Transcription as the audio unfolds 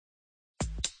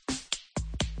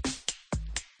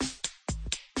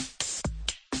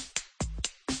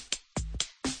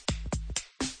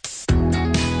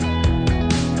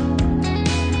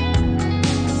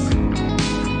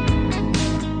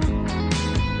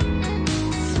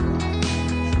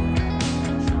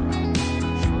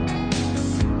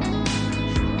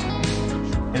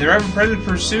in their ever-present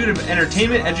pursuit of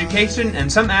entertainment, education,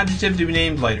 and some adjective to be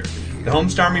named later. The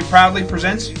Homestar Army proudly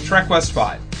presents Trek West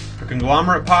 5, a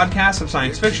conglomerate podcast of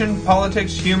science fiction,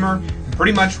 politics, humor, and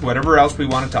pretty much whatever else we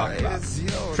want to talk about.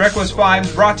 Trek West 5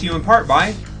 is brought to you in part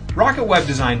by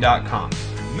RocketWebDesign.com,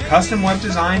 custom web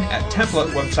design at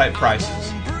template website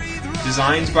prices.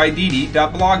 Designs by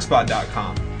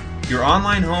Didi.blogspot.com, your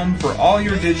online home for all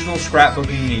your digital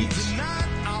scrapbooking needs.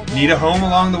 Need a home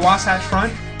along the Wasatch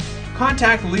Front?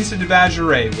 Contact Lisa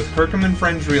DeBageray with Kirkham &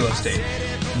 Friends Real Estate.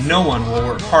 No one will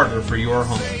work harder for your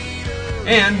home.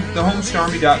 And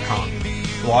thehomestarmy.com,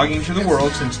 blogging to the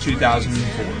world since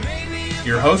 2004.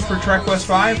 Your hosts for Trek West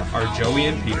 5 are Joey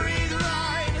and Peter.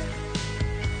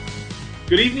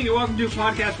 Good evening and welcome to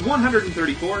podcast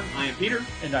 134. I am Peter.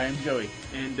 And I am Joey.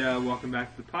 And welcome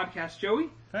back to the podcast,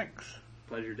 Joey. Thanks.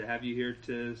 Pleasure to have you here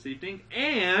this evening.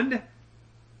 And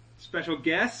special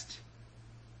guest,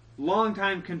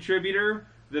 longtime contributor,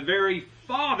 the very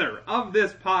father of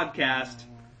this podcast,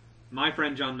 my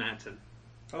friend John Madsen.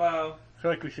 Hello. I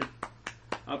feel like we should...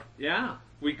 Yeah,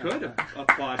 we could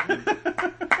applaud him.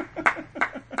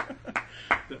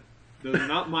 Those are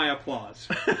not my applause.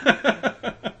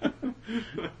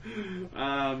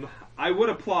 I would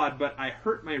applaud, but I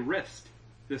hurt my wrist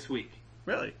this week.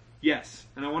 Really? Yes,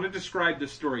 and I want to describe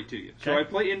this story to you. Okay. So I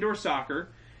play indoor soccer,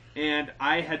 and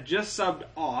I had just subbed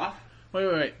off.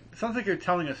 Wait. It sounds like you're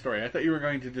telling a story. I thought you were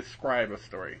going to describe a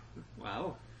story.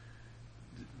 Well,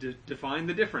 define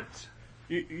the difference.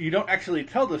 You don't actually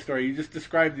tell the story. You just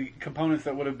describe the components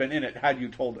that would have been in it had you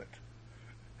told it.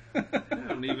 I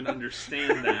don't even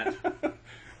understand that.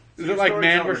 Is it like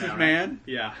man versus now, man? Right?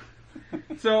 Yeah.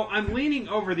 So I'm leaning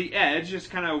over the edge, just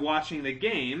kind of watching the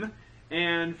game,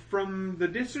 and from the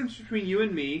distance between you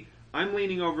and me, I'm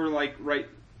leaning over like right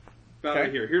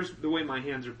here. Here's the way my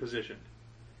hands are positioned.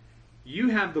 You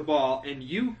have the ball, and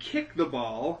you kick the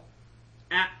ball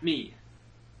at me.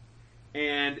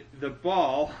 And the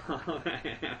ball...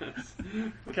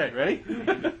 Okay, ready?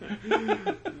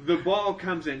 The ball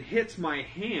comes and hits my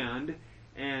hand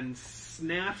and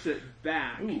snaps it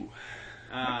back. Ooh,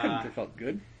 that couldn't have felt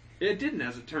good. It didn't,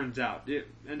 as it turns out. It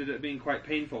ended up being quite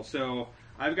painful. So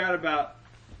I've got about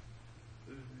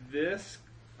this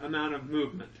amount of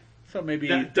movement. So maybe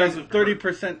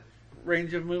 30%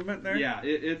 range of movement there? Yeah,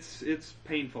 it's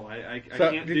painful. I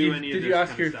can't do any of this. Did you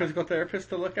ask your physical therapist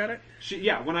to look at it?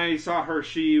 When I saw her,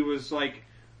 she was like,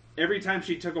 every time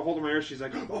she took a hold of my wrist, she's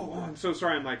like, oh, I'm so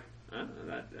sorry. I'm like,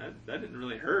 that didn't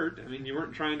really hurt. I mean, you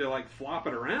weren't trying to like flop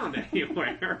it around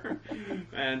anywhere.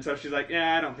 And so she's like,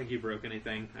 yeah, I don't think you broke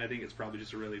anything. I think it's probably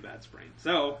just a really bad sprain.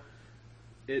 So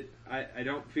I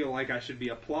don't feel like I should be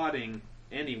applauding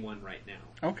anyone right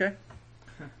now. Okay.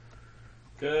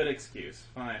 Good excuse.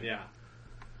 Fine. Yeah.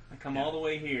 I come all the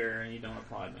way here and you don't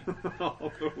applaud me.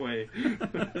 All the way.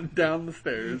 Down the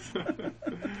stairs.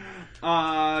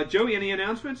 Joey, any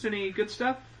announcements? Any good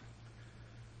stuff?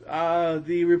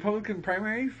 The Republican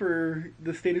primary for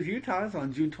the state of Utah is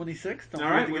on June 26th. All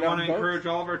right, we want to encourage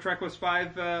all of our Trek West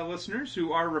 5 listeners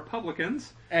who are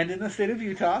Republicans. And in the state of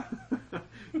Utah.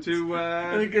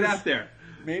 to get out there.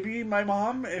 Maybe my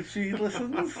mom, if she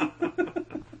listens.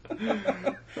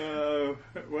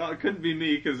 Well, it couldn't be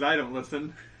me because I don't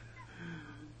listen.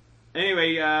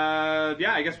 Anyway,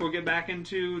 I guess we'll get back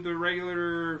into the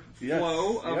regular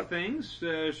flow of things.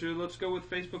 Let's go with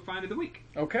Facebook Find of the Week.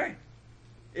 Okay.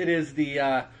 It is the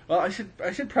I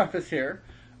should preface here.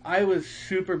 I was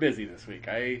super busy this week.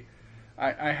 I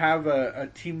have a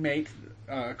teammate,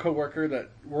 a coworker that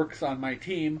works on my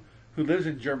team who lives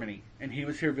in Germany, and he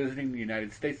was here visiting the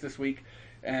United States this week.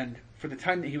 And for the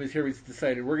time that he was here, we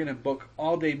decided we're going to book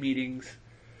all-day meetings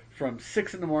from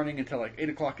 6 in the morning until like 8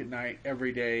 o'clock at night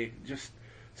every day. Just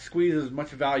squeeze as much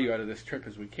value out of this trip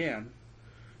as we can,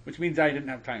 which means I didn't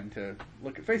have time to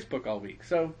look at Facebook all week.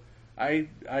 So I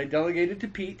delegated to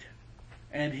Pete,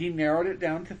 and he narrowed it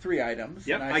down to 3 items.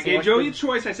 Yep, I gave Joey a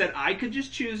choice. I said I could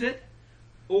just choose it,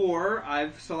 or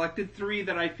I've selected 3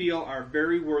 that I feel are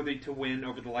very worthy to win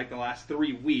over the last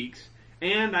 3 weeks.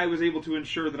 And I was able to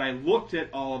ensure that I looked at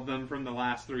all of them from the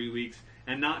last 3 weeks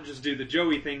and not just do the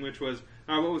Joey thing, which was,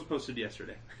 what was posted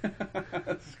yesterday?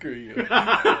 Screw you.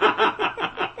 Out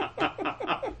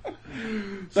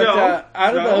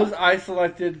of those, I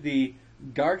selected the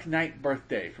Dark Knight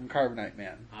Birthday from Carbonite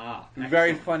Man.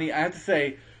 Very funny. I have to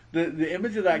say, the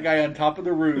image of that guy on top of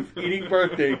the roof eating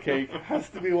birthday cake has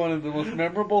to be one of the most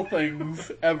memorable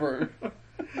things ever.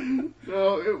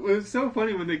 So it was so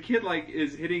funny when the kid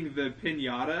is hitting the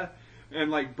piñata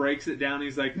and breaks it down.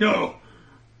 He's like, "No,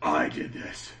 I did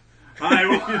this.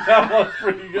 That was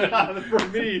pretty good for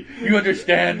me. You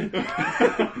understand?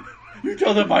 You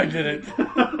tell them I did it."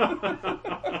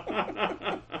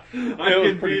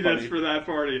 can be this for that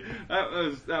party.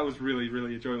 That was really,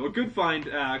 really enjoyable. Good find,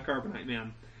 Carbonite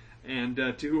Man. And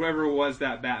to whoever was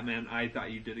that Batman, I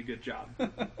thought you did a good job.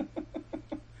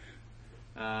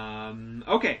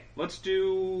 Okay, let's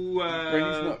do...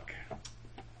 Brainy's Nook.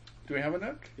 Do we have a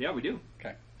Nook? Yeah, we do.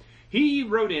 Okay. He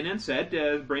wrote in and said,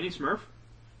 Brainy Smurf,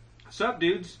 sup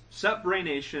dudes, sup Brain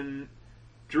Nation,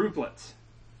 Druplets.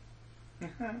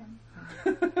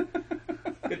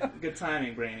 Good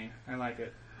timing, Brainy. I like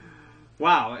it.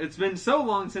 Wow, it's been so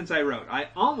long since I wrote. I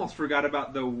almost forgot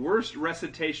about the worst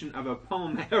recitation of a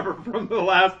poem ever from the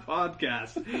last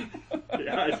podcast.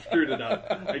 Yeah, I screwed it up.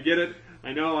 I get it.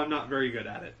 I know I'm not very good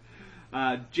at it.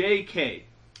 JK.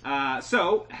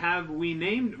 So, have we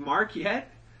named Mark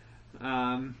yet?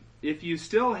 If you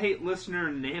still hate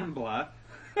listener Nambla,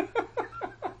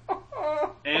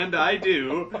 and I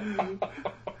do,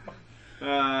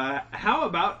 how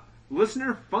about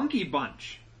listener Funky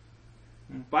Bunch?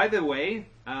 By the way,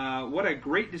 what a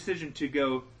great decision to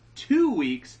go 2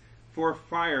 weeks for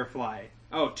Firefly.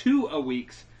 Oh, 2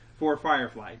 weeks for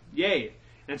Firefly. Yay!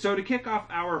 And so to kick off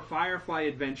our Firefly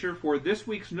adventure for this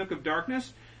week's Nook of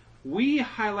Darkness, we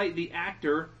highlight the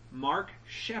actor Mark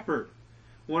Sheppard,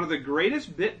 one of the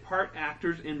greatest bit part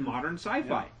actors in modern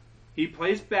sci-fi. Yeah. He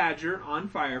plays Badger on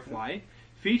Firefly,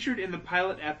 featured in the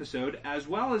pilot episode as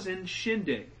well as in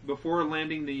Shindig, before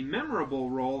landing the memorable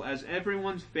role as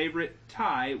everyone's favorite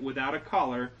tie without a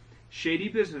collar, shady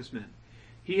businessman.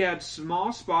 He had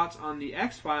small spots on The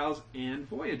X-Files and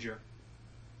Voyager.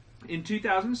 In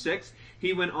 2006,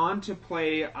 he went on to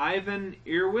play Ivan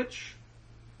Irwich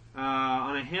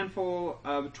on a handful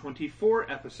of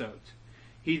 24 episodes.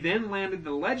 He then landed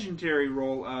the legendary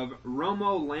role of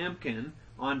Romo Lampkin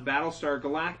on Battlestar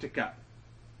Galactica.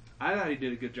 I thought he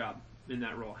did a good job in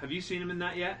that role. Have you seen him in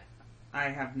that yet? I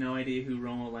have no idea who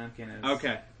Romo Lampkin is.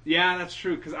 Okay. Yeah, that's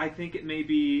true, because I think it may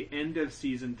be end of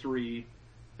Season 3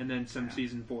 and then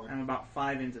Season 4. I'm about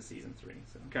 5 into Season 3.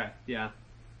 So. Okay, yeah.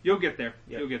 You'll get there.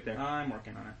 Yep. You'll get there. I'm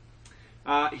working on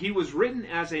it. He was written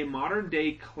as a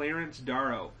modern-day Clarence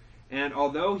Darrow, and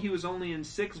although he was only in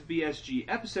 6 BSG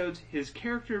episodes, his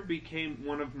character became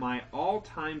one of my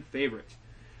all-time favorites.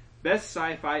 Best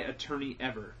sci-fi attorney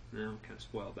ever. Now, kind of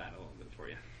spoiled that a little bit for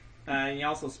you. And you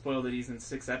also spoiled that he's in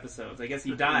 6 episodes. I guess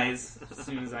he dies as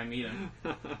soon as I meet him.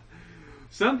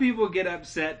 Some people get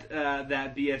upset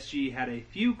that BSG had a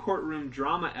few courtroom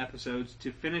drama episodes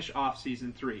to finish off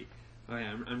Season 3. Oh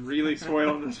yeah, I'm really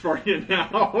spoiling this for you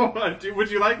now.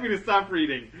 Would you like me to stop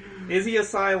reading? Is he a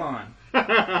Cylon?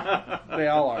 They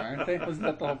all are, aren't they? Wasn't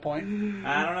that the whole point?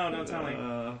 I don't know, don't tell me.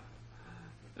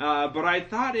 But I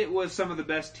thought it was some of the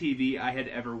best TV I had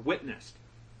ever witnessed.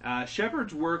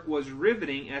 Sheppard's work was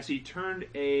riveting as he turned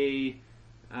a...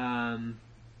 I'm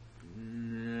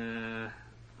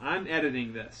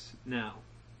editing this now.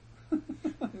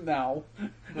 Now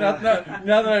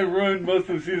that I ruined most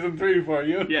of Season 3 for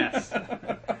you. Yes.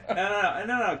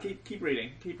 No. Keep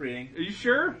reading. Keep reading. Are you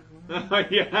sure?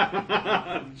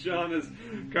 Yeah. John is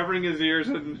covering his ears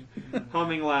and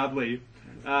humming loudly.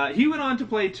 He went on to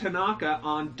play Tanaka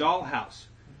on Dollhouse,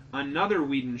 another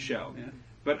Whedon show,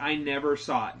 but I never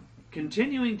saw it.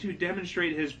 Continuing to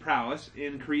demonstrate his prowess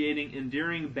in creating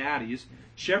endearing baddies,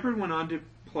 Sheppard went on to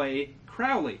play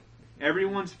Crowley,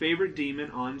 everyone's favorite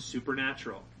demon on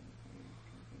Supernatural.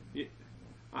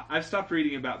 I've stopped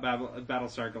reading about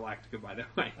Battlestar Galactica, by the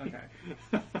way. Okay.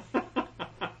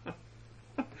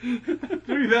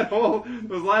 Through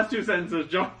those last 2 sentences,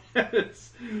 John,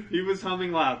 he was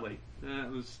humming loudly.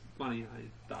 It was funny, I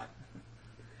thought.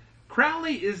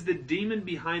 Crowley is the demon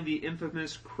behind the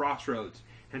infamous Crossroads,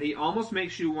 and he almost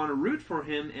makes you want to root for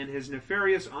him and his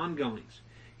nefarious ongoings.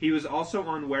 He was also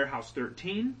on Warehouse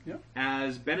 13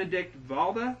 as Benedict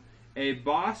Valda, a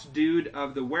boss dude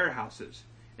of the warehouses.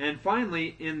 And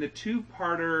finally, in the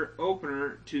 2-parter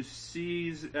opener to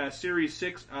Series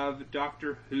 6 of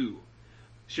Doctor Who,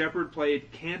 Sheppard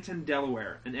played Canton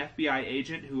Delaware, an FBI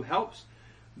agent who helps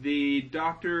the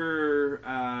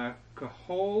Dr.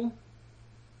 Cajole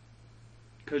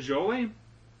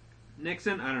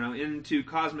Nixon, I don't know, into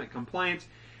cosmic compliance,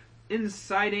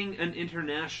 inciting an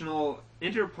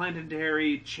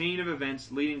interplanetary chain of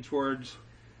events leading towards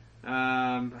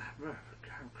crying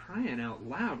out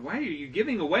loud, why are you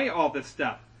giving away all this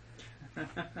stuff?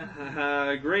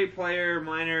 Great player,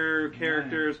 minor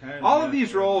characters, all of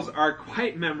these roles are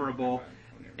quite memorable,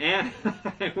 and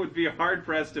I would be hard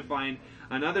pressed to find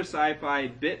another sci-fi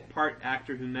bit part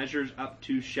actor who measures up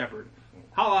to Sheppard.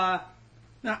 Holla!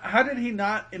 Now, how did he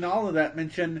not, in all of that,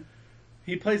 mention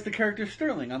he plays the character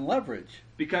Sterling on Leverage?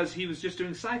 Because he was just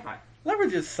doing sci-fi.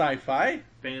 Leverage is sci-fi.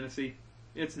 Fantasy.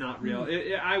 It's not real.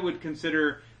 I would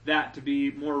consider that to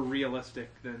be more realistic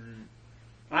than...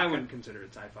 I wouldn't consider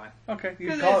it sci-fi. Okay.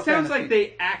 Because it sounds like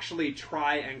they actually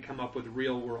try and come up with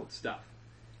real-world stuff.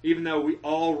 Even though we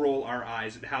all roll our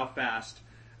eyes at how fast...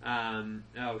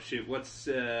 what's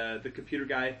the computer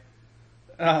guy?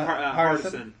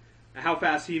 Hardison. How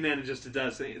fast he manages to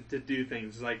do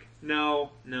things. Like,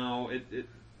 no,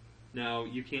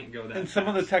 you can't go that And fast. some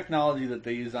of the technology that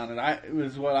they use on it,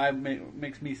 was what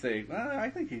makes me say, I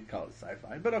think he'd call it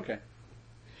sci-fi, but okay.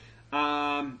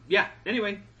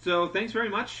 Anyway, so thanks very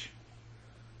much.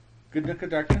 Good Nook of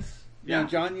Darkness. Yeah. Now,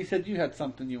 John, you said you had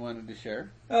something you wanted to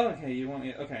share. Oh, okay, you want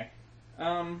me... Okay.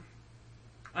 I'm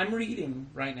reading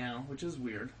right now, which is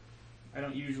weird. I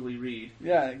don't usually read.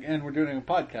 Yeah, and we're doing a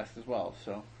podcast as well,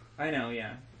 so... I know,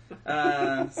 yeah.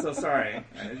 So sorry.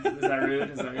 Is that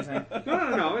rude? Is that what you're saying?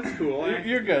 No, it's cool.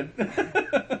 You're good.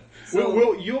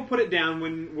 You'll put it down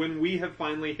when we have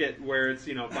finally hit where it's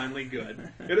finally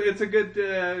good. It's a good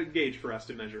gauge for us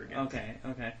to measure against.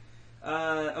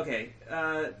 Okay.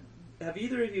 Have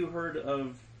either of you heard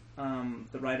of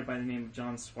the writer by the name of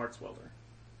John Swartzwelder?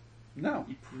 No.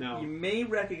 You may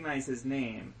recognize his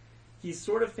name. He's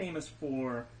sort of famous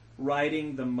for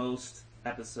writing the most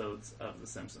episodes of The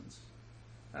Simpsons.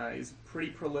 He's a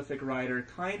pretty prolific writer,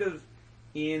 kind of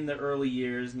in the early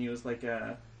years, and he was like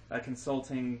a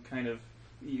consulting kind of...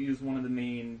 He was one of the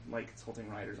main consulting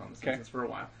writers on The Simpsons for a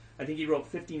while. I think he wrote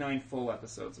 59 full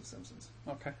episodes of Simpsons.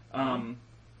 Okay.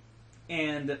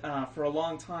 And for a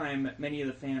long time, many of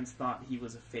the fans thought he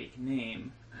was a fake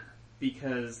name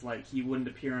because he wouldn't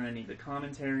appear on any of the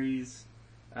commentaries,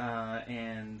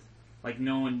 and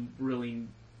no one really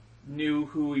knew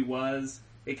who he was.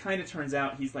 It kind of turns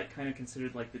out he's kind of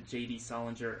considered the J.D.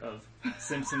 Salinger of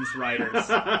Simpsons writers.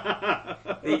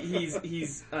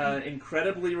 He's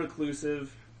incredibly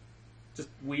reclusive, just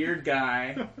weird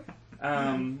guy.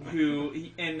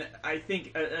 And I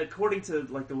think according to the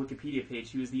Wikipedia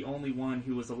page, he was the only one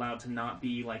who was allowed to not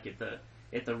be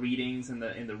at the readings and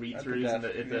the read throughs and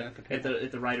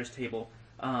at the writers' table.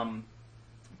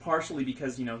 Partially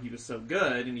because he was so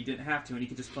good and he didn't have to and he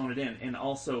could just phone it in, and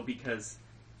also because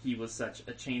he was such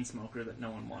a chain smoker that no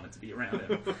one wanted to be around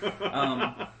him.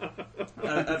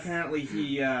 Apparently,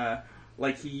 he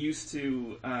used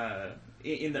to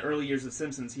in the early years of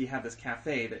Simpsons, he had this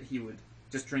cafe that he would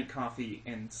just drink coffee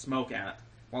and smoke at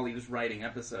while he was writing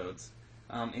episodes.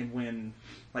 And when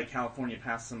California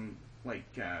passed some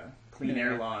clean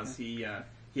air laws, he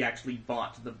actually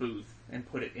bought the booth and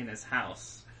put it in his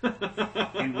house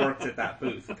and worked at that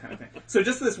booth, kind of thing. So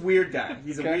just this weird guy.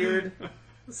 He's a weird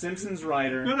Simpsons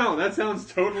writer. No, that sounds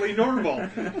totally normal.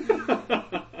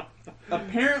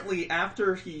 Apparently,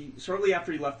 shortly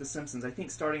after he left The Simpsons, I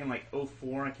think starting in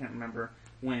 2004, I can't remember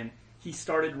when, he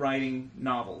started writing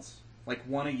novels,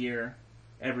 one a year,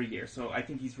 every year. So I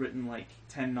think he's written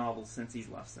 10 novels since he's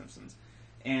left Simpsons.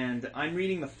 And I'm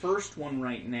reading the first one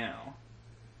right now.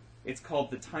 It's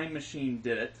called The Time Machine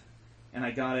Did It, and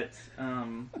I got it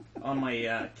on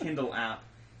my Kindle app.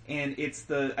 And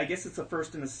I guess it's the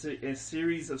first in a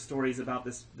series of stories about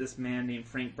this man named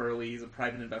Frank Burley. He's a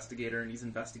private investigator, and he's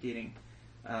investigating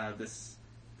this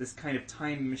kind of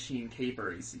time machine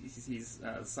caper. He's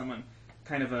someone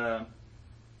kind of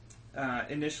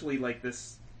initially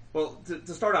this. Well,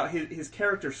 to start out, his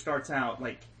character starts out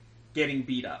getting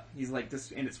beat up. He's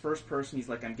this, and it's first person. He's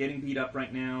I'm getting beat up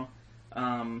right now.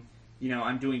 I'm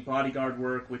doing bodyguard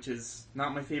work, which is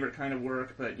not my favorite kind of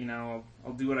work, but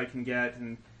I'll do what I can get.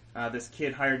 And this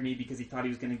kid hired me because he thought he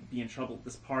was going to be in trouble at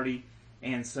this party,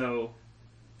 and so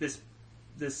this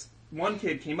one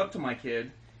kid came up to my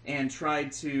kid and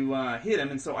tried to hit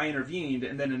him, and so I intervened,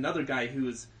 and then another guy who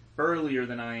was burlier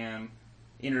than I am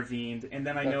intervened, and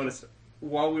then I noticed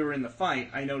while we were in the fight,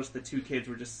 I noticed the two kids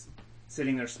were just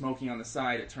sitting there smoking on the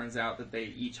side. It turns out that they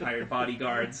each hired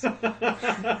bodyguards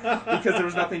because there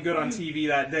was nothing good on TV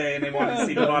that day, and they wanted to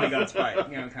see the bodyguards fight.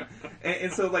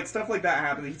 And so stuff like that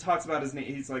happened. He talks about his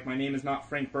name. He's my name is not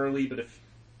Frank Burley, but if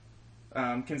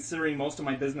considering most of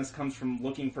my business comes from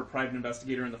looking for private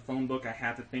investigator in the phone book, I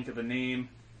had to think of a name.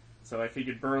 So I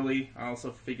figured Burley. I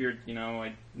also figured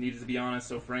I needed to be honest,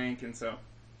 so Frank. And so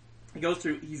he goes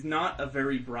through. He's not a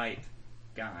very bright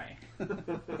guy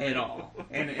at all,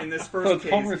 and in this first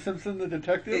case, Homer Simpson the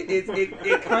detective.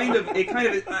 It kind of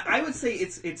I would say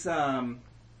it's and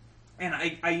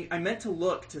I meant to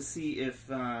look to see if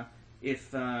John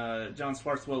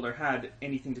Swartzwelder had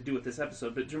anything to do with this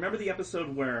episode. But do you remember the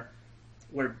episode where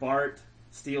Bart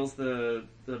steals the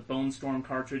Bone Storm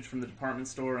cartridge from the department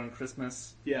store on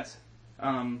Christmas? Yes.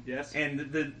 Yes.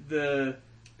 And the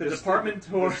department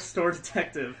store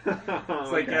detective.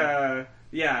 It's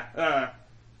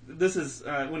this is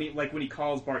when he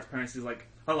calls Bart's parents, he's like,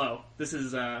 "Hello, this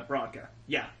is Brodka.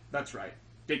 Yeah, that's right,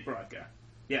 Dick Brodka.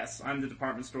 Yes, I'm the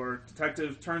department store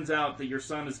detective. Turns out that your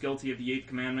son is guilty of the 8th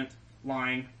commandment,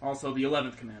 lying. Also the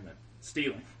 11th commandment,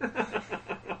 stealing.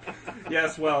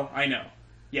 Yes, well, I know.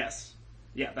 Yes,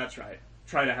 yeah, that's right.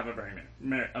 Try to have a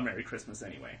Merry Christmas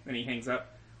anyway." And he hangs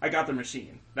up. "I got the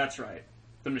machine. That's right,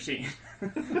 the machine."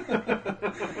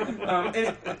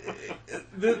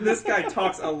 This guy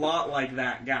talks a lot like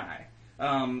that guy.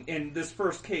 In this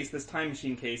first case, this time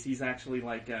machine case, he's actually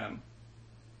like,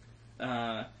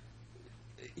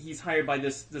 he's hired by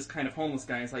this kind of homeless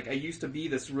guy. He's like, "I used to be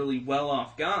this really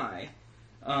well-off guy,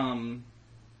 and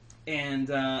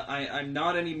I'm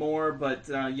not anymore. But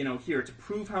here to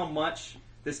prove how much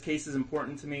this case is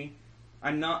important to me,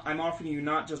 I'm offering you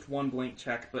not just 1 blank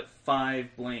check, but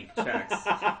 5 blank checks."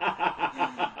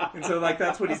 And so, like,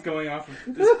 that's what he's going off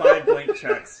of, just 5 blank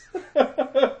checks.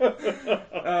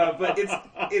 But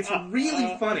it's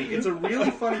really funny. It's a really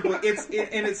funny book.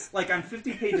 And it's like, I'm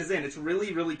 50 pages in. It's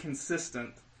really, really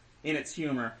consistent in its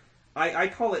humor. I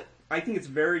call it. I think it's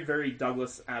very, very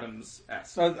Douglas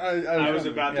Adams-esque. I was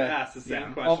about to ask the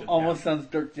same question. Almost sounds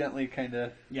Dirk Gently kind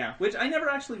of. Yeah, which I never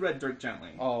actually read Dirk Gently.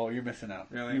 Oh, you're missing out.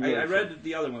 Really? I read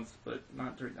the other ones, but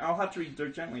not Dirk. I'll have to read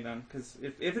Dirk Gently then, because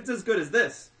if it's as good as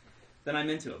this, then I'm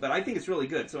into it. But I think it's really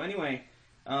good. So anyway,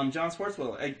 John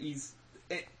Swartzwell,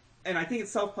 and I think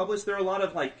it's self-published. There are a lot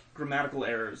of like grammatical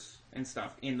errors and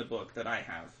stuff in the book that I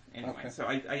have anyway. Okay. So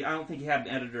I don't think he had an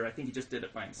editor. I think he just did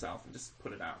it by himself and just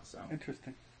put it out. So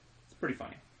interesting. It's pretty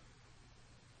funny.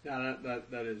 Yeah,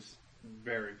 that is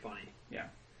very funny. Yeah.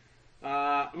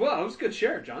 Well, it was a good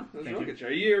share, John. It was Thank a real you. good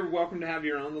share. You're welcome to have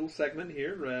your own little segment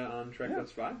here on Trek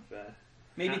Plus 5.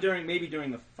 Maybe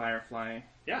during the Firefly.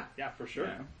 Yeah, for sure.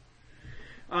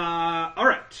 Yeah. All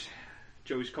right.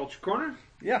 Joey's Culture Corner.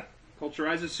 Yeah.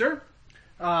 Culturizes, sir.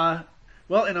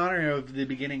 Well, in honor of the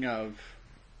beginning of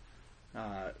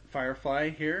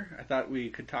Firefly here, I thought we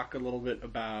could talk a little bit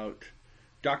about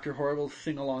Dr. Horrible's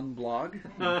sing-along blog.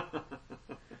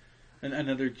 And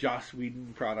another Joss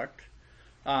Whedon product.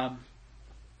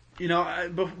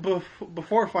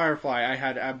 Before Firefly, I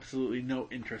had absolutely no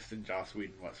interest in Joss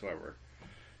Whedon whatsoever.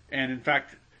 And in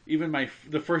fact, even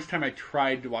the first time I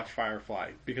tried to watch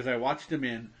Firefly, because I watched him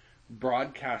in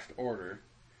broadcast order,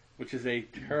 which is a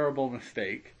terrible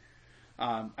mistake,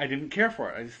 I didn't care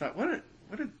for it. I just thought, what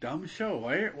a dumb show.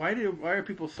 Why are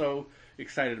people so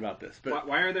excited about this? But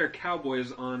why are there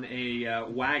cowboys on a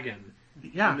wagon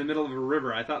in the middle of a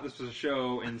river? I thought this was a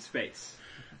show in space.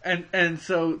 And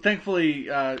so thankfully,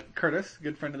 Curtis,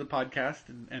 good friend of the podcast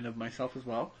and of myself as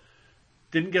well,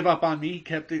 didn't give up on me. He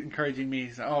kept encouraging me.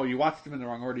 He said, "Oh, you watched them in the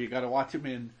wrong order. You got to watch them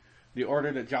in the order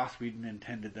that Joss Whedon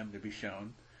intended them to be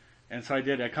shown." And so I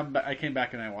did. I came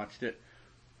back and I watched it.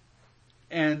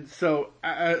 And so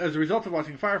as a result of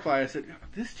watching Firefly, I said,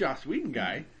 "This Joss Whedon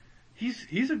guy,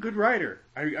 he's a good writer.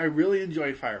 I really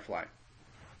enjoyed Firefly."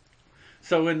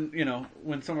 So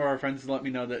when some of our friends let me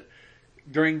know that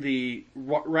during the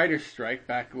writer's strike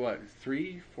back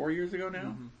 3-4 years ago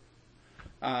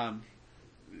now,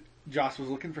 Joss was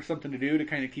looking for something to do to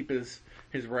kind of keep his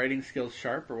writing skills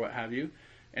sharp or what have you,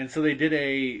 and so they did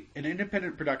an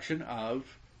independent production of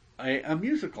a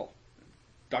musical,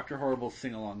 Dr. Horrible's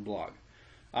sing-along blog.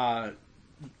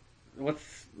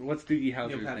 What's Doogie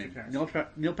Howser's name? Harris.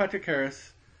 Neil Patrick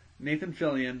Harris, Nathan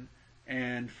Fillion,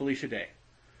 and Felicia Day.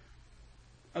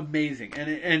 Amazing,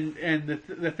 and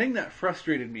the thing that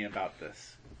frustrated me about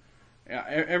this,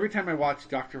 every time I watch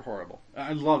Dr. Horrible,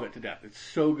 I love it to death. It's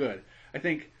so good. I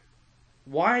think,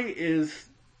 why is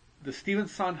the Stephen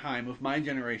Sondheim of my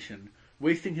generation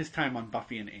wasting his time on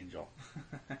Buffy and Angel?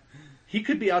 He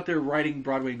could be out there writing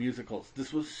Broadway musicals.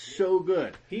 This was so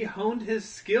good. He honed his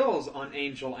skills on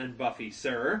Angel and Buffy,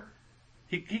 sir.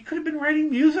 He could have been writing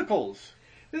musicals.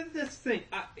 That's the thing.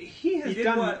 He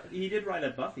did write a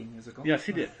Buffy musical. Yes,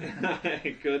 he did.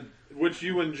 Good. Which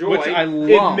you enjoy. Which I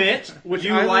love. Admit which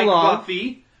you I like love.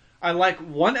 Buffy. I like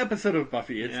one episode of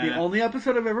Buffy. It's the only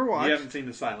episode I've ever watched. You haven't seen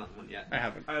the silent one yet. I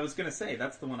haven't. I was going to say,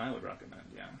 that's the one I would recommend,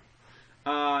 yeah.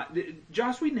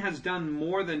 Joss Whedon has done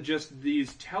more than just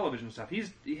these television stuff. He's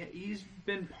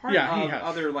been part he of has.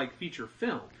 other like feature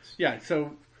films. Yeah,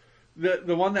 so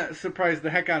the one that surprised the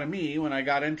heck out of me when I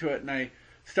got into it and I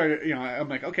started, I'm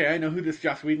like, okay, I know who this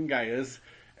Joss Whedon guy is.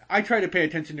 I try to pay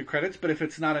attention to credits, but if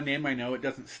it's not a name I know, it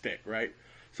doesn't stick, right?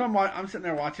 So I'm sitting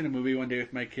there watching a movie one day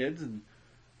with my kids, and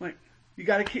I'm like, you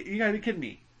gotta be kidding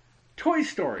me! Toy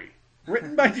Story,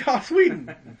 written by Joss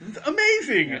Whedon. It's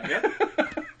amazing.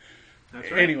 That's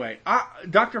right. Anyway,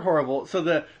 Dr. Horrible. So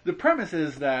the premise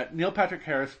is that Neil Patrick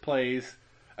Harris plays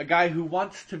a guy who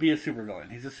wants to be a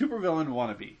supervillain. He's a supervillain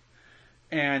wannabe.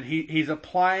 And he's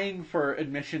applying for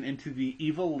admission into the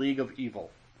Evil League of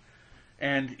Evil.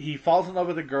 And he falls in love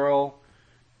with a girl.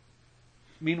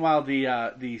 Meanwhile, the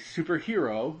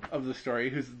superhero of the story,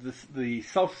 who's the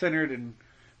self-centered and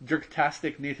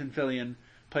jerktastic Nathan Fillion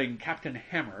playing Captain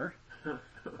Hammer,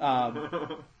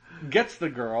 gets the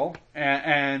girl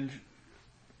and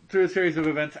through a series of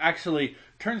events actually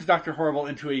turns Dr. Horrible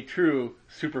into a true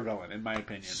supervillain, in my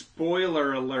opinion.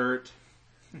 Spoiler alert.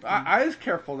 I was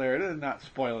careful there. It did not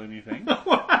spoil anything.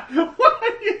 What?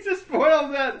 You just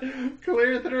spoiled that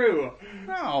clear through.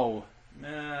 No.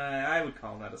 I would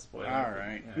call that a spoiler. All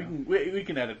right. Yeah. We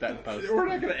can edit that in post. We're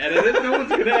not going to edit it. No one's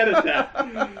going to edit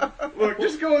that. Look,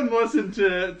 just go and listen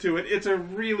to it. It's a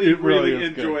really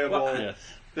enjoyable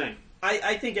thing.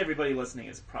 I think everybody listening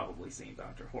has probably seen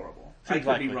Dr. Horrible. Seems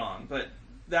I could be likely. wrong, but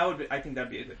I think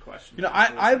that'd be a good question. You know,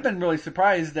 I've been really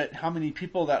surprised at how many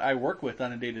people that I work with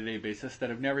on a day-to-day basis that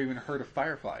have never even heard of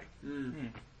Firefly. Mm-hmm.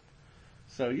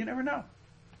 So you never know.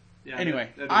 Yeah, anyway,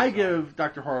 that I is give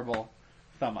Dr. Horrible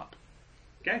thumb up.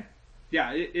 Okay.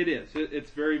 Yeah, it is.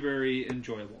 It's very, very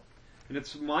enjoyable. And it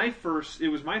was my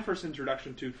first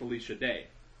introduction to Felicia Day,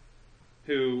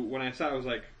 who, when I saw it, I was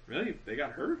like, really? They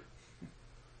got her?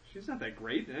 She's not that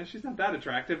great. She's not that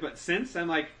attractive. But since, I'm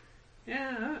like,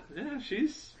 yeah,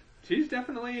 she's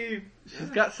definitely...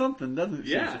 She's got something, doesn't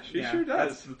she? Yeah, she sure does.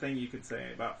 That's the thing you could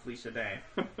say about Felicia Day.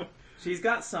 She's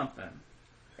got something.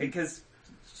 Because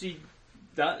she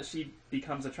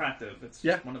becomes attractive. It's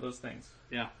just one of those things.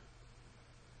 Yeah.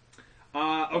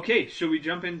 Okay, should we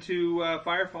jump into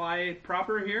Firefly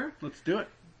proper here? Let's do it.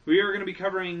 We are going to be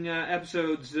covering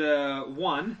episodes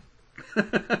 1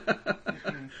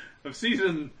 of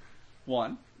season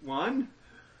 1.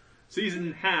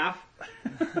 Season half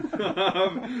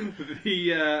of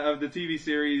the TV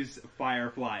series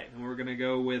Firefly. And we're going to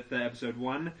go with episode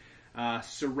 1,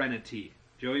 Serenity.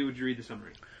 Joey, would you read the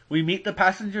summary? We meet the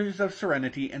passengers of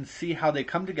Serenity and see how they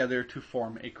come together to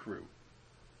form a crew.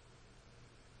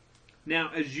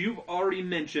 Now, as you've already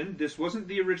mentioned, this wasn't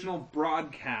the original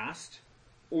broadcast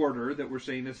order that we're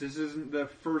saying this. This isn't the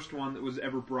first one that was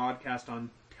ever broadcast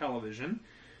on television.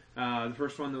 The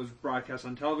first one that was broadcast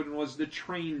on television was The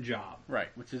Train Job. Right,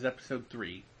 which is episode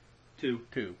 3. 2.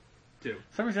 For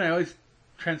some reason I always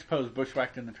transpose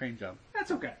Bushwhacked in The Train Job.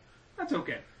 That's okay.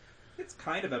 It's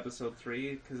kind of episode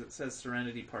 3 because it says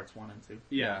Serenity parts 1 and 2.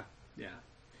 Yeah.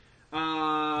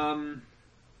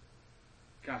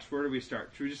 Gosh, where do we start?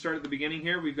 Should we just start at the beginning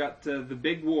here? We've got the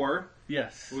big war.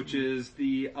 Yes. Which is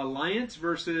the Alliance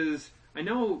versus... I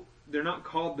know they're not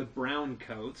called the Brown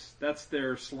Coats. That's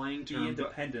their slang term. The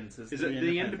Independents. Is it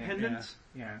the Independents?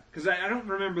 Yeah. Because I don't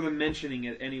remember them mentioning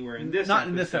it anywhere in this Not episode.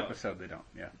 in this episode, they don't.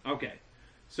 Yeah. Okay.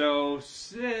 So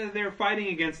they're fighting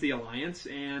against the Alliance,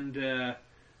 and I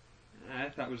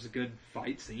thought it was a good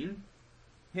fight scene.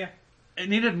 Yeah. It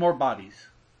needed more bodies.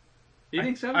 You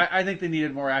think so? I think they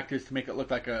needed more actors to make it look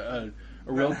like a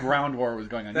real ground war was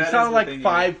going on. You That saw is like the thing,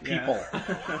 5 yeah. people.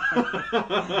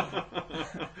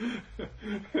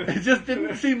 It just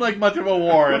didn't seem like much of a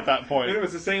war at that point. And it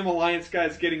was the same Alliance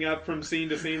guys getting up from scene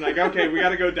to scene, like, okay, we got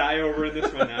to go die over in this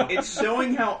one now. It's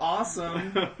showing how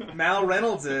awesome Mal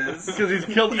Reynolds is. Because he's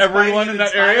killed everyone in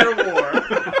that area. War.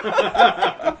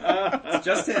 It's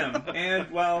just him,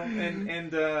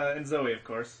 and Zoe, of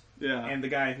course. Yeah. And the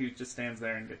guy who just stands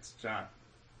there and gets shot.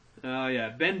 Oh,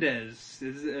 yeah. Bendis.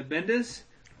 Is it Bendis?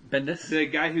 Bendis? The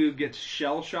guy who gets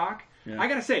shell shock. Yeah. I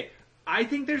gotta say, I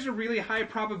think there's a really high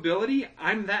probability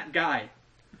I'm that guy.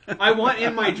 I want,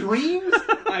 in my dreams,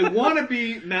 I want to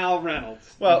be Mal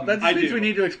Reynolds. Well, that just means we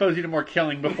need to expose you to more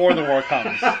killing before the war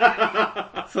comes.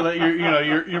 So that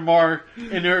you're more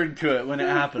inured to it when it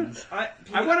happens. I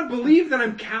want to believe that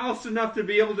I'm calloused enough to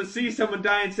be able to see someone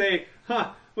die and say,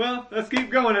 well, let's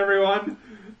keep going, everyone.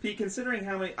 Pete, considering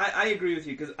how many... I agree with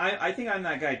you, because I think I'm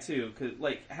that guy, too. Because,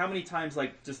 how many times,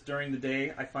 just during the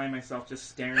day, I find myself just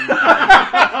staring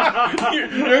at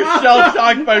You're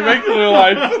shell-shocked by regular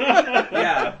life.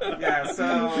 Yeah,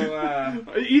 so...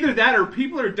 Either that or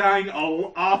people are dying an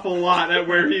awful lot at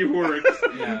where he works.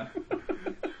 Yeah.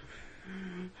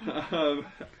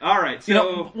 All right,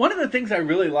 so... one of the things I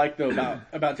really like, though,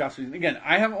 about Joss Whedon... Again,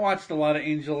 I haven't watched a lot of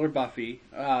Angel or Buffy.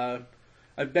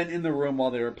 I've been in the room while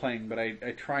they were playing, but I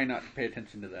try not to pay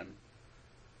attention to them.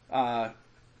 But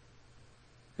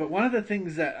one of the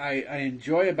things that I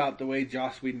enjoy about the way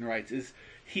Joss Whedon writes is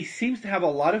he seems to have a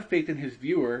lot of faith in his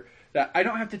viewer that I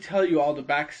don't have to tell you all the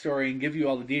backstory and give you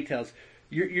all the details.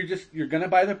 You're going to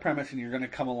buy the premise and you're going to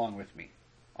come along with me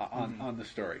on the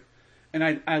story. And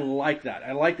I like that.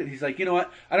 I like that he's like, you know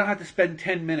what? I don't have to spend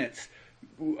 10 minutes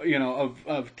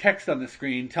of text on the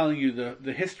screen telling you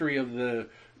the history of the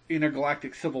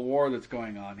intergalactic civil war that's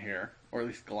going on here, or at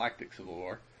least galactic civil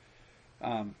war.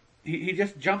 He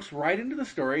just jumps right into the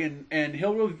story, and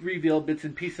he'll reveal bits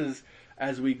and pieces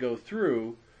as we go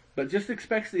through, but just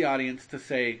expects the audience to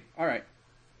say, all right,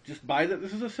 just buy that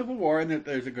this is a civil war and that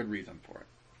there's a good reason for it.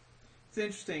 It's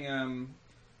interesting.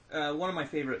 One of my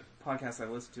favorite podcasts I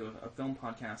listen to, a film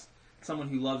podcast, someone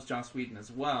who loves Joss Whedon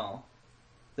as well,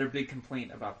 their big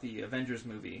complaint about the Avengers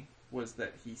movie was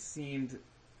that he seemed,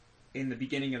 in the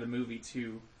beginning of the movie,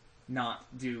 to not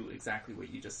do exactly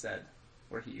what you just said,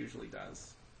 where he usually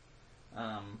does.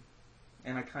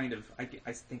 And I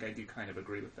think I do kind of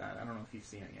agree with that. I don't know if you've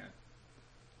seen it yet.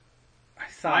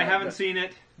 I haven't seen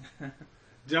it.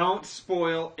 Don't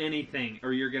spoil anything,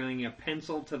 or you're getting a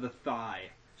pencil to the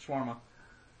thigh. Shawarma.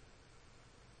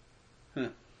 Huh.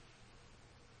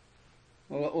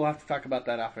 We'll have to talk about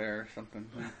that off air or something.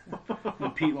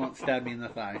 When Pete won't stab me in the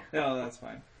thigh. No, that's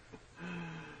fine.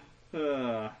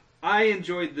 I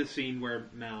enjoyed the scene where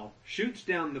Mal shoots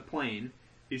down the plane.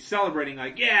 He's celebrating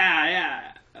like,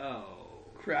 yeah. Oh.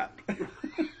 Crap.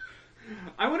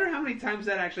 I wonder how many times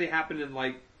that actually happened in,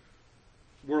 like,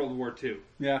 World War II.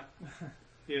 Yeah.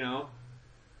 You know?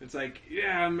 It's like,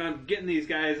 yeah, I'm getting these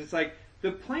guys. It's like,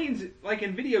 the planes, like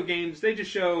in video games, they just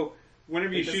show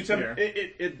whenever you shoot something,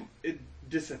 it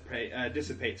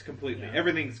dissipates completely. Yeah.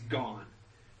 Everything's gone.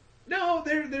 No,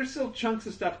 there's still chunks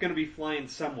of stuff going to be flying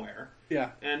somewhere.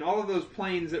 Yeah. And all of those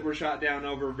planes that were shot down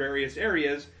over various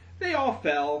areas, they all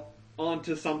fell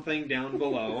onto something down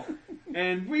below.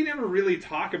 And we never really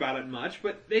talk about it much,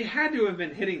 but they had to have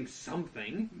been hitting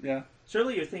something. Yeah.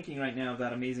 Surely you're thinking right now of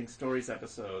that Amazing Stories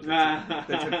episode that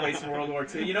took place in World War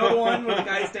II. You know the one where the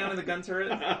guy's down in the gun turret?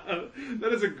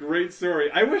 That is a great story.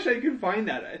 I wish I could find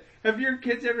that. Have your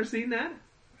kids ever seen that?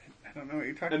 I don't know what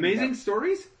you're talking about. Amazing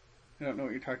Stories? I don't know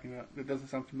what you're talking about. It doesn't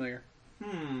sound familiar.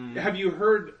 Have you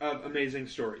heard of Amazing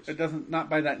Stories? It doesn't, not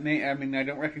by that name. I mean, I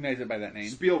don't recognize it by that name.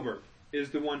 Spielberg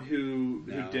is the one who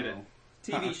did it.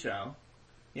 TV show.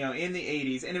 You know, in the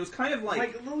 80s, and it was kind of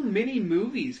like little mini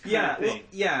movies kind of thing.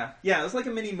 Well, it was like a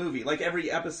mini movie. Like every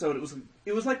episode,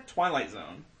 it was like Twilight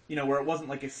Zone, you know, where it wasn't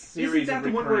like a series. Isn't that of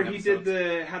the one where he episodes.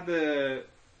 had the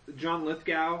John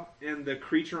Lithgow and the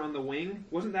creature on the wing?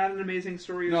 Wasn't that an Amazing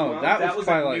Story as No, well? that was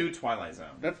Twilight. A new Twilight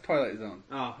Zone. That's Twilight Zone.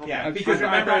 Oh, okay. Yeah, because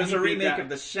remember, it was a remake of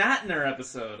the Shatner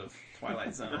episode of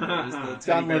Twilight Zone.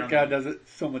 John Lithgow does it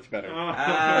so much better.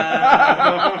 I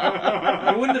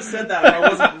wouldn't have said that if I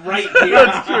wasn't right here.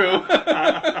 That's true.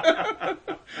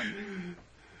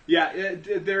 Yeah,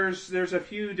 there's a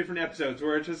few different episodes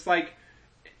where it's just like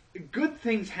good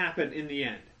things happen in the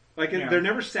end. Like they're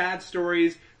never sad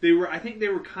stories. I think they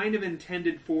were kind of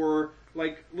intended for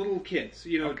like little kids,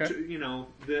 you know,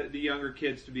 the younger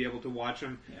kids to be able to watch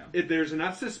them. Yeah. There's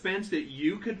enough suspense that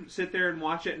you could sit there and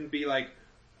watch it and be like,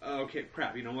 oh, okay,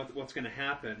 crap, you know what's going to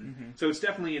happen. Mm-hmm. So it's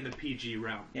definitely in the PG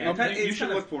realm. Yeah, you should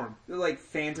look for them. Like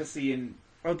fantasy and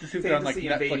fantasy on like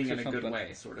invading Netflix in a something. good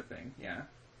way, sort of thing. Yeah,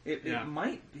 it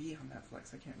might be on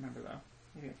Netflix. I can't remember though.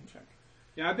 Maybe I can check.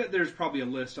 Yeah, I bet there's probably a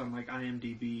list on like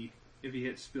IMDb if you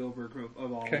hit Spielberg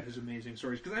of all of his amazing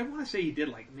stories. Because I want to say he did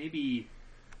like maybe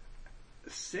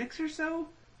 6 or so.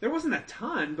 There wasn't a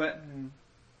ton, but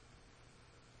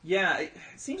yeah, it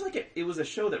seems like it was a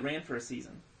show that ran for a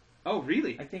season. Oh,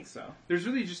 really? I think so. There's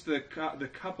really just the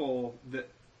couple that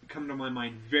come to my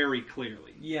mind very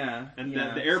clearly. Yeah, and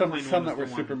the airplane some one that were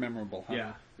the super one. memorable.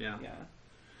 Huh? Yeah.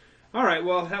 All right,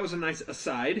 well, that was a nice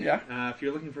aside. Yeah. If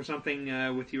you're looking for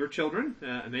something with your children,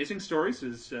 Amazing Stories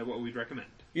is what we'd recommend.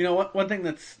 You know what? One thing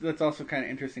that's also kind of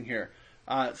interesting here.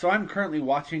 So I'm currently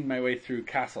watching my way through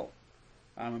Castle.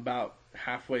 I'm about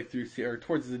halfway through, or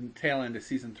towards the tail end of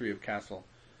season 3 of Castle.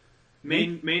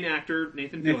 Main actor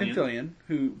Nathan Fillion,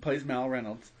 who plays Mal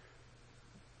Reynolds,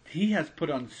 he has put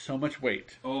on so much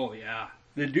weight. Oh yeah,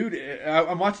 the dude.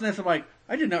 I'm watching this. I'm like,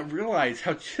 I did not realize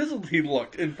how chiseled he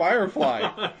looked in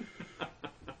Firefly.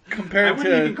 Compared I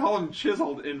wouldn't even call him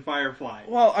chiseled in Firefly.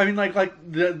 Well, I mean, like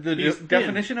the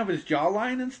definition of his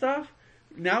jawline and stuff.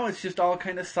 Now it's just all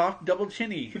kind of soft, double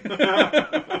chinny.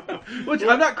 Which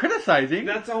I'm not criticizing.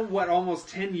 That's almost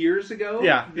 10 years ago.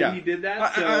 Yeah. He did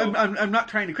that. So. I'm not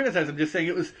trying to criticize. I'm just saying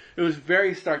it was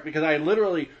very stark because I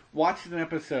literally watched an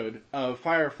episode of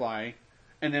Firefly,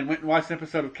 and then went and watched an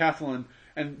episode of Castle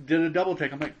and did a double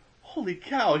take. I'm like, holy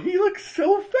cow, he looks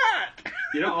so fat.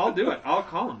 You know, I'll do it. I'll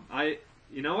call him.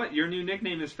 You know what? Your new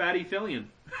nickname is Fatty Fillion.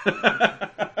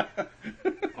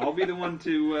 I'll be the one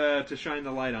to shine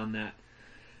the light on that.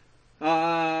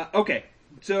 Okay,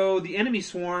 so the enemy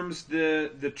swarms. Their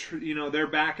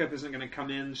backup isn't going to come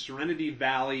in. Serenity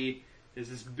Valley is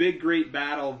this big, great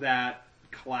battle that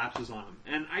collapses on him.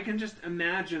 And I can just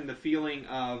imagine the feeling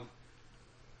of,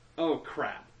 oh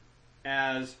crap,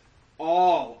 as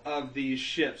all of these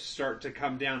ships start to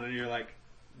come down, and you're like,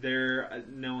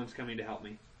 no one's coming to help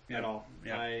me at all.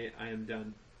 Yeah. I am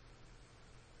done.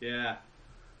 Yeah.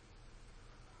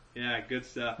 Yeah, good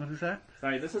stuff. What is that?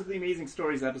 Sorry, this is the Amazing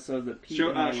Stories episode that Pete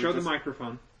show the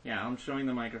microphone. Yeah, I'm showing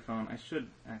the microphone. I should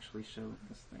actually show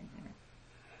this thing here.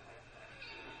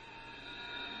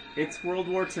 It's World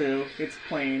War II. It's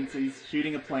planes. He's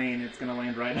shooting a plane. It's going to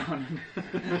land right on him.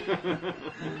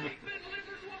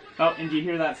 Oh, and do you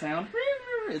hear that sound?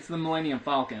 It's the Millennium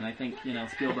Falcon. I think,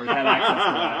 Spielberg had access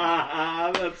to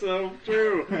that. That's so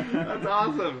true. That's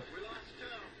awesome.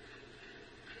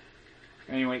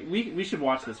 Anyway, we should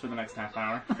watch this for the next half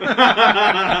hour.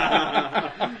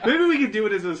 Maybe we could do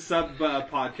it as a sub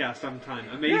podcast sometime.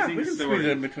 Amazing stories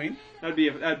in between.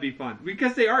 That'd be fun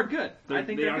because they are good. I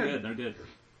think they're good. They're good.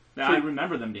 I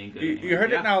remember them being good. You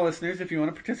heard it now, listeners. If you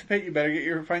want to participate, you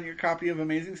better find your copy of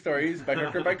Amazing Stories by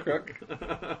hook or by crook.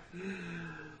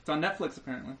 It's on Netflix,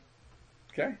 apparently.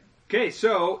 Okay.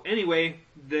 So anyway,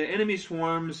 the enemy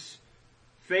swarms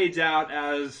fades out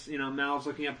as Mal's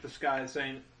looking up at the sky,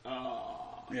 saying,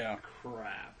 "Oh, yeah,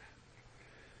 crap."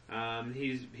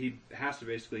 He has to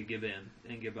basically give in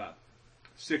and give up.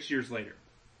 6 years later.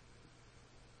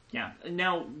 Yeah.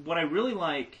 Now, what I really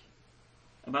like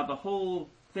about the whole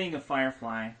thing of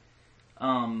Firefly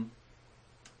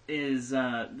is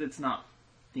that's not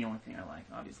the only thing I like,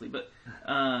 obviously, but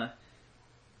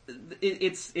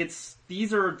it's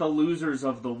these are the losers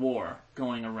of the war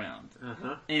going around,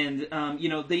 and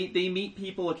they meet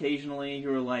people occasionally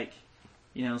who are like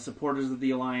supporters of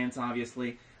the Alliance,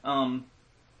 obviously. And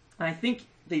I think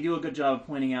they do a good job of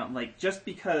pointing out, like, just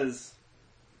because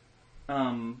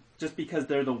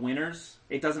they're the winners,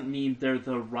 it doesn't mean they're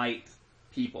the right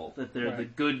people, that they're the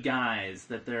good guys,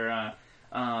 that they're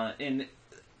and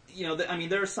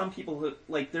there are some people who,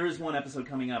 like, there is one episode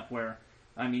coming up where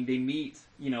they meet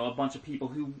a bunch of people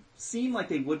who seem like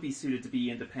they would be suited to be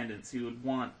independents, who would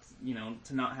want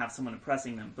to not have someone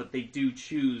oppressing them, but they do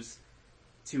choose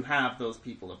to have those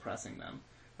people oppressing them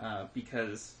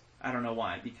because I don't know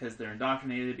why, because they're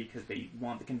indoctrinated, because they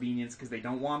want the convenience, because they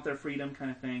don't want their freedom, kind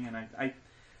of thing. And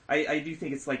I do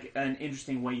think it's like an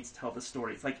interesting way to tell the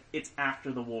story. It's like it's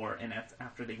after the war and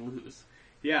after they lose.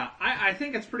 Yeah, I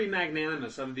think it's pretty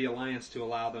magnanimous of the Alliance to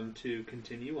allow them to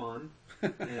continue on.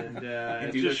 And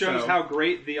it just shows how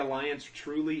great the Alliance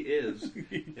truly is.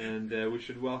 And we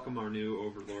should welcome our new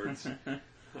overlords.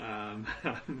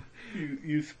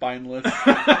 You spineless.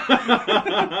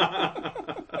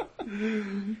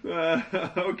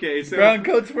 Okay, so brown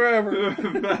coats forever.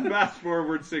 Fast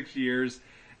forward 6 years,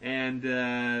 and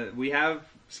we have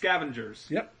scavengers.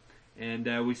 Yep.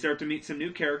 And we start to meet some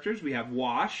new characters. We have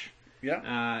Wash.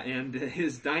 Yeah. And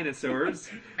his dinosaurs.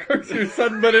 Kirk's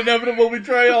sudden but inevitable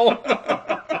betrayal.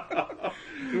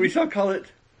 We shall call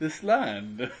it This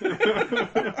Land.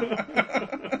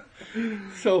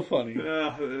 So funny.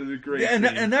 Great.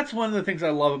 And that's one of the things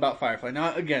I love about Firefly.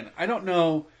 Now, again, I don't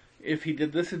know if he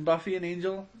did this in Buffy and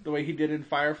Angel the way he did in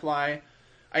Firefly.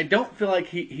 I don't feel like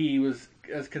he was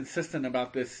as consistent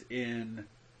about this in...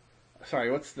 Sorry,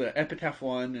 what's the Epitaph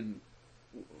one, and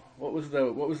what was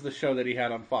the show that he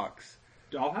had on Fox?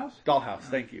 Dollhouse? Dollhouse,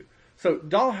 thank you. So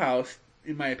Dollhouse,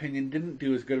 in my opinion, didn't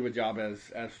do as good of a job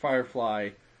as Firefly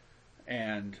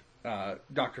and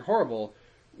Dr. Horrible,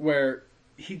 where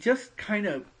he just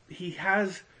he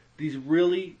has these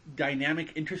really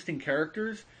dynamic, interesting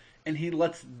characters, and he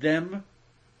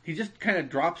just kind of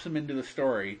drops them into the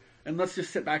story, and let's just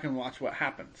sit back and watch what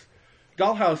happens.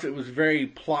 Dollhouse, it was very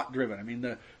plot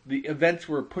driven. The events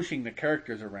were pushing the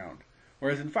characters around.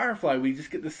 Whereas in Firefly, we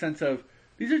just get the sense of,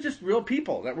 these are just real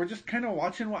people that we're just kind of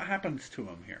watching what happens to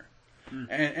them here.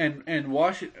 And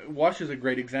Wash is a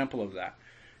great example of that.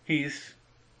 He's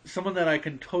someone that I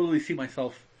can totally see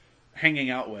myself hanging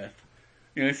out with.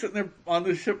 He's sitting there on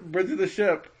the bridge of the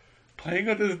ship, playing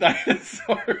with his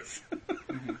dinosaurs.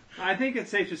 I think it's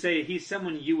safe to say he's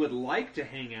someone you would like to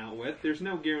hang out with. There's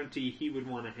no guarantee he would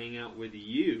want to hang out with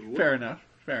you. Fair enough.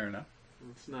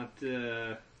 Let's not,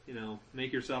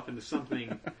 make yourself into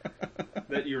something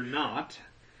that you're not.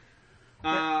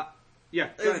 Yeah.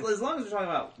 As long as we're talking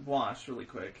about Wash, really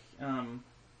quick.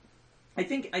 I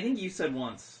think you said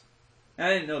once, and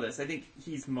I didn't know this, I think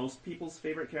he's most people's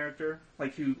favorite character.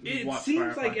 Like, who it watched seems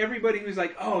Firefly. like everybody who's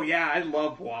like, oh yeah, I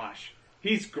love Wash.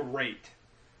 He's great.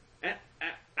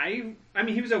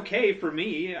 He was okay for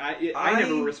me. I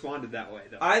never responded that way,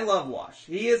 though. I love Wash.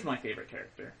 He is my favorite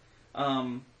character.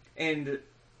 And,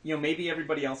 maybe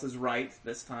everybody else is right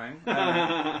this time.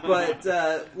 But,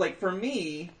 for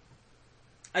me,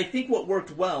 I think what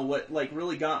worked well, what like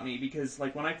really got me, because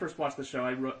like when I first watched the show,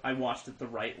 I watched it the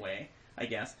right way, I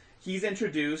guess. He's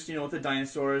introduced, with the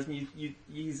dinosaurs, and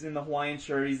he's in the Hawaiian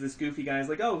shirt, he's this goofy guy, he's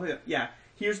like, oh, yeah,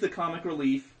 here's the comic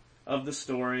relief of the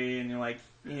story, and you're like,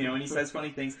 and he says funny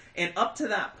things. And up to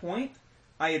that point,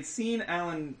 I had seen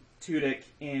Alan Tudyk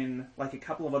in like a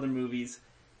couple of other movies.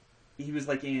 He was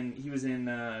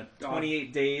in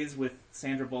 28 Days with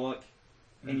Sandra Bullock,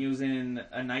 and he was in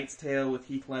A Knight's Tale with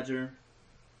Heath Ledger.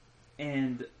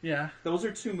 And those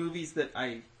are two movies that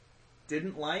I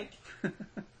didn't like,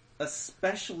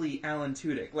 especially Alan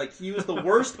Tudyk. Like, he was the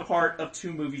worst part of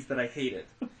two movies that I hated.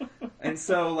 And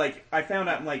so, like, I found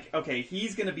out, I'm like, okay,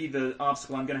 he's going to be the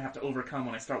obstacle I'm going to have to overcome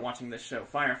when I start watching this show,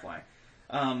 Firefly.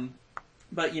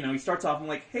 But, he starts off, I'm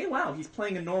like, hey, wow, he's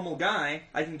playing a normal guy.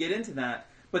 I can get into that.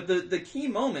 But the key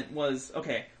moment was,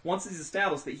 okay, once he's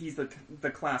established that he's the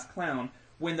class clown,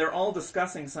 when they're all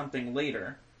discussing something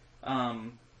later,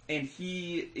 and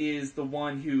he is the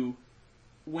one who,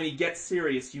 when he gets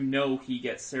serious, he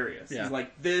gets serious. Yeah. He's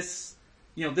like, this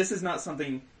is not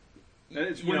something...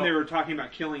 It's when they were talking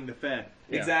about killing the Fed.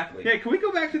 Yeah. Exactly. Yeah, can we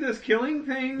go back to this killing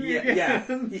thing? Yeah.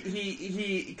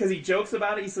 Because he jokes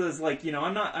about it. He says, like,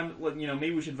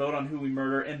 maybe we should vote on who we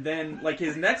murder. And then, like,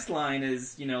 his next line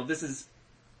is, this is...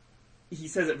 He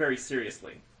says it very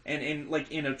seriously. And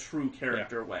in a true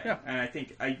character way. Yeah. And I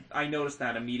think I noticed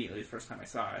that immediately the first time I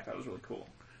saw it. I thought it was really cool.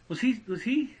 Was he?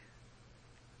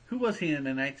 Who was he in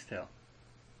A Knight's Tale?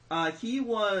 He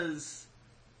was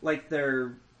like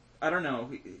their... I don't know.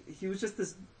 He was just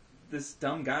this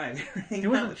dumb guy. He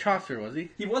wasn't Chaucer, was he?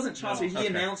 He wasn't Chaucer. No. He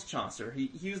announced Chaucer.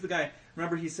 He was the guy.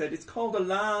 Remember, he said, "It's called a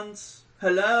lance.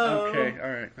 Hello." Okay, all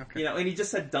right. Okay. And he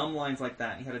just said dumb lines like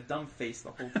that. And he had a dumb face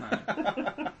the whole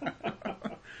time.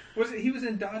 He was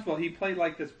in Dodgeball. He played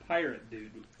like this pirate dude.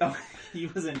 Oh, he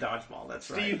was in Dodgeball. That's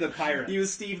right. Steve the pirate. He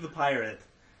was Steve the pirate,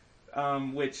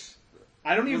 which.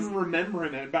 I don't even remember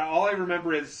him, but all I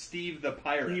remember is Steve the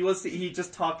pirate. He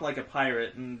just talked like a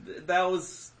pirate, and that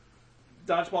was...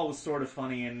 Dodgeball was sort of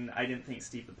funny, and I didn't think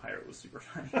Steve the pirate was super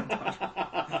funny in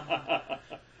Dodgeball.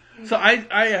 So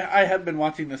I have been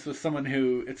watching this with someone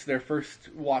who, it's their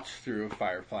first watch through of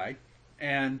Firefly,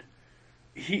 and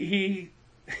he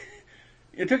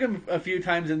it took him a few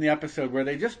times in the episode where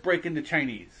they just break into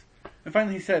Chinese. And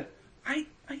finally he said, I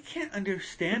can't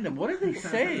understand them. What are they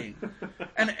saying?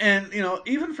 and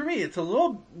even for me, it's a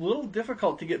little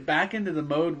difficult to get back into the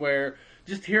mode where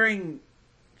just hearing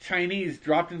Chinese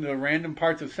dropped into random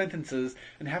parts of sentences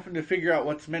and having to figure out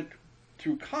what's meant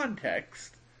through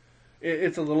context,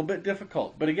 it's a little bit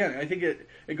difficult. But again, I think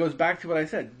it goes back to what I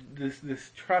said.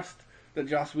 This trust that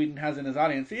Joss Whedon has in his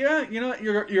audience. Yeah,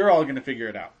 you're all going to figure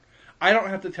it out. I don't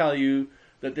have to tell you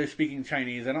that they're speaking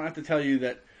Chinese. I don't have to tell you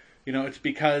that it's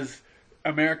because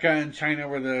America and China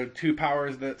were the two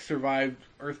powers that survived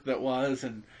Earth that was,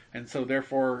 and so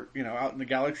therefore, out in the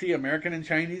galaxy, American and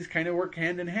Chinese kind of work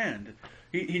hand in hand.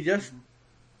 He just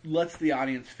lets the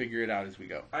audience figure it out as we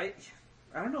go. I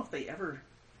don't know if they ever...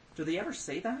 Do they ever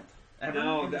say that? Ever?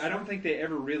 No, I don't think they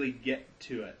ever really get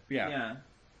to it. Yeah.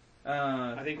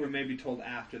 I think we're maybe told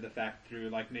after the fact through,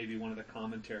 like, maybe one of the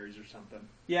commentaries or something.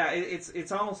 Yeah,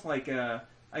 it's almost like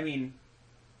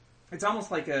it's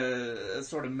almost like a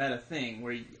sort of meta thing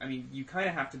where, you kind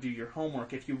of have to do your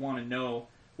homework if you want to know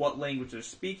what language they're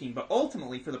speaking, but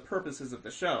ultimately, for the purposes of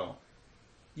the show,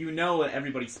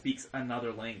 everybody speaks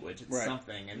another language. It's right.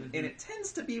 Something, and it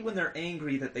tends to be when they're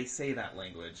angry that they say that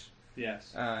language.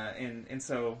 Yes. And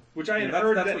so... Which I had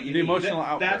heard that's that what you the need. emotional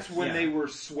outburst. That's when they were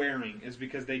swearing, is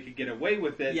because they could get away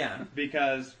with it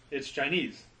because it's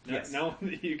Chinese. Yes. No,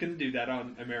 you can do that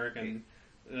on American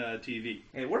TV.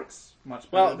 It works much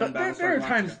better well, than but there are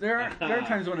times there are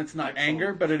times when it's not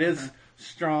anger, but it is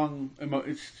strong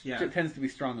it tends to be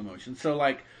strong emotion. So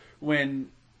like when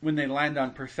they land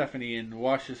on Persephone and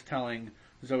Wash is telling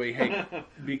Zoe, "Hey,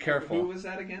 be careful." Who was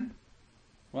that again?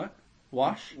 What?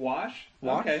 Wash? Wash?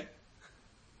 Wash? Okay.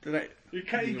 Did I? You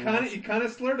kind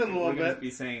of slurred it a little bit. Be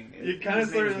saying you kind of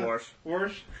slurred it.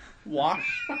 Wash.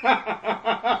 Wash.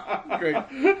 Great. Now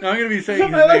I'm going to be saying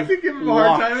his I like name. to give him a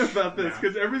hard time about this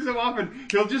because every so often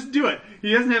he'll just do it.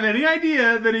 He doesn't have any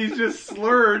idea that he's just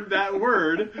slurred that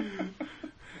word.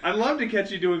 I'd love to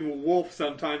catch you doing wolf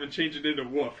sometime and change it into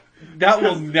woof. That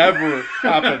will never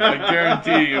happen. I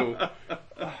guarantee you.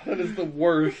 That is the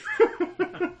worst.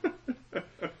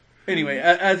 Anyway,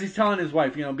 as he's telling his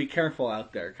wife, be careful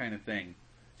out there, kind of thing.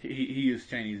 He used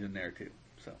Chinese in there too.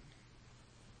 So.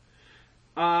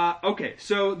 Okay,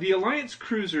 so the Alliance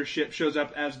cruiser ship shows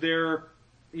up as they're,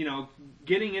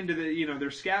 getting into the,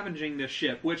 they're scavenging this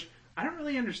ship, which I don't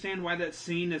really understand why that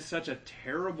scene is such a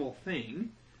terrible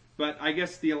thing, but I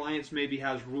guess the Alliance maybe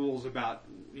has rules about,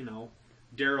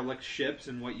 derelict ships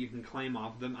and what you can claim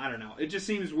off them. I don't know. It just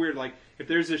seems weird. Like, if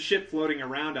there's a ship floating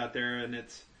around out there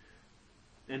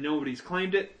and nobody's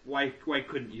claimed it, why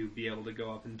couldn't you be able to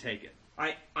go up and take it?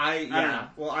 I don't know.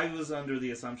 Well, I was under the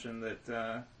assumption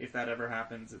that if that ever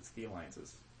happens, it's the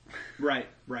Alliance's. Right.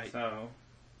 So,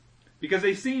 because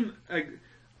they seem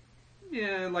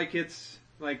like it's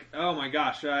like, oh my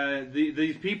gosh,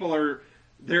 these people are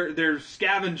they're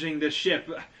scavenging this ship.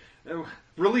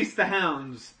 Release the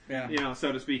hounds,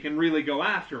 so to speak, and really go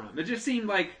after them. It just seemed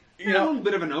like a little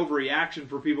bit of an overreaction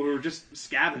for people who are just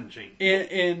scavenging.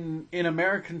 In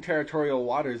American territorial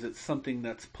waters, it's something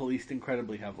that's policed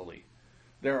incredibly heavily.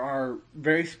 There are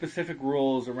very specific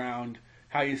rules around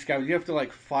how you scavenge. You have to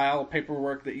file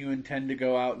paperwork that you intend to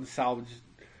go out and salvage.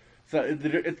 So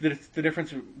it's the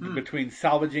difference between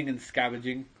salvaging and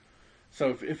scavenging.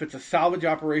 So if it's a salvage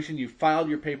operation, you filed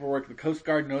your paperwork, the Coast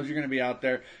Guard knows you're going to be out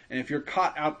there, and if you're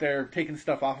caught out there taking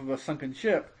stuff off of a sunken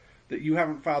ship that you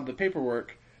haven't filed the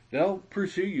paperwork, they'll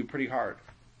pursue you pretty hard.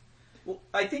 Well,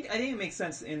 I think it makes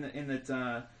sense in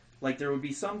that there would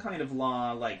be some kind of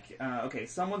law,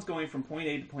 someone's going from point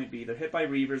A to point B, they're hit by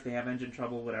reavers, they have engine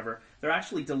trouble, whatever. They're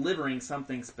actually delivering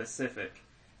something specific.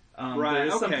 Right.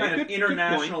 There's some kind of good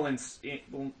international and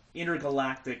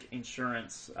intergalactic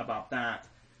insurance about that.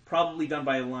 Probably done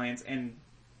by Alliance, and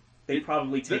they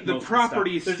probably take the most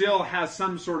property of the stuff. still has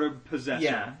some sort of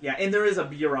possessor. Yeah, and there is a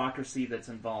bureaucracy that's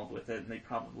involved with it, and they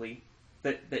probably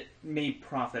that may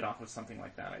profit off of something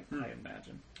like that. I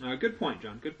imagine. Good point,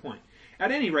 John. Good point.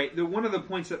 At any rate, one of the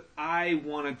points that I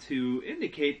wanted to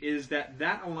indicate is that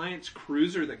Alliance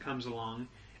cruiser that comes along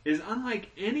is unlike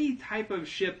any type of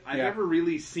ship I've ever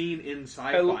really seen in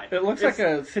sci-fi. It looks like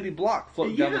a city block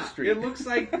floating down the street. It looks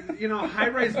like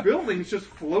high-rise buildings just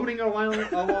floating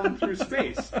along through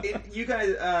space. You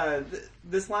guys,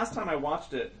 this last time I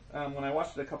watched it, when I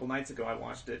watched it a couple nights ago, I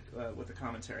watched it with the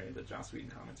commentary, the Joss Whedon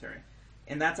commentary,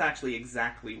 and that's actually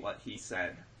exactly what he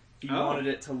said. He wanted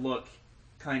it to look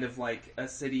kind of like a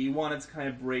city. He wanted to kind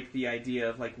of break the idea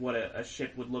of what a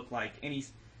ship would look like, and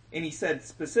he said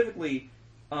specifically.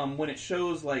 When it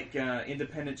shows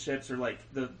independent ships or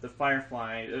the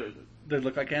Firefly, they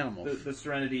look like animals. The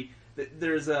Serenity.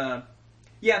 There's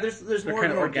there's more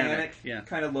of an organic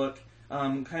kind of look,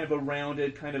 kind of a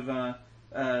rounded, kind of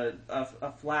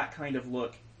a flat kind of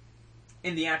look.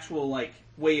 And the actual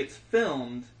way it's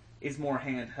filmed is more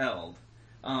handheld,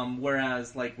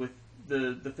 whereas with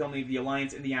the filming of the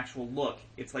Alliance and the actual look,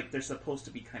 it's they're supposed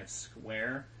to be kind of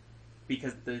square.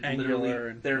 Because they're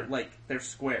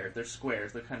square. They're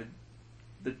squares. They're kind of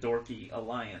the dorky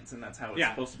Alliance, and that's how it's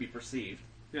supposed to be perceived.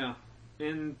 Yeah,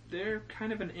 and they're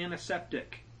kind of an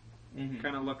antiseptic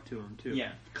kind of look to them too.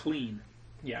 Yeah, clean.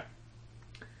 Yeah.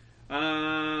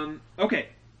 Okay,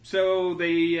 so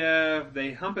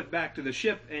they hump it back to the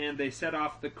ship and they set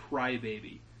off the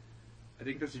Crybaby. I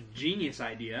think that's a genius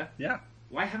idea. Yeah.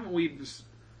 Why haven't we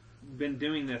been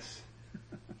doing this?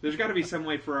 There's got to be some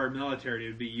way for our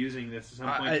military to be using this at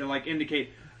some point to indicate,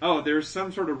 there's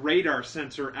some sort of radar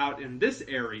sensor out in this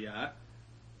area.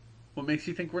 What makes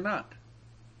you think we're not?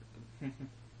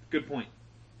 Good point.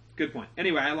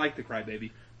 Anyway, I like the Crybaby.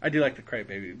 I do like the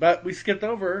Crybaby, but we skipped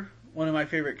over one of my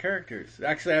favorite characters.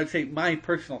 Actually, I would say my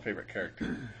personal favorite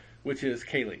character, which is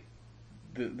Kaylee,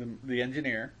 the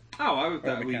engineer. Oh, I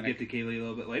thought we'd get to Kaylee a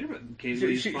little bit later, but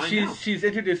Kaylee's fine now. She's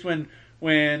introduced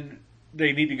when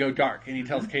they need to go dark, and he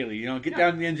tells Kaylee, get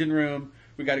down in the engine room,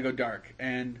 we got to go dark.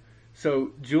 And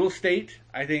so Jewel State,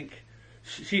 I think,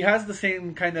 she has the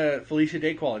same kind of Felicia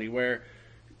Day quality, where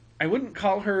I wouldn't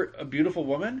call her a beautiful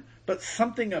woman, but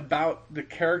something about the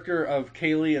character of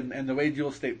Kaylee and the way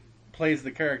Jewel State plays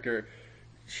the character,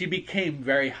 she became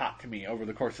very hot to me over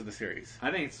the course of the series.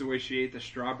 I think it's the way she ate the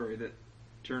strawberry that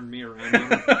turned me around.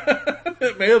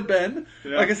 It may have been.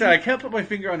 Yeah. Like I said, I can't put my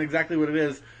finger on exactly what it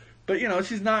is. But,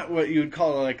 she's not what you would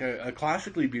call a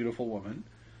classically beautiful woman.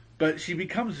 But she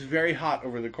becomes very hot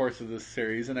over the course of this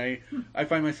series, and I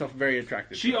find myself very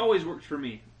attracted to her. She always worked for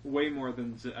me, way more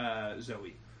than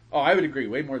Zoe. Oh, I would agree,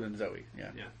 way more than Zoe,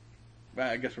 yeah. Yeah.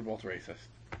 I guess we're both racist.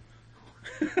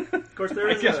 Of course,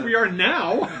 I guess we are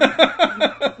now.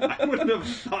 I wouldn't have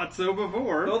thought so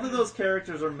before. Both of those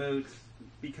characters are moot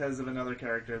because of another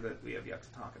character that we have yet to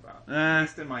talk about, at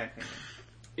least in my opinion.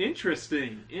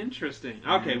 Interesting.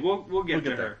 Okay, we'll get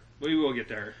to her. We will get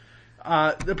to her.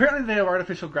 Apparently, they have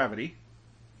artificial gravity.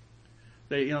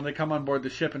 They come on board the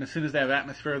ship, and as soon as they have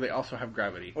atmosphere, they also have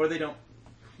gravity. Or they don't,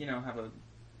 have a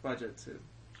budget to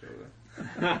show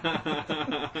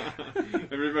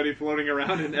everybody floating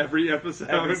around in every episode.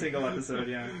 Every single episode,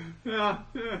 yeah.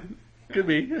 Could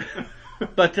be.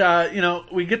 But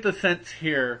we get the sense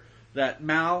here that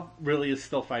Mal really is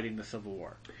still fighting the Civil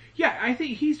War. Yeah, I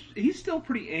think he's still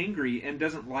pretty angry and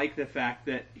doesn't like the fact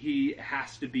that he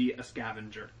has to be a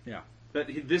scavenger. Yeah.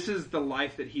 That this is the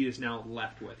life that he is now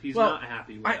left with. He's not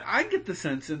happy with it. I get the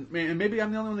sense, and maybe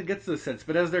I'm the only one that gets the sense,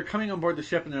 but as they're coming on board the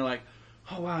ship and they're like,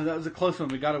 oh wow, that was a close one,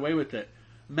 we got away with it.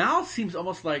 Mal seems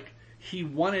almost like he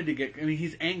wanted to get,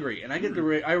 he's angry, and I get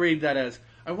I read that as,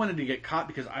 I wanted to get caught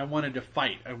because I wanted to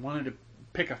fight. I wanted to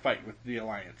pick a fight with the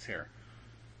Alliance here.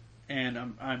 And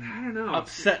I'm I don't know.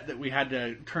 upset that we had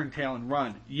to turn tail and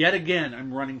run. Yet again,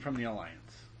 I'm running from the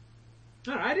Alliance.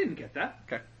 No, I didn't get that.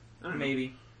 Okay. I don't know.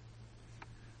 Maybe.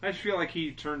 I just feel like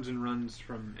he turns and runs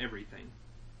from everything.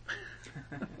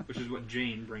 Which is what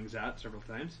Jane brings out several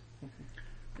times.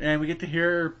 And we get to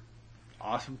hear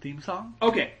awesome theme song.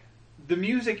 Okay, the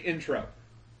music intro.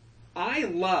 I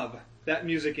love that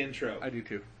music intro. I do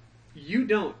too. You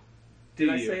don't. Did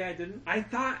I say I didn't? I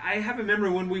thought, I have a memory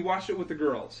when we watched it with the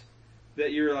girls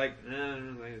that you're like, I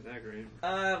don't think it's that great.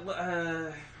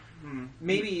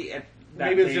 Maybe at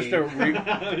that Maybe it's just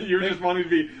You're just wanting to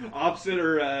be opposite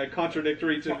or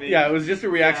contradictory to me. Yeah, it was just a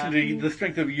reaction to the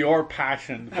strength of your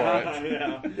passion for it.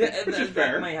 Yeah. Which is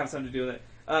fair. That might have something to do with it.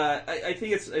 I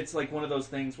think it's like one of those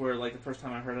things where like the first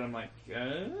time I heard it, I'm like,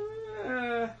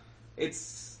 it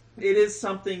is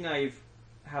something I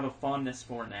have a fondness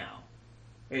for now.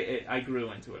 I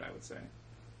grew into it, I would say.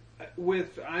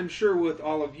 I'm sure with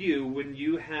all of you, when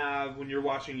you're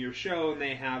watching your show and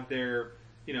they have their,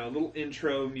 little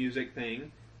intro music thing,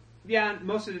 yeah,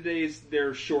 most of the days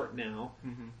they're short now,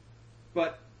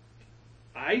 but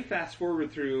I fast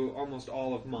forward through almost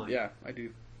all of mine. Yeah, I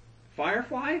do.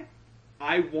 Firefly,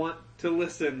 I want to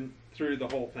listen through the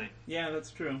whole thing. Yeah,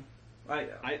 that's true. I'm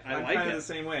like kind of it. the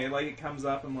same way. Like it comes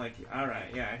up, I'm like, all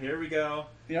right, yeah, here we go.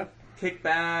 Yep. Kick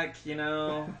back, do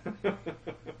a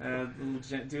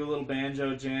little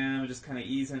banjo jam, just kind of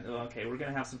ease in. Okay, we're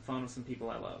gonna have some fun with some people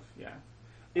I love. Yeah.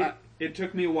 It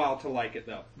took me a while to like it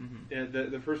though.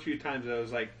 The first few times I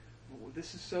was like,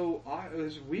 this is so odd. It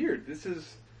was weird.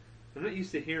 I'm not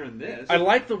used to hearing this. I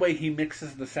like the way he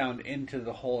mixes the sound into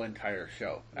the whole entire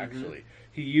show, actually.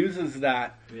 He uses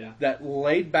that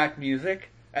laid back music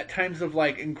at times of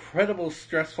like incredible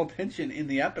stressful tension in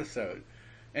the episode.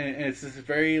 And it's this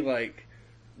very, like,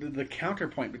 the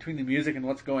counterpoint between the music and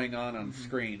what's going on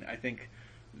screen. I think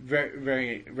very,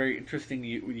 very, very interesting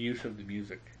use of the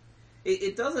music.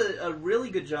 It does a really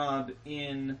good job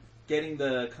in getting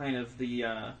the kind of the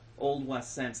Old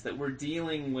West sense that we're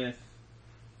dealing with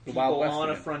The people Wild West on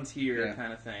a again. frontier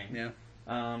kind of thing. Yeah.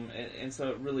 And so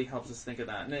it really helps us think of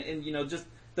that. And just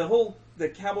the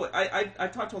cowboy... I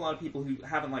talked to a lot of people who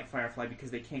haven't liked Firefly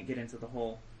because they can't get into the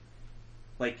whole,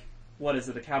 like... What is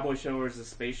it, a cowboy show or is it a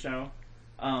space show?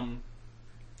 And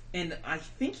I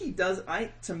think he does,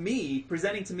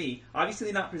 presenting to me,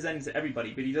 obviously not presenting to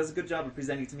everybody, but he does a good job of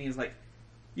presenting to me as like,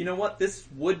 you know what, this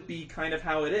would be kind of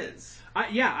how it is.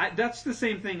 That's the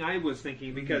same thing I was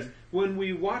thinking, because when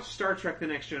we watched Star Trek The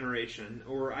Next Generation,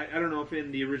 or I don't know if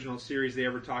in the original series they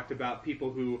ever talked about people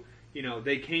who,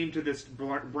 they came to this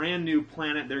brand new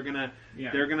planet, they're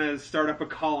gonna start up a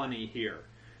colony here.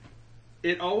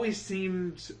 It always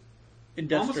seemed...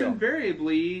 Industrial. Almost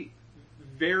invariably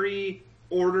very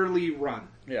orderly run.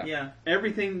 Yeah.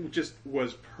 Everything just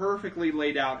was perfectly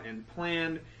laid out and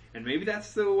planned, and maybe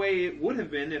that's the way it would have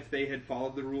been if they had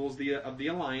followed the rules of the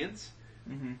Alliance.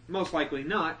 Most likely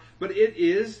not, but it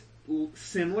is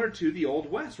similar to the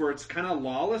Old West, where it's kind of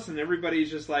lawless and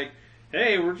everybody's just like,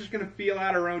 hey, we're just going to feel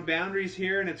out our own boundaries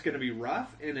here, and it's going to be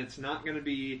rough, and it's not going to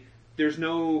be... There's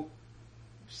no...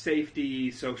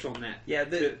 safety social net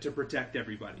to protect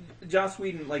everybody. Joss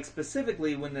Whedon, like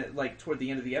specifically when toward the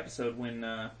end of the episode when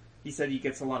he said he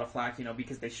gets a lot of flack,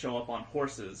 because they show up on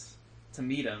horses to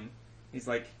meet him. He's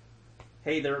like,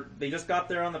 hey, they just got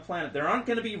there on the planet. There aren't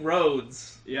going to be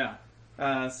roads. Yeah.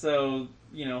 So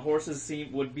horses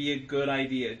would be a good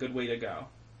idea, a good way to go.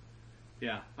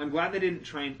 Yeah, I'm glad they didn't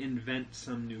try and invent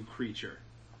some new creature,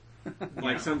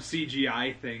 like some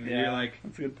CGI thing. Yeah, you're like,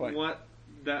 that's a good point. What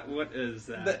is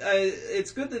that? But,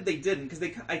 it's good that they didn't, because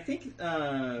I think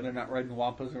they're not riding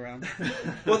wampas around.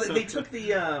 Well, they took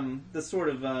the sort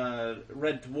of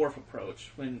Red Dwarf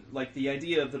approach when, like, the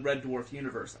idea of the Red Dwarf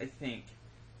universe. I think,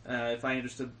 if I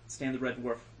understand the Red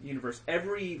Dwarf universe,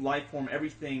 every life form,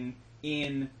 everything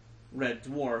in Red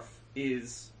Dwarf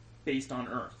is based on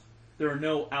Earth. There are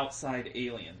no outside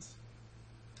aliens.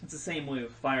 It's the same way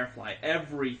with Firefly.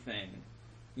 Everything,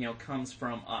 comes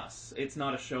from us. It's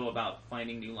not a show about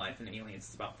finding new life and aliens.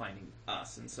 It's about finding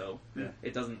us, and so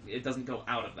it doesn't go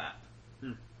out of that.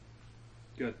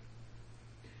 Good.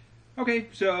 Okay,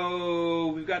 so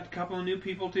we've got a couple of new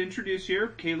people to introduce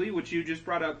here. Kaylee, which you just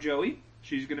brought up, Joey.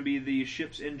 She's going to be the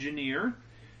ship's engineer,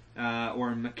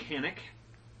 or mechanic,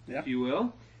 if you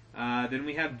will. Then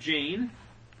we have Jane,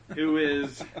 who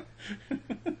is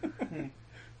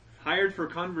hired for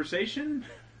conversation.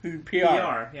 PR.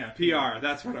 Yeah. PR,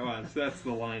 that's what it was. That's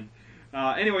the line.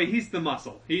 Anyway, he's the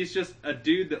muscle. He's just a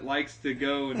dude that likes to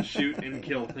go and shoot and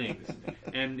kill things.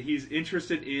 And he's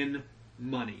interested in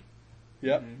money.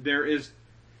 Yep. There is...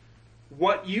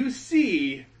 What you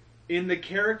see in the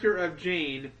character of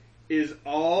Jane is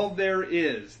all there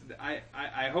is.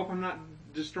 I hope I'm not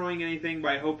destroying anything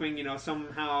by hoping,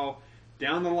 somehow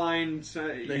down the line...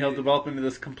 He'll develop into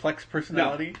this complex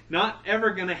personality. No, not ever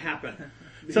going to happen.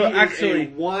 So he actually, is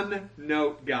a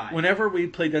one-note guy. Whenever we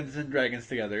play Dungeons and Dragons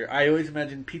together, I always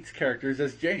imagine Pete's characters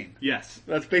as Jane. Yes.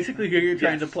 That's basically who you're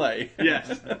trying to play.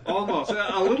 Yes, almost.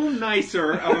 A little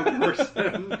nicer of a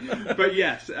person. But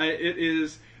yes, it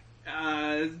is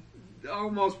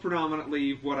almost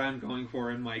predominantly what I'm going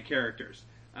for in my characters.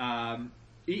 Adam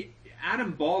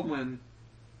Baldwin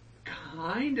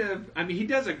he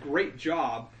does a great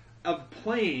job of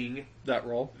playing that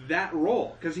role.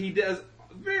 Because he does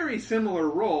very similar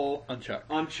role on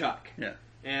Chuck. Yeah.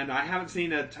 And I haven't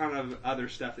seen a ton of other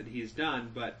stuff that he's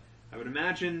done, but I would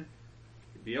imagine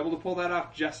he'd be able to pull that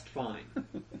off just fine.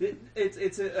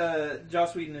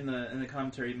 Joss Whedon in the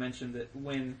commentary mentioned that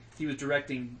when he was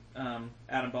directing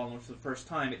Adam Baldwin for the first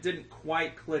time, it didn't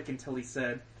quite click until he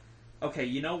said, "Okay,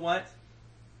 you know what?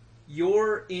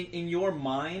 You're in your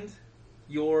mind,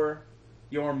 you're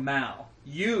Mal.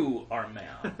 You are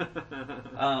Mal."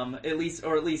 At least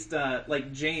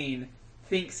like Jane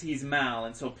thinks he's Mal,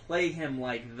 and so play him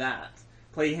like that.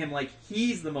 Play him like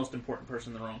he's the most important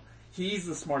person in the room. He's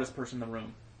the smartest person in the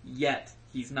room. Yet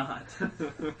he's not.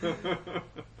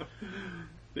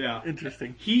 Yeah,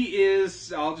 interesting. He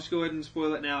is. I'll just go ahead and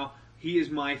spoil it now. He is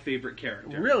my favorite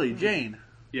character. Really, Jane?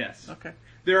 Yes. Okay.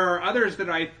 There are others that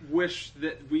I wish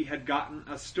that we had gotten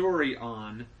a story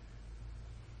on,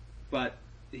 but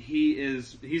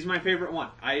he's my favorite one.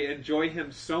 I enjoy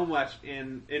him so much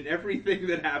in everything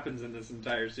that happens in this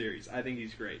entire series. I think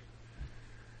he's great.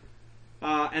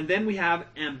 And then we have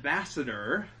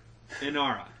Ambassador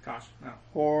Inara. Gosh, no.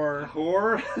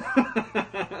 Whore.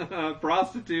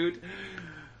 Prostitute.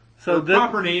 So her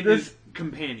proper name is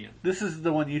Companion. This is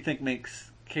the one you think makes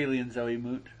Kaylee and Zoe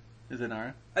moot, is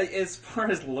Inara? As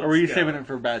far as looks Or were you go. saving it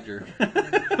for Badger?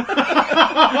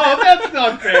 Oh, that's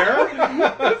not fair.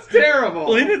 That's terrible.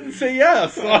 Well, he didn't say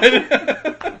yes. So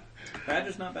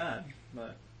Badger's not bad,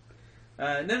 but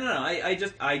no. I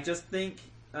just think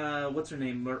what's her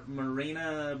name,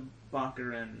 Marina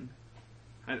Baccarin.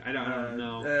 I don't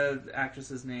know the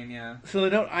actress's name. Yeah. So the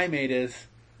note I made is,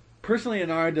 personally,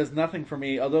 Inara does nothing for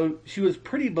me. Although she was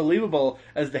pretty believable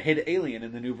as the head alien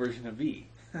in the new version of V.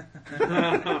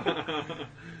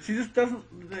 She just doesn't.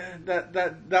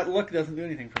 That look doesn't do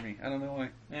anything for me. I don't know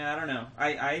why. Yeah, I don't know.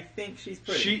 I think she's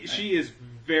pretty. She is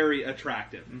very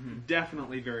attractive. Mm-hmm.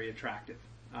 Definitely very attractive.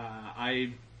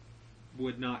 I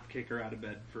would not kick her out of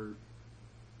bed for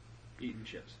eating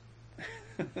chips.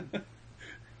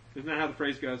 Isn't that how the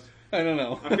phrase goes? I don't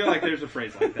know. I feel like there's a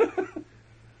phrase like that.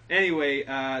 Anyway,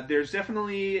 there's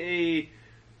definitely a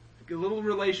little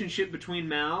relationship between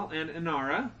Mal and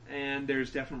Inara, and there's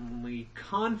definitely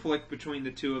conflict between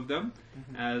the two of them,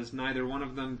 as neither one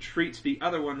of them treats the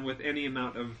other one with any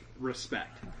amount of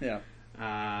respect. Yeah.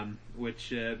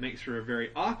 Which makes for a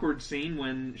very awkward scene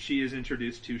when she is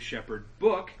introduced to Shepard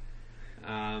Book,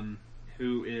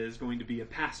 who is going to be a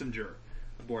passenger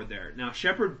aboard there. Now,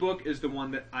 Shepard Book is the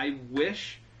one that I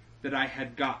wish that I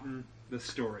had gotten the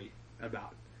story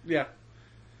about. Yeah.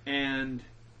 And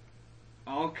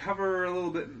I'll cover a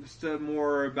little bit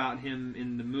more about him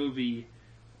in the movie,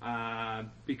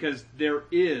 because there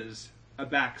is a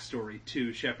backstory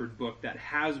to Shepard Book that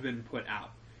has been put out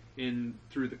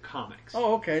through the comics.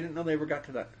 Oh, okay. I didn't know they ever got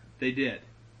to that. They did.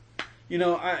 You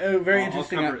know, very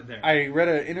interesting. I'll cover it there. I read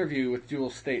an interview with Jewel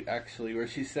State, actually, where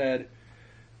she said,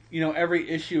 every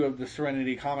issue of the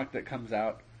Serenity comic that comes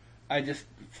out, I just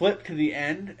flip to the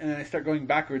end, and then I start going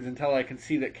backwards until I can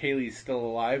see that Kaylee's still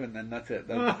alive, and then that's it.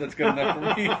 That's good enough for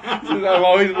me. So I'm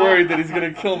always worried that he's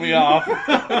going to kill me off.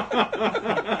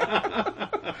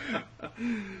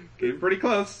 Getting pretty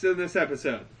close in this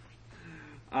episode.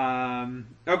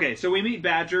 Okay, so we meet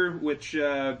Badger, which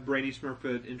Brady Smurf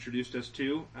had introduced us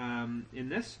to in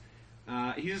this.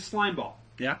 He's a slime ball.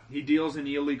 Yeah. He deals in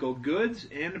illegal goods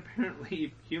and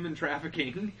apparently human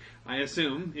trafficking. I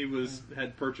assume he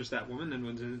had purchased that woman and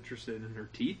was interested in her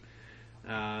teeth.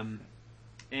 And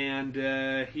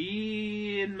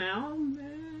he and Mal,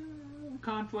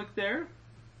 conflict there.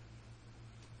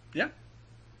 Yeah.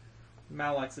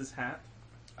 Malex's hat.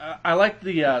 I like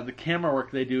the camera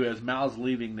work they do as Mal's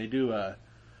leaving. They do I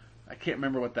can't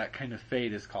remember what that kind of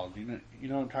fade is called. You know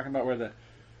what I'm talking about?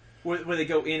 Where they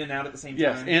go in and out at the same time?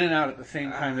 Yes, in and out at the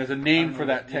same time. There's a name for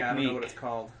that technique. I don't know what it's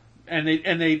called. And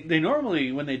they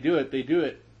normally, when they do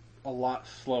it a lot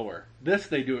slower. This,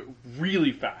 they do it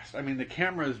really fast. I mean, the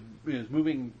camera is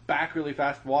moving back really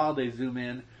fast while they zoom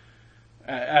in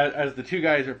as the two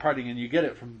guys are parting, and you get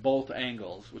it from both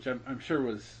angles, which I'm sure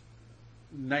was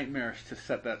nightmarish to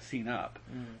set that scene up.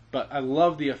 But I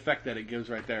love the effect that it gives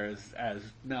right there as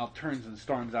Mal turns and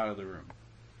storms out of the room.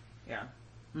 Yeah.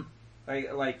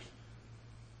 Like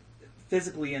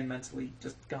physically and mentally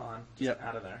just gone. Just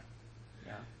out of there.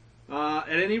 Yeah.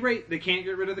 At any rate, they can't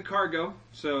get rid of the cargo,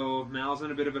 so Mal's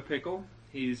in a bit of a pickle.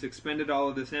 He's expended all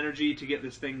of this energy to get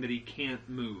this thing that he can't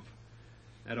move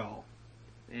at all.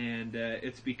 And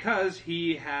it's because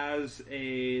he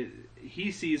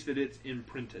sees that it's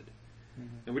imprinted.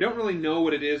 And we don't really know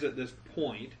what it is at this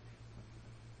point,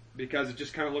 because it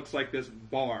just kind of looks like this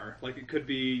bar, like it could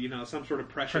be, some sort of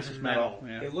precious metal.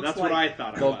 Yeah. It looks That's like what I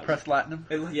thought it gold was. pressed platinum.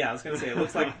 I was going to say, it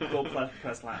looks like gold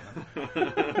pressed platinum.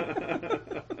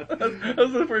 That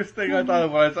was the first thing I thought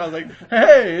of when I saw it. I was like,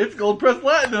 hey, it's gold pressed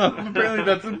platinum. Apparently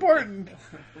that's important.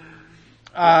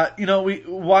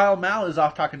 While Mal is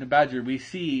off talking to Badger, we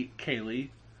see Kaylee,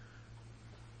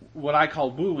 what I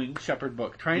call wooing Shepherd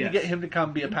Book, trying to get him to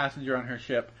come be a passenger on her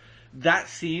ship. That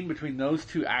scene between those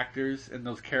two actors and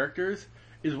those characters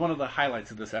is one of the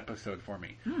highlights of this episode for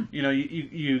me.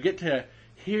 You get to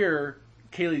hear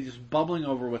Kaylee just bubbling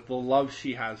over with the love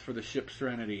she has for the ship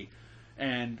Serenity,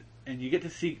 and you get to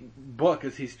see Book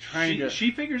as he's trying to...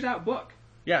 She figures out Book.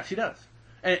 Yeah, she does.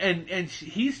 And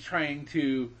he's trying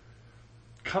to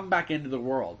come back into the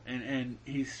world, and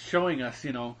he's showing us,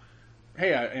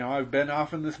 hey, I've been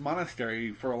off in this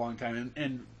monastery for a long time,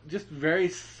 and just very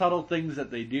subtle things that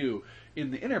they do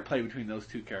in the interplay between those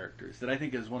two characters that I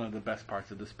think is one of the best parts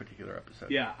of this particular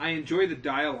episode. Yeah, I enjoy the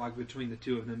dialogue between the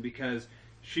two of them, because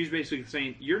she's basically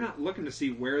saying, you're not looking to see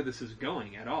where this is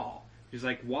going at all. She's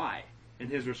like, why?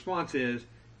 And his response is,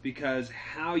 because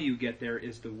how you get there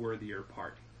is the worthier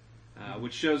part,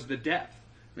 which shows the depth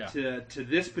to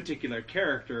this particular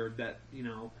character, that,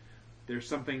 there's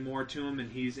something more to him,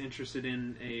 and he's interested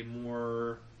in a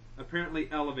more apparently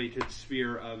elevated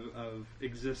sphere of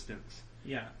existence.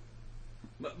 Yeah.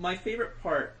 But my favorite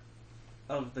part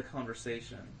of the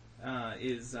conversation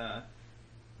is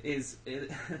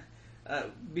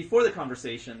before the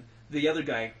conversation, the other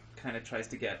guy kind of tries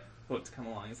to get Book to come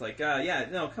along. He's like,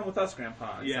 come with us,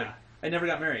 Grandpa. He's like, I never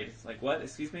got married. It's like, what?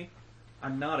 Excuse me?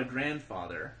 I'm not a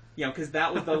grandfather. Because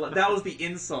that was the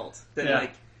insult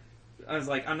that I was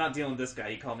like, I'm not dealing with this guy.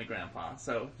 He called me Grandpa.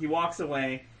 So he walks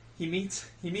away. He meets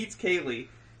Kaylee.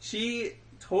 She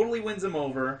totally wins him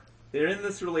over. They're in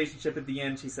this relationship. At the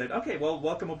end, she said, "Okay, well,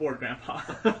 welcome aboard, Grandpa."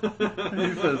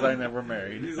 He says, "I never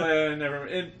married." He's like, "I never."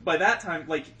 And by that time,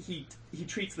 he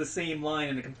treats the same line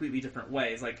in a completely different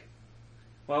way. He's like,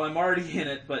 "Well, I'm already in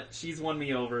it, but she's won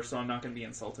me over, so I'm not going to be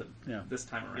insulted this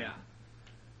time around."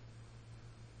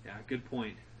 Yeah, good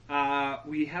point.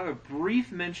 We have a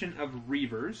brief mention of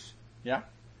Reavers. Yeah.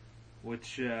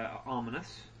 Which,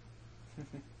 ominous.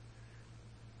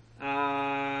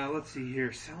 Let's see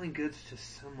here. Selling goods to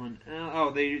someone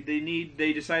else.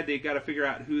 They decide they got to figure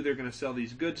out who they're going to sell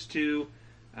these goods to.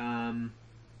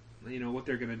 What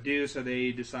they're going to do. So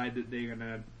they decide that they're going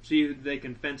to see if they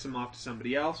can fence them off to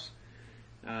somebody else.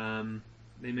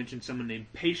 They mentioned someone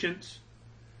named Patience.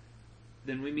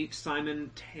 Then we meet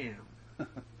Simon Tam.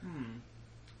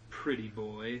 Pretty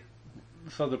boy.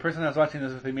 So the person that was watching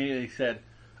this with immediately said,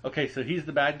 okay, so he's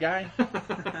the bad guy?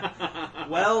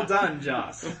 Well done,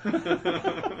 Joss.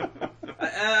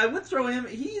 I would throw him.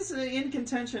 He's in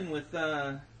contention with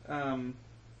Inara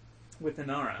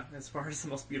as far as the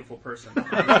most beautiful person.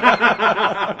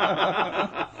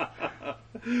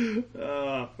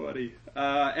 Oh, funny.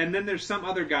 And then there's some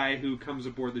other guy who comes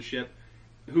aboard the ship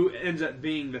who ends up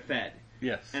being the Fed.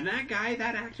 Yes. And that guy,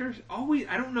 that actor, always,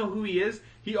 I don't know who he is,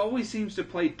 he always seems to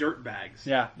play dirtbags.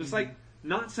 Yeah. Just like,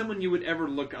 not someone you would ever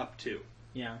look up to.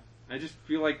 Yeah. I just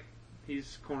feel like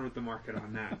he's cornered the market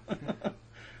on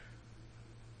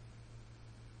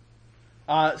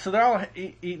that. So they're all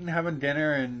eating, having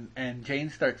dinner, and Jane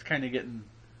starts kind of getting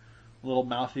a little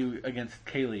mouthy against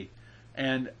Kaylee.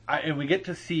 And we get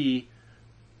to see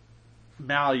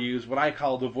Mal use what I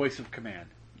call the voice of command.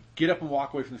 Get up and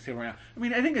walk away from the table right now. I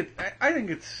mean, I think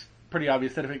it's pretty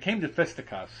obvious that if it came to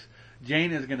fisticuffs,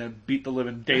 Jane is going to beat the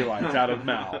living daylights out of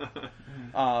Mal.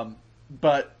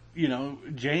 But,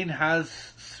 Jane has,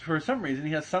 for some reason,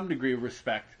 he has some degree of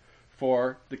respect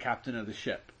for the captain of the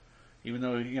ship. even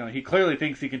though he clearly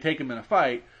thinks he can take him in a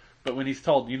fight. But when he's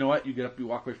told, you know what, you get up, you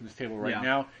walk away from this table right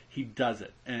now, he does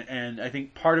it. And I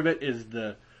think part of it is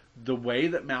the way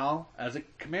that Mal, as a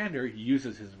commander,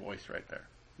 uses his voice right there.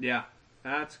 Yeah,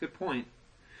 that's a good point.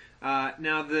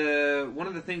 Now, one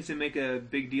of the things they make a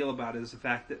big deal about is the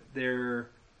fact that they're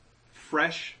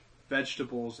fresh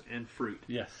vegetables and fruit.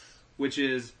 Yes. Which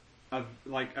is,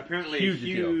 apparently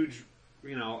huge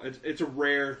it's a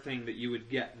rare thing that you would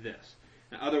get this.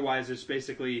 Now, otherwise, it's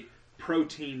basically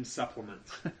protein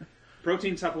supplements.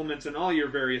 Protein supplements in all your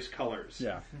various colors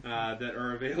that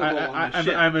are available on the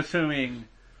ship. I'm assuming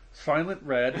silent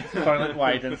red, silent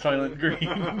white, and silent green.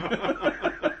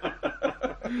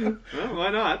 Well, why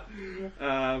not?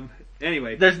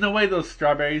 Anyway. There's no way those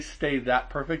strawberries stay that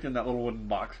perfect in that little wooden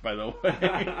box, by the way.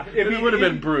 It would have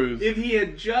been bruised. If he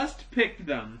had just picked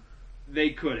them, they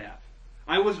could have.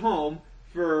 I was home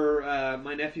for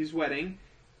my nephew's wedding,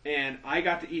 and I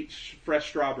got to eat fresh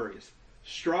strawberries.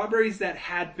 Strawberries that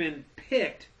had been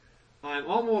picked, I'm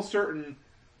almost certain,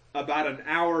 about an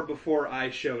hour before I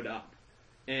showed up.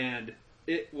 And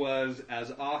it was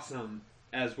as awesome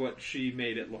as what she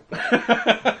made it look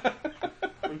like.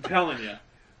 I'm telling you.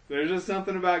 There's just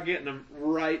something about getting them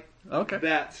right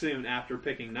that soon after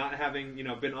picking. Not having,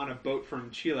 been on a boat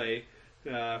from Chile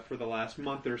for the last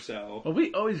month or so. Well,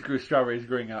 we always grew strawberries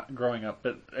growing up,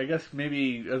 but I guess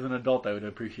maybe as an adult I would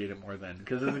appreciate it more then.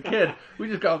 Because as a kid, we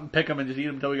just go out and pick them and just eat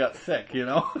them until we got sick,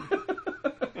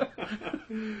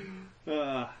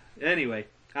 Anyway,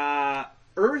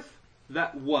 Earth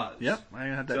that was. Yep, I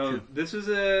had that too. So this is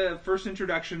a first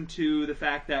introduction to the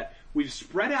fact that we've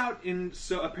spread out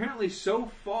apparently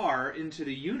so far into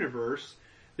the universe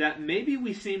that maybe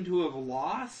we seem to have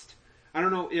lost. I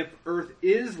don't know if Earth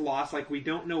is lost, like we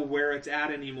don't know where it's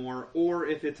at anymore, or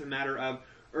if it's a matter of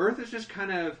Earth is just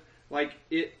kind of like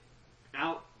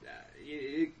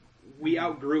we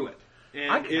outgrew it.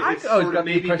 And I always got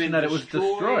the impression that it was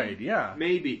destroyed. Yeah,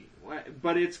 maybe,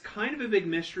 but it's kind of a big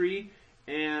mystery,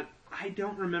 and I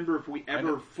don't remember if we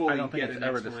ever fully get an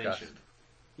explanation. Discussed.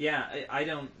 Yeah, I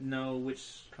don't know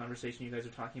which conversation you guys are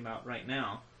talking about right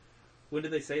now. When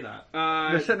did they say that?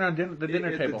 They're sitting around the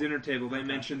dinner table. At the dinner table, they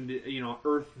mentioned,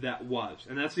 Earth that was.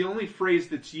 And that's the only phrase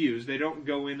that's used. They don't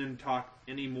go in and talk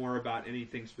any more about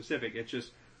anything specific. It's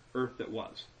just Earth that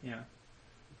was. Yeah.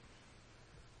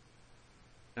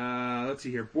 Let's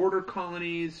see here. Border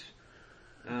colonies.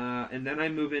 And then I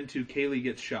move into Kaylee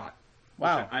gets shot.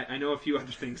 Wow. I know a few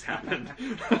other things happened.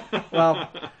 Well,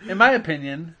 in my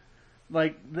opinion,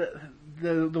 like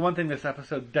the one thing this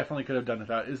episode definitely could have done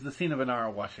without is the scene of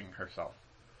Inara washing herself.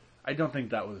 I don't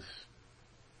think that was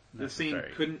necessary. The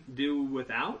scene couldn't do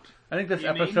without? I think this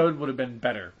episode would have been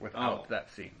better without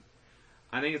that scene.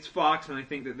 I think it's Fox, and I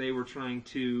think that they were trying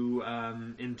to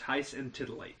entice and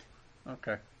titillate.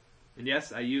 Okay. And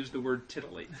yes, I used the word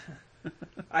titillate.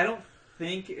 I don't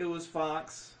think it was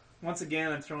Fox. Once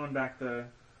again, I'm throwing back the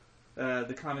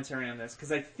commentary on this,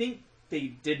 because I think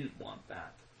they didn't want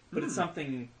that. But it's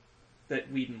something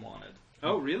that Whedon wanted.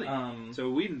 Oh, really?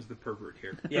 So Whedon's the pervert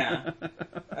here. Yeah.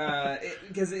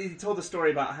 Because he told the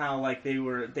story about how,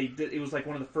 it was like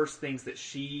one of the first things that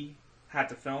she had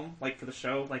to film, for the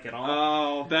show, at all.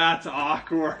 Oh, that's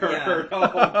awkward. Yeah.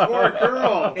 Oh, poor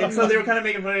girl. And so they were kind of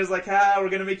making fun. It was like, we're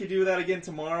going to make you do that again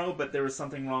tomorrow, but there was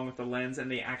something wrong with the lens, and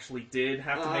they actually did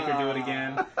have to make her do it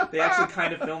again. They actually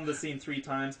kind of filmed the scene 3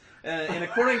 times. And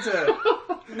according to...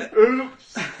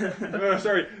 Oops.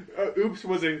 Sorry. Oops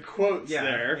was in quotes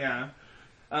there. Yeah.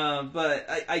 But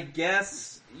I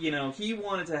guess, he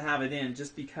wanted to have it in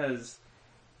just because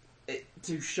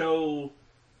to show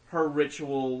her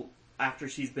ritual after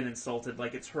she's been insulted,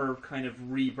 it's her kind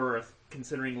of rebirth,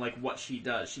 considering what she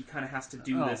does. She kind of has to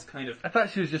do this kind of... I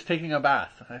thought she was just taking a bath.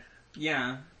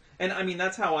 Yeah. And I mean,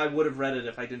 that's how I would have read it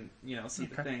if I didn't, see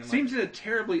the thing. Seems a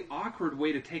terribly awkward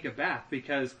way to take a bath,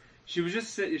 because she was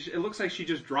just... It looks like she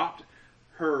just dropped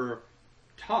her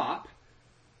top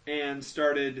and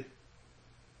started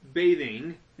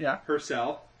bathing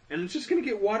herself, and it's just going to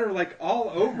get water all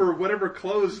over whatever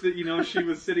clothes that she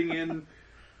was sitting in.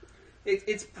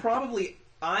 It's probably,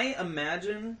 I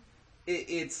imagine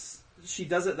it's she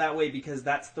does it that way because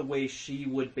that's the way she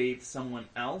would bathe someone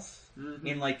else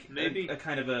in maybe a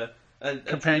kind of a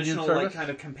companion traditional service? kind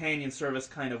of companion service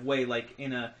kind of way,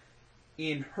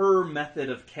 in her method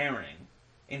of caring,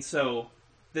 and so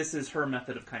this is her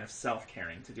method of kind of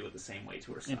self-caring to do it the same way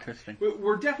to herself. Interesting.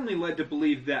 We're definitely led to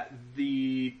believe that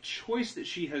the choice that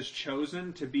she has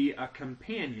chosen to be a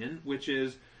companion, which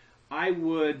is, I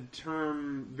would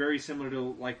term very similar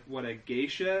to what a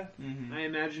geisha, I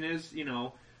imagine is,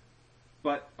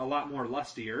 but a lot more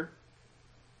lustier.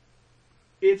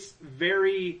 It's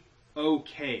very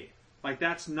okay. Like,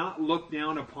 that's not looked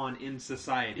down upon in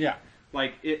society. Yeah.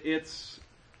 Like, it's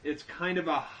kind of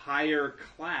a higher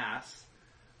class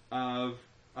of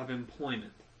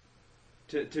employment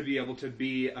to be able to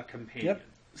be a companion. Yep.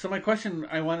 So my question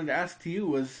I wanted to ask to you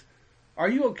was, are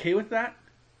you okay with that?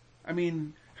 I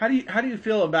mean, how do you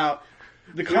feel about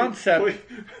the concept?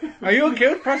 Are you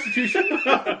okay with prostitution?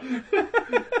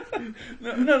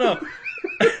 No.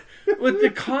 With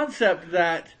the concept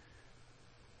that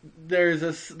there's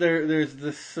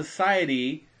this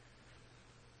society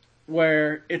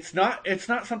where it's not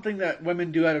something that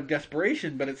women do out of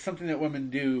desperation, but it's something that women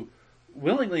do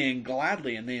willingly and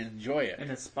gladly, and they enjoy it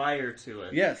and aspire to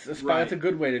it. Yes, aspire. Right. That's a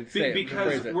good way to say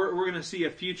because it. we're going to see a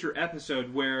future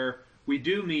episode where we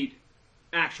do meet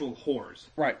actual whores,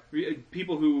 Right.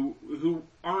 People who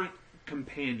aren't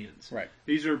companions. Right.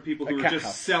 These are people who A are cat just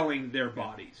house. selling their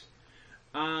bodies.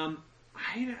 I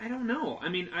don't know. I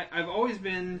mean, I've always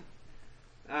been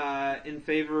in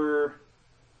favor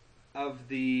of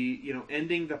the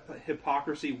ending the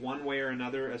hypocrisy one way or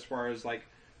another as far as like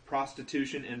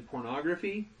prostitution and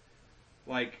pornography.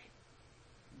 Like,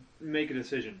 make a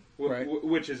decision. Right.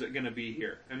 Which is it going to be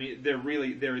here? I mean,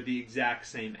 they're the exact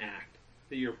same act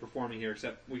that you're performing here,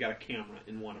 except we got a camera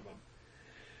in one of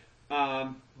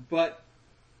them. But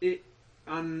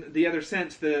on the other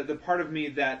sense, the part of me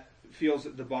that feels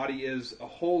that the body is a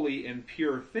holy and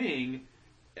pure thing,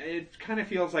 it kind of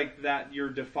feels like that you're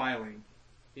defiling,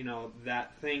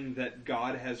 that thing that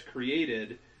God has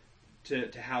created to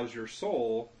house your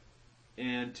soul,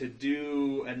 and to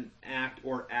do an act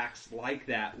or acts like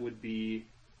that would be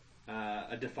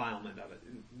a defilement of it,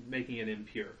 making it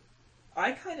impure.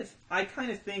 I kind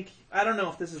of think, I don't know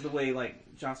if this is the way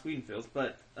like Joss Whedon feels,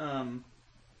 but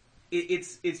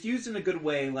it's used in a good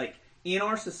way. Like, in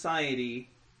our society,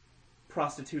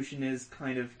 prostitution is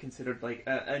kind of considered like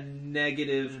a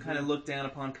negative, kind of looked down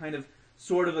upon, kind of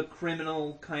sort of a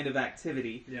criminal kind of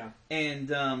activity. Yeah.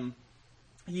 And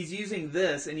he's using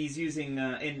this, and he's using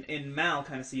and Mal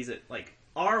kind of sees it like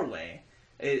our way,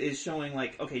 is showing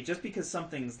like, okay, just because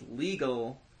something's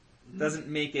legal doesn't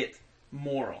make it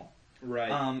moral.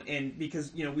 Right. And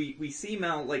because, we see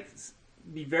Mal like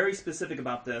be very specific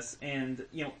about this, and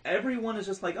everyone is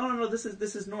just like, oh no, this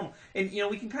is normal. And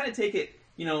we can kind of take it,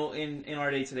 in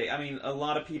our day today. I mean, a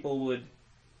lot of people would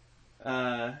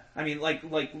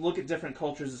look at different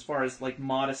cultures as far as like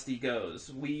modesty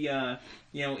goes. We in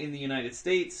the United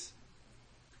States,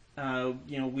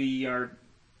 we are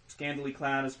scantily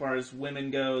clad as far as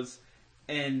women goes.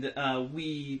 And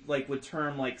we like would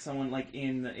term like someone like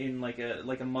in like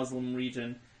a Muslim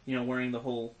region, wearing the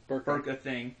whole burqa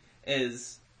thing,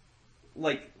 is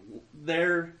like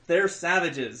they're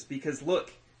savages because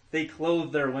look, they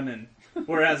clothe their women,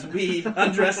 whereas we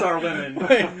undress our women.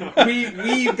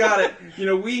 We've got it.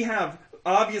 We have,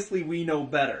 obviously we know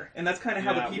better, and that's kind of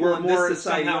how the people in this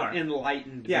society are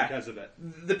enlightened because of it.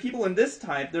 The people in this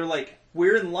type, they're like,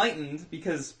 we're enlightened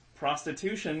because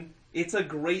prostitution. It's a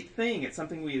great thing. It's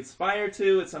something we aspire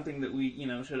to. It's something that we,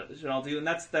 should all do, and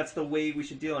that's the way we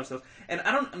should deal ourselves. And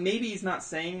maybe he's not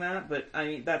saying that, but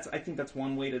I think that's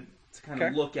one way to kind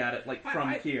of look at it, like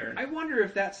from here. I wonder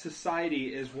if that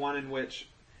society is one in which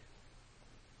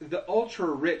the ultra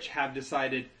rich have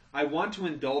decided, I want to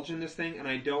indulge in this thing, and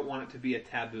I don't want it to be a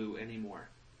taboo anymore.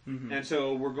 Mm-hmm. And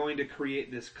so we're going to create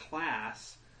this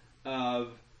class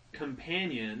of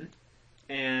companion.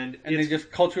 And they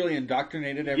just culturally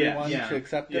indoctrinated everyone to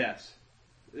accept it? Yes.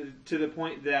 To the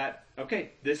point that,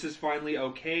 okay, this is finally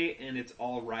okay, and it's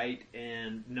all right,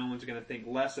 and no one's going to think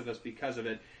less of us because of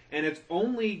it. And it's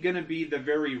only going to be the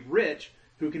very rich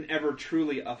who can ever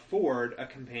truly afford a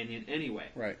companion anyway.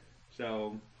 Right.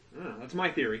 So, I don't know, that's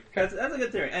my theory. That's a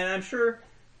good theory. And I'm sure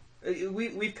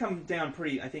we've come down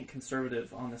pretty, I think,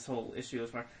 conservative on this whole issue as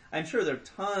far. I'm sure there are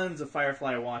tons of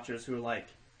Firefly watchers who are like,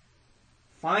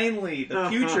 finally, the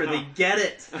future, they get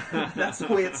it. That's the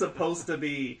way it's supposed to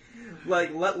be.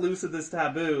 Like, let loose of this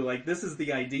taboo. Like, this is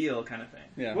the ideal kind of thing.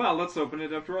 Yeah. Well, let's open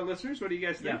it up to our listeners. What do you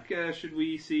guys think? Yeah. Should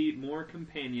we see more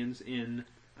companions in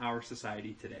our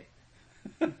society today?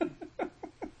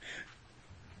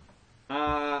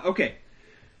 Okay.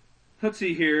 Let's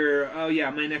see here. Oh, yeah,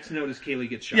 my next note is Kaylee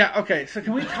gets shot. Yeah, okay. So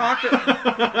can we talk...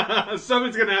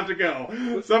 Someone's going to have to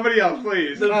go. Somebody else,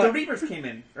 please. The Reavers came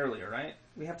in earlier, right?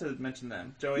 We have to mention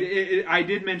them. Joey? I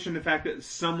did mention the fact that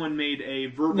someone made a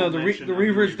verbal mention. The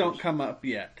Reavers don't come up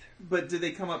yet. But did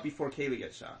they come up before Kaylee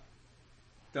gets shot?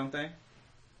 Don't they?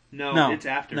 No, it's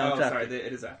after. No, it's after. Sorry,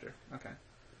 it is after. Okay.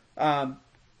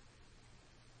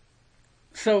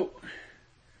 So,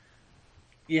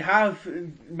 you have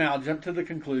Mal jump to the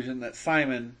conclusion that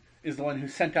Simon is the one who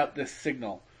sent out this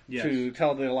signal to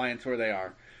tell the Alliance where they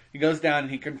are. He goes down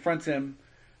and he confronts him,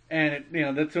 and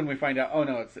that's when we find out. Oh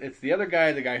no, it's the other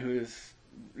guy, the guy who is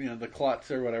the klutz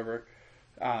or whatever.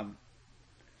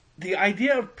 The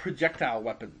idea of projectile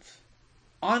weapons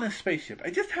on a spaceship, I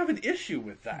just have an issue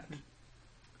with that.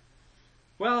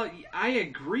 Well, I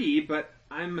agree, but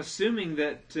I'm assuming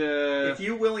that if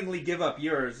you willingly give up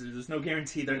yours, there's no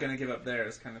guarantee they're going to give up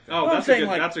theirs, kind of thing. Oh,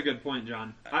 that's a good point,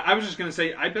 John. I was just going to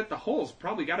say, I bet the hole's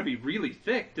probably got to be really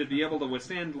thick to be able to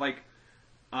withstand like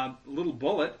a little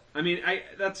bullet. I mean,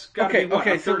 that's got to be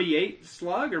a 38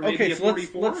 slug or maybe a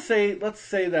 44. Let's say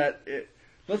that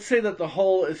the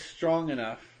hole is strong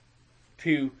enough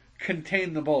to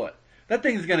contain the bullet. That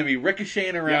thing's going to be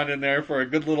ricocheting around in there for a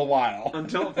good little while.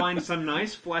 Until it finds some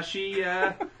nice, fleshy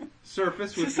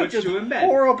surface with which to embed.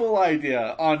 Horrible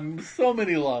idea on so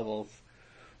many levels.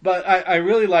 But I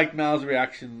really like Mal's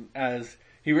reaction as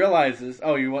he realizes,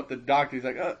 oh, you want the doctor? He's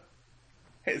like,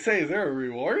 hey, say, is there a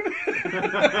reward?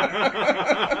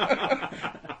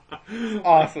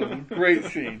 Awesome. Great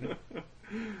scene.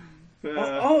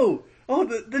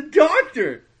 The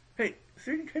doctor! Hey, is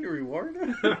there any kind of reward?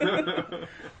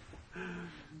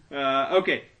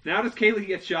 Okay, now does Kaylee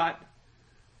get shot?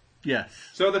 Yes.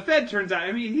 So the Fed turns out,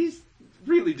 I mean, he's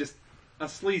really just a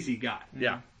sleazy guy.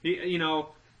 Yeah.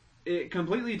 It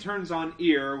completely turns on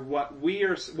ear what we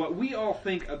all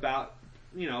think about,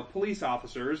 police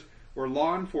officers or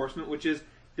law enforcement, which is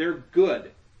they're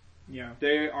good. Yeah.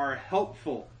 They are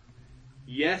helpful.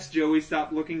 Yes, Joey,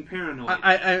 stop looking paranoid.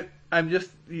 I'm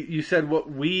just, you said what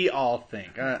we all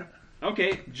think.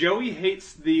 Okay, Joey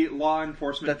hates the law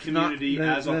enforcement community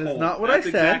as a whole. That's not what That's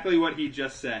I said. exactly what he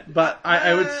just said. But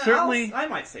I would certainly... I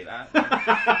might say that.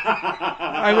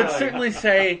 I would certainly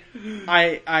say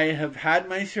I have had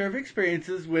my share of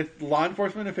experiences with law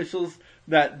enforcement officials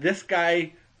that this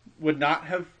guy would not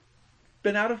have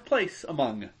been out of place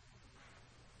among.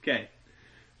 Okay.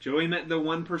 Joey met the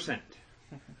 1%.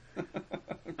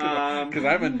 Because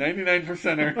I'm a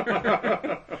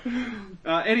 99%er.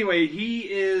 Anyway,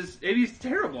 he's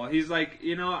terrible. He's like,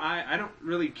 I don't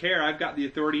really care. I've got the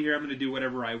authority here. I'm going to do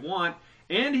whatever I want.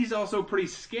 And he's also pretty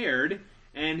scared,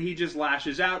 and he just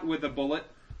lashes out with a bullet,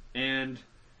 and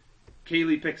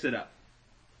Kaylee picks it up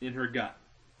in her gut.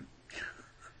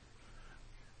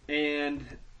 And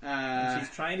she's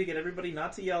trying to get everybody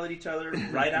not to yell at each other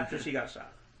right after she got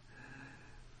shot.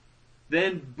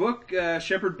 Then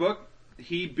Shepard Book,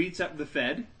 he beats up the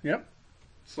Fed. Yep.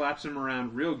 Slaps him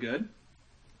around real good.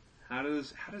 How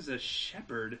does a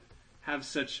Shepard have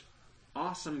such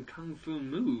awesome kung fu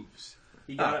moves?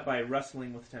 He got it by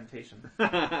wrestling with temptation.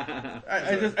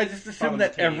 I just assume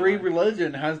that every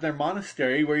religion has their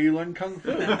monastery where you learn kung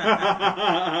fu.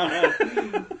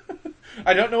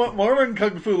 I don't know what Mormon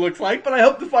kung fu looks like, but I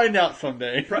hope to find out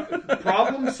someday.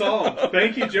 Problem solved.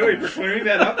 Thank you, Joey, for clearing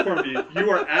that up for me. You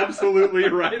are absolutely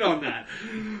right on that.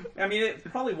 I mean, it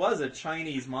probably was a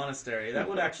Chinese monastery. That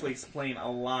would actually explain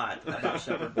a lot about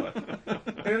Shepard Book.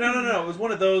 No. It was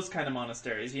one of those kind of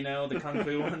monasteries, the kung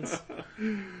fu ones.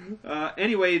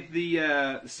 Anyway,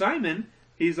 the Simon,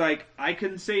 he's like, I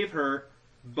can save her,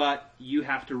 but you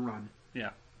have to run.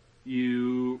 Yeah.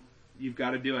 You've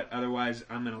got to do it, otherwise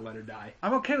I'm going to let her die.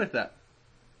 I'm okay with that.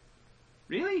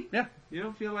 Really? Yeah. You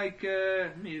don't feel like,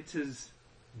 it's his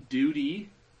duty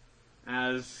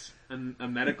as a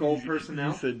medical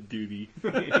personnel? You said duty.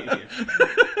 Yeah,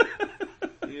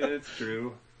 it's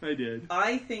true. I did.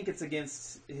 I think it's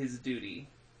against his duty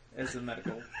as a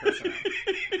medical person.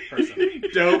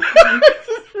 Dope.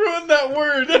 Just ruined that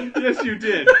word. Yes, you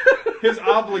did. His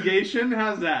obligation?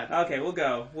 How's that? Okay, we'll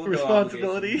go.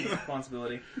 Responsibility.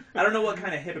 Responsibility. I don't know what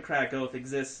kind of Hippocratic oath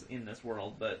exists in this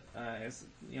world, but I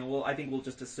think we'll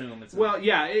just assume it's. Well,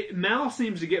 Mal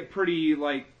seems to get pretty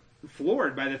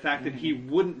floored by the fact that he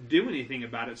wouldn't do anything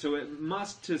about it. So it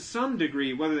must, to some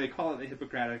degree, whether they call it the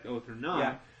Hippocratic oath or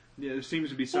not, there seems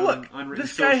to be some unwritten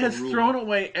this guy has rule. thrown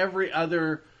away every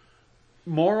other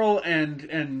moral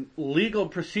and legal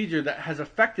procedure that has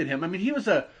affected him. I mean, he was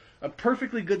a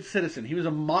perfectly good citizen. He was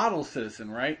a model citizen,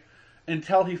 right?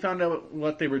 Until he found out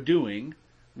what they were doing,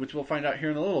 which we'll find out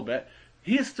here in a little bit.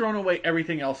 He has thrown away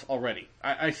everything else already.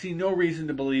 I see no reason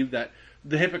to believe that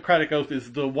the Hippocratic Oath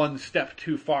is the one step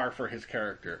too far for his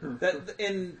character.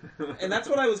 And that's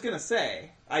what I was going to say.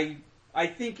 I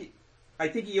think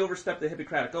he overstepped the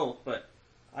Hippocratic Oath, but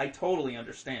I totally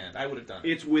understand. I would have done it.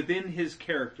 It's within his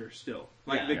character still.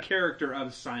 The character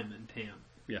of Simon Tam.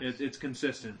 Yes. It's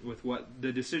consistent with what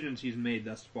the decisions he's made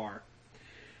thus far.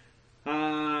 He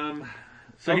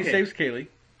saves Kaylee.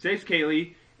 Saves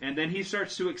Kaylee, and then he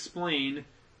starts to explain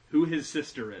who his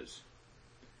sister is.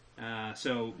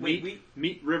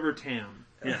 Meet River Tam.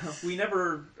 Yes. We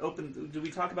never opened. Did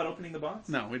we talk about opening the box?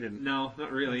 No, we didn't. No,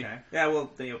 not really. Okay. Yeah, well,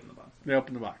 they opened the box. They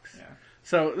opened the box. Yeah.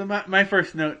 So my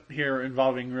first note here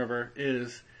involving River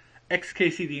is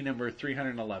XKCD number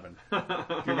 311. Do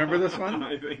you remember this one?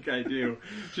 I think I do.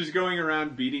 Just going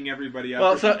around beating everybody up.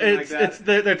 Well, or so something like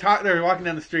that. they're walking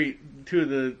down the street. Two of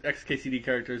the XKCD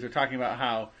characters are talking about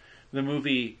how the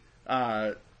movie,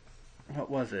 what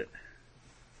was it?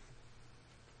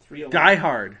 311. Die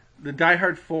Hard. The Die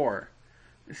Hard 4.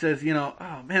 It says,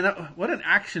 oh man, what an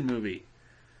action movie.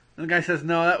 And the guy says,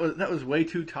 no, that was way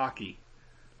too talky.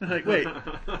 I'm like, wait.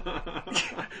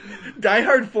 Die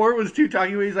Hard 4 was too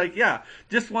talky. He's like, yeah,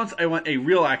 just once I want a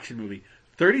real action movie.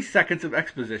 30 seconds of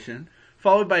exposition,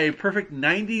 followed by a perfect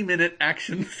 90-minute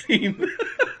action scene.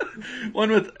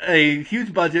 One with a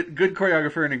huge budget, good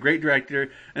choreographer, and a great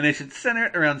director, and they should center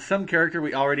it around some character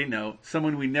we already know,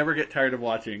 someone we never get tired of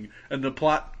watching, and the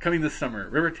plot coming this summer.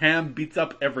 River Tam beats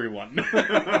up everyone.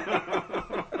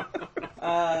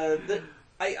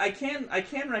 I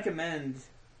can recommend.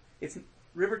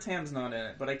 River Tam's not in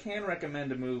it, but I can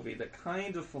recommend a movie that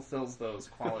kind of fulfills those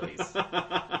qualities.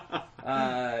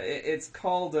 It's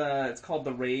called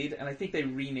The Raid, and I think they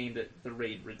renamed it The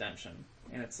Raid Redemption.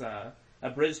 And it's a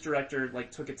British director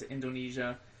took it to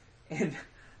Indonesia, and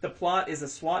the plot is a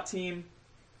SWAT team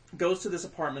goes to this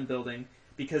apartment building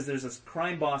because there's this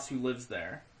crime boss who lives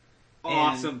there.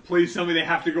 Awesome! Please tell me they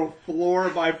have to go floor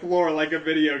by floor like a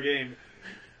video game.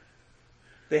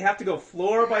 They have to go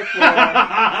floor by floor,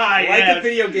 like a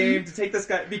video game, to take this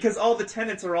guy, because all the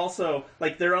tenants are also,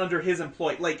 they're under his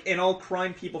employ, and all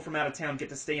crime people from out of town get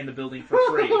to stay in the building for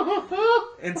free.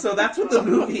 And so that's what the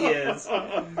movie is.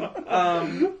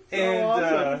 Awesome.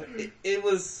 It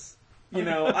was,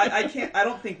 I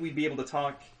don't think we'd be able to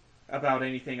talk about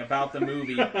anything about the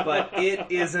movie, but it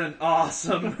is an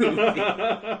awesome movie.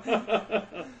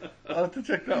 I'll have to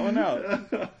check that one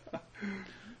out.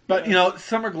 But,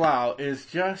 Summer Glau is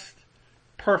just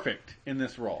perfect in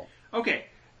this role. Okay,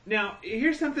 now,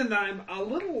 here's something that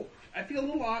I feel a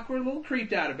little awkward, a little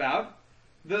creeped out about.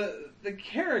 The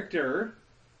character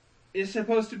is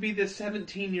supposed to be this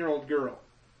 17-year-old girl.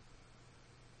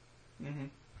 Mm-hmm.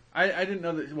 I didn't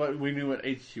know that we knew what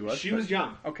age she was. She was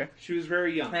young. Okay. She was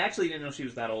very young. I actually didn't know she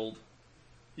was that old.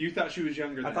 You thought she was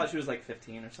younger than I thought she was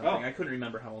 15 or something. Oh. I couldn't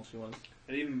remember how old she was.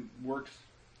 It even works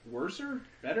worser?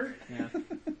 Better? Yeah.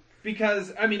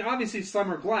 Because, obviously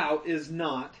Summer Glau is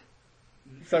not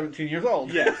 17 years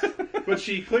old. Yes. But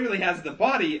she clearly has the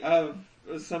body of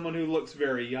someone who looks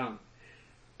very young.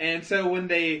 And so when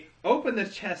they open the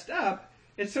chest up,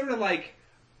 it's sort of like,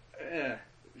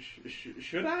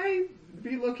 should I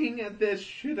be looking at this?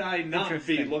 Should I not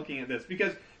be looking at this?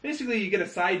 Because basically you get a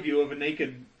side view of a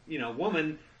naked,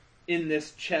 woman in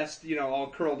this chest, all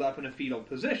curled up in a fetal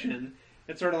position.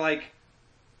 It's sort of like,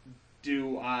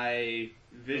 do I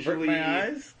visually,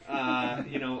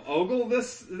 ogle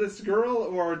this girl,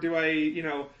 or do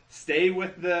I, stay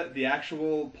with the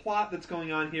actual plot that's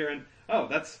going on here? And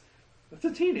that's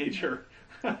a teenager.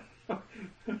 I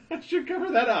should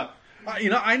cover that up.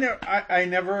 I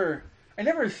never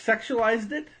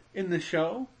sexualized it in the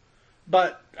show,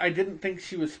 but I didn't think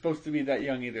she was supposed to be that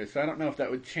young either. So I don't know if that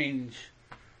would change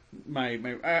my.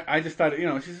 I just thought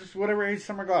she's just whatever age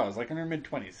Summer Glau is, in her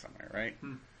mid-20s somewhere, right?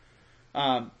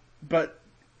 But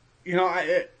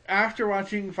after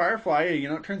watching Firefly,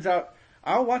 it turns out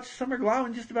I'll watch Summer Glau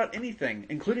in just about anything,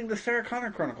 including the Sarah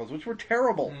Connor Chronicles, which were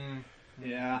terrible.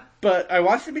 Yeah. But I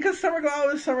watched it because Summer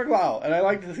Glau is Summer Glau, and I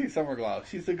like to see Summer Glau.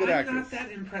 She's a good actress. I'm not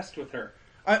that impressed with her.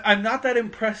 I'm not that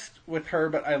impressed with her,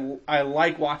 but I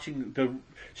like watching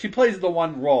she plays the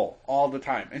one role all the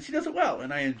time, and she does it well,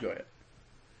 and I enjoy it.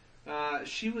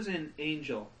 She was in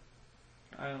Angel.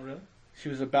 Oh, really? She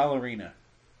was a ballerina.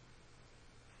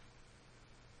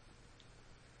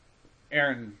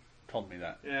 Aaron told me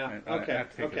that. Yeah. I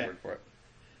have to take his word for it.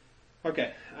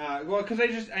 Okay. Well,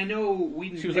 because I know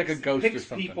Whedon she was like a ghost picks or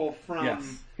something. people from.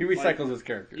 Yes. He recycles his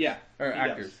characters. Yeah. Or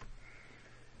actors.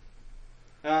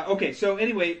 Okay. So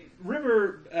anyway,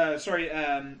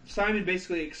 Simon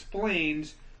basically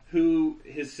explains who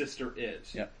his sister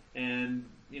is. Yeah. And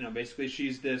basically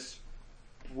she's this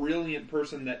brilliant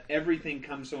person that everything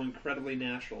comes so incredibly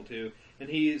natural to, and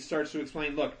he starts to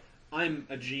explain, look, I'm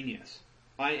a genius.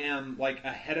 I am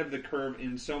ahead of the curve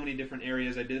in so many different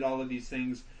areas. I did all of these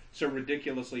things so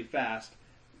ridiculously fast.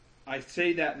 I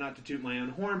say that not to toot my own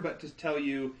horn, but to tell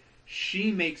you,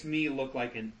 she makes me look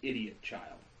like an idiot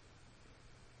child.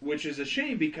 Which is a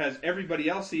shame, because everybody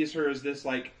else sees her as this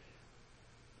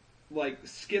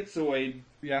schizoid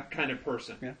kind of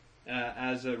person. Yeah.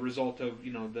 As a result of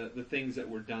the things that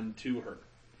were done to her.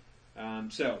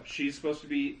 So she's supposed to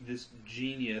be this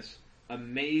genius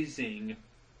amazing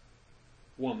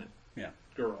woman. Yeah.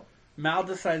 Girl. Mal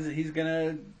decides that he's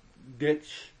gonna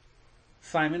ditch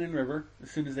Simon and River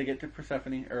as soon as they get to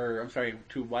Persephone,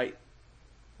 to White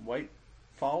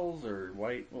Falls, or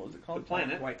what was it called? The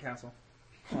planet. White Castle.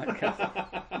 White Castle.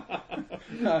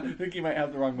 I think you might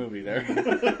have the wrong movie there.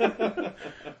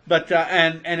 But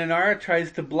and Inara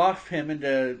tries to bluff him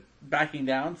into backing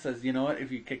down. Says, "You know what?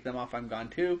 If you kick them off, I'm gone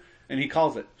too." And he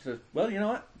calls it. Says, "Well, you know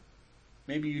what?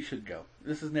 Maybe you should go.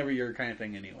 This is never your kind of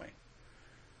thing anyway."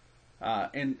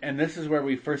 And this is where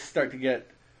we first start to get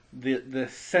the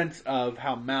sense of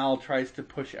how Mal tries to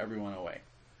push everyone away.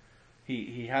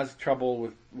 He has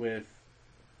trouble with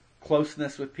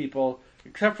closeness with people,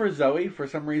 except for Zoe. For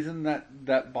some reason,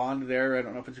 that bond there, I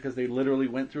don't know if it's because they literally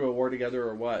went through a war together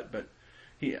or what, but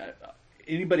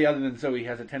anybody other than Zoe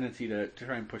has a tendency to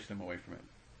try and push them away from him.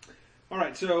 All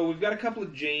right, so we've got a couple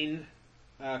of Jane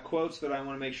quotes that I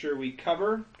want to make sure we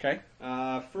cover. Okay.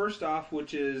 First off,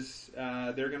 which is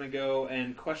they're going to go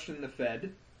and question the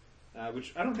Fed,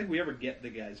 which I don't think we ever get the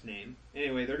guy's name.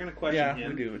 Anyway, they're going to question him. Yeah,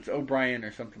 we do. It's O'Brien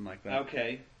or something like that.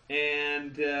 Okay.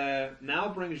 And Mal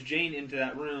brings Jane into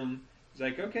that room. He's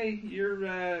like, okay,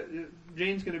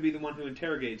 Jane's going to be the one who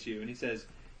interrogates you. And he says,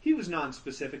 he was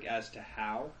non-specific as to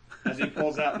how, as he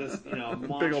pulls out this,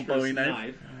 monstrous big old Bowie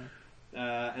knife.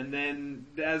 And then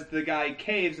as the guy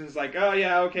caves and is like, oh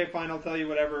yeah, okay, fine, I'll tell you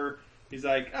whatever. He's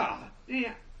like,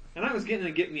 yeah. And I was getting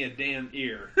to get me a damn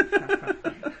ear.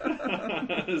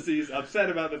 So he's upset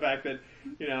about the fact that,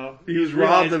 he was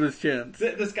robbed of his chance.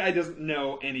 This guy doesn't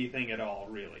know anything at all,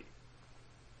 really.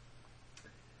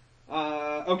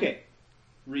 Okay.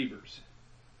 Reavers.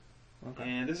 Okay.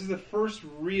 And this is the first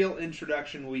real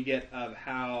introduction we get of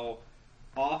how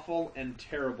awful and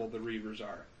terrible the Reavers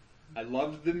are. I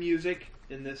loved the music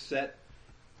in this set.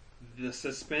 The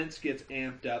suspense gets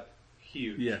amped up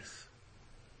huge. Yes.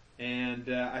 And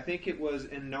I think it was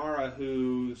Inara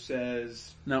who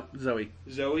says... No, Zoe.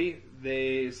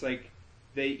 It's like,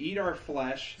 they eat our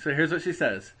flesh. So here's what she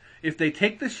says. If they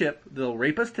take the ship, they'll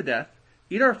rape us to death,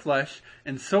 eat our flesh,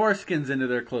 and sew our skins into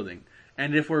their clothing.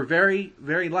 And if we're very,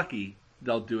 very lucky,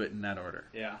 they'll do it in that order.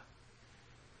 Yeah.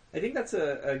 I think that's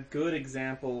a good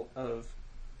example of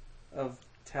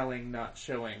telling, not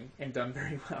showing, and done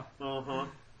very well. Uh-huh.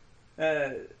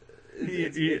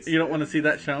 You don't want to see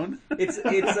that shown? I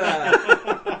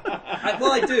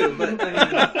do, but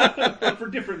I mean... for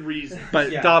different reasons.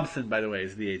 But yeah. Dobson, by the way,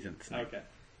 is the agent's name. Okay.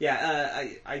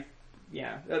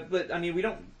 Yeah, but I mean, we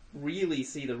don't really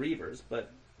see the Reavers,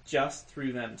 but just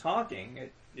through them talking,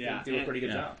 they do a pretty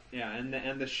good job. Yeah,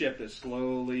 and the ship that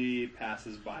slowly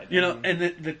passes by them. And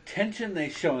the tension they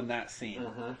show in that scene,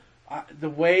 the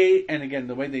way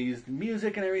they use the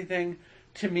music and everything,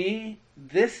 to me,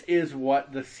 this is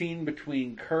what the scene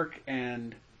between Kirk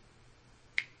and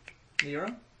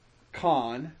Nero?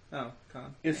 Khan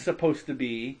is supposed to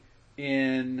be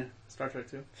in Star Trek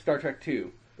 2. Star Trek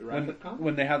 2. The Wrath of Khan?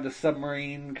 When they have the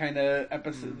submarine kind of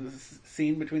episode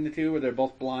scene between the two, where they're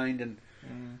both blind and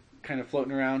kind of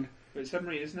floating around. Wait,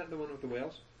 submarine, isn't that the one with the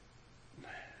whales?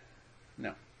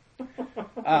 No.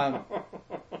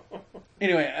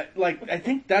 Anyway, I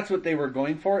think that's what they were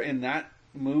going for in that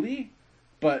movie,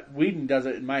 but Whedon does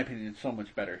it, in my opinion, so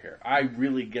much better here. I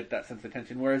really get that sense of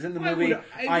tension, whereas in the movie,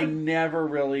 I never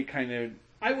really kind of...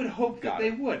 I would hope that they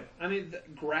would. I mean,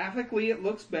 graphically it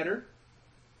looks better,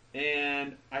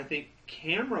 and I think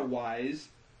camera-wise,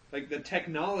 like the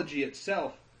technology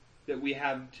itself that we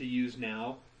have to use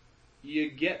now,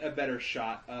 you get a better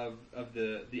shot of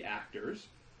the actors.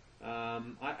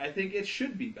 I think it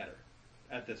should be better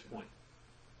at this point.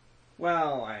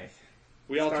 Well,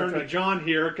 we all turn to John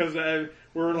here because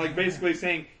we're like basically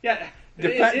saying, yeah.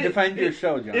 Define your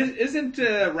show, John. Isn't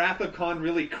Wrath of Khan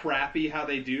really crappy how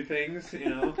they do things?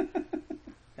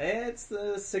 It's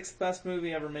the 6th best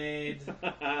movie ever made.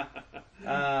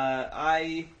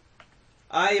 I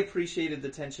appreciated the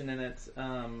tension in it.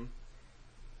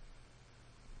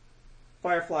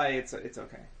 Firefly, it's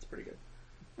okay. It's pretty good.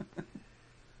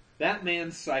 That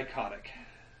man's psychotic.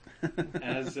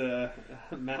 As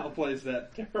Mal plays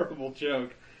that terrible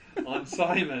joke on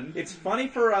Simon. It's funny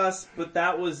for us, but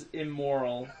that was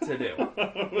immoral to do.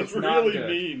 It was really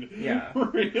mean. Yeah.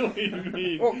 Really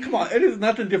mean. Oh, come on. It is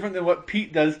nothing different than what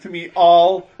Pete does to me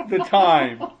all the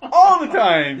time. All the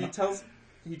time. He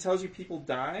tells you people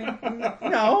die?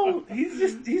 No,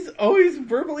 he's always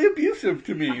verbally abusive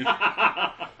to me.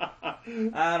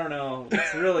 I don't know.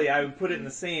 It's really, I would put it in the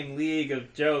same league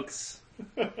of jokes.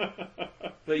 But,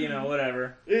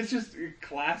 whatever. It's just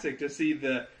classic to see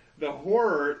the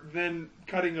horror then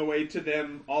cutting away to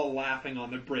them all laughing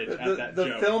on the bridge at that the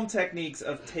joke. film techniques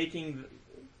of taking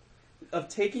of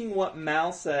taking what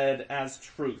Mal said as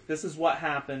truth. This is what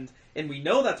happened, and we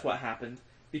know that's what happened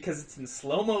because it's in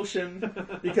slow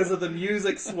motion, because of the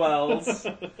music swells,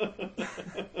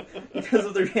 because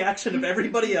of the reaction of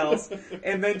everybody else,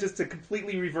 and then just to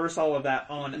completely reverse all of that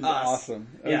on us. Awesome.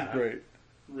 That was great.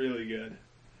 Really good.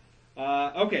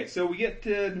 Okay, so we get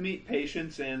to meet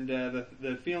Patience, and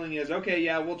the feeling is, okay,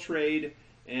 yeah, we'll trade,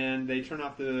 and they turn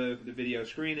off the video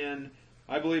screen, and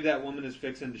I believe that woman is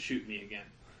fixing to shoot me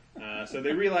again. So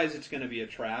they realize it's going to be a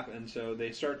trap, and so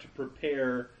they start to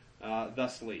prepare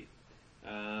thusly.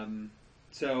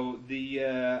 So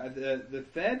the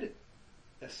Fed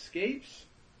escapes.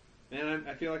 Man,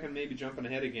 I feel like I'm maybe jumping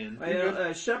ahead again.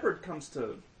 Shepard comes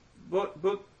to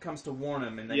Book comes to warn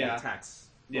him, and then he attacks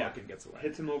Book and gets away.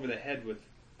 Hits him over the head with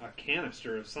a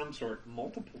canister of some sort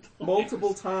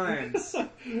multiple times.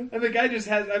 And the guy just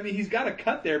has, I mean, he's got a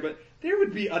cut there, but there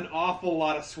would be an awful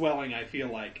lot of swelling, I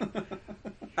feel like.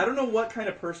 I don't know what kind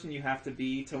of person you have to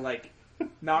be to, like,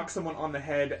 knock someone on the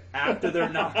head after they're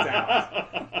knocked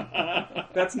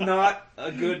out. That's not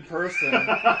a good person.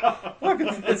 Look,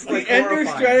 it's the Ender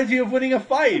strategy of winning a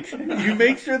fight. You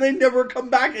make sure they never come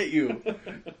back at you.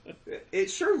 It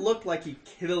sure looked like he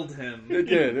killed him. It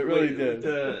did. It really did.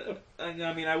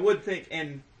 I mean, I would think,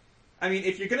 and I mean,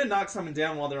 if you're going to knock someone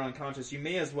down while they're unconscious, you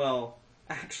may as well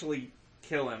actually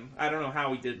kill him. I don't know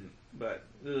how he didn't, but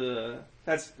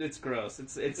it's gross.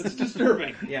 It's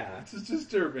disturbing. Yeah, it's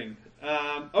disturbing.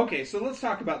 Okay, so let's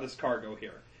talk about this cargo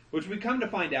here, which we come to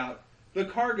find out the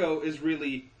cargo is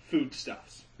really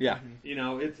foodstuffs. Yeah, you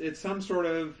know, it's some sort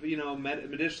of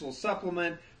medicinal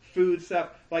supplement. Food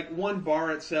stuff, like one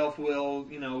bar itself will,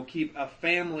 keep a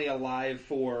family alive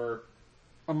for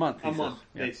a month.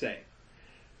 They say.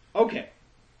 Okay.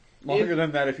 Longer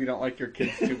than that if you don't like your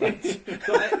kids too much.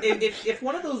 So if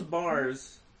one of those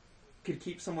bars could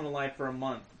keep someone alive for a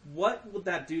month, what would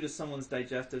that do to someone's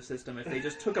digestive system if they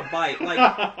just took a bite?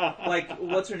 Like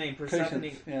what's her name? Persephone.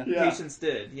 Patience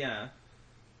did. Yeah.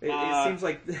 It seems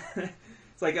like.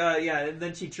 It's like, and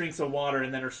then she drinks the water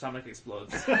and then her stomach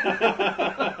explodes.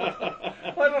 I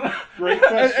don't know. Great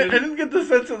question. I didn't get the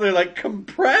sense that they're, like,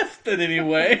 compressed in any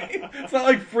way. It's not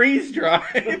like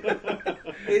freeze-dried.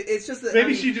 It's just that...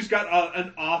 Maybe she just got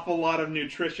an awful lot of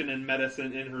nutrition and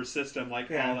medicine in her system, all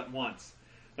at once.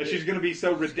 Like she's going to be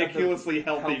so ridiculously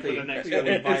healthy for the next week.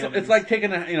 It's like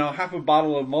taking half a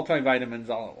bottle of multivitamins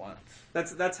all at once.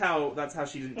 That's how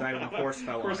she didn't die when a horse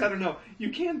fell on her. Of course, I don't know. You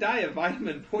can die of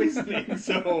vitamin poisoning,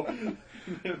 so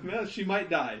she might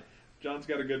die. John's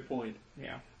got a good point.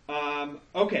 Yeah.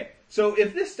 Okay, so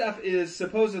if this stuff is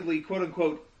supposedly,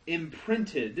 quote-unquote,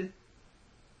 imprinted,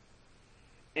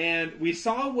 and we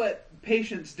saw what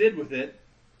Patience did with it,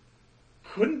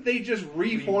 couldn't they just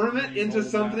reform it into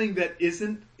something that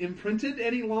isn't imprinted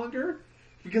any longer?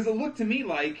 Because it looked to me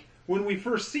like, when we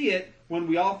first see it, when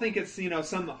we all think it's,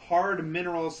 some hard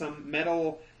mineral, some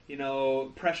metal,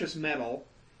 precious metal,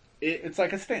 it's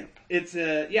like a stamp. It's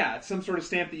some sort of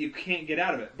stamp that you can't get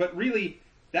out of it. But really,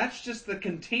 that's just the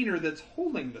container that's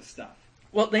holding the stuff.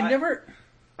 Well, I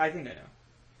think I know.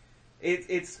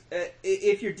 It's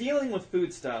if you're dealing with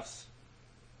foodstuffs,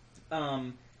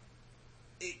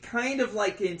 it kind of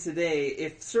like in today,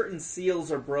 if certain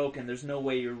seals are broken, there's no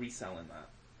way you're reselling that.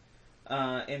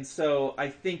 And so I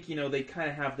think, they kind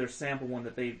of have their sample one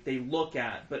that they look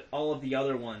at, but all of the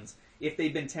other ones, if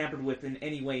they've been tampered with in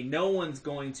any way, no one's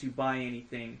going to buy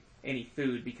any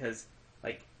food because,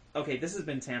 like, okay, this has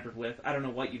been tampered with. I don't know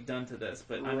what you've done to this,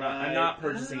 but I'm not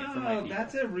purchasing it for my people.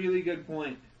 That's a really good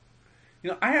point.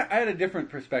 I had a different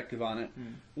perspective on it.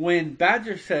 When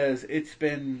Badger says it's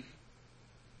been,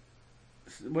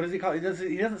 what does he call it?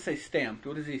 He doesn't say stamped.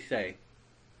 What does he say?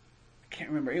 Can't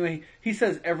remember. Anyway, he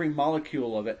says every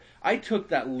molecule of it. I took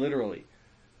that literally.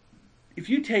 If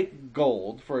you take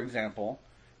gold, for example,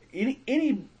 the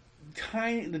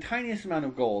tiniest amount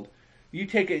of gold, you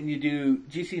take it and you do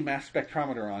GC mass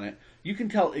spectrometer on it, you can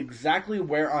tell exactly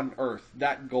where on Earth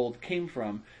that gold came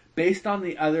from based on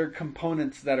the other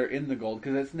components that are in the gold,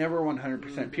 because it's never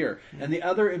 100% pure. And the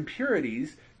other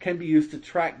impurities can be used to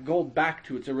track gold back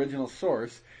to its original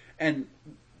source. And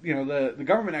the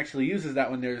government actually uses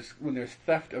that when there's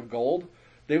theft of gold.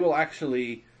 They will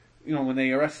actually, when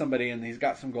they arrest somebody and he's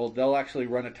got some gold, they'll actually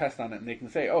run a test on it and they can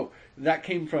say, oh, that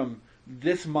came from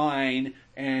this mine,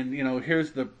 and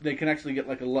they can actually get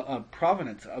like a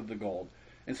provenance of the gold.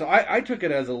 And so I took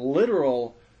it as a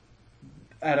literal,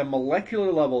 at a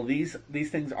molecular level, these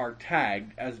things are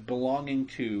tagged as belonging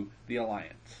to the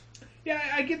Alliance. Yeah,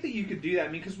 I get that you could do that.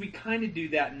 I mean, because we kind of do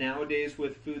that nowadays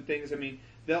with food things. I mean,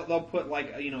 they'll put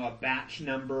like a batch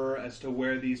number as to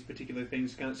where these particular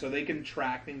things come, so they can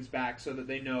track things back so that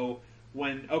they know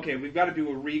when, okay, we've got to do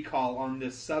a recall on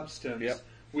this substance. Yep.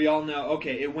 We all know,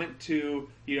 okay, it went to,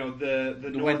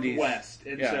 the Northwest,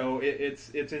 and so it's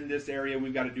in this area,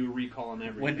 we've got to do a recall on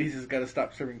everything. Wendy's has got to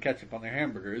stop serving ketchup on their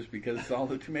hamburgers because all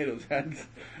the tomatoes had,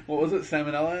 what was it,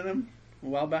 salmonella in them a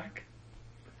while back?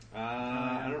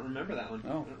 I don't remember that one. Oh,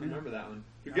 I don't remember that one.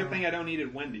 It's a good thing I don't eat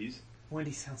at Wendy's.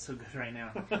 Wendy sounds so good right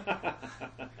now.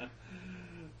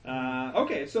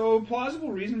 Okay, so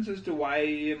plausible reasons as to why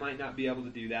you might not be able to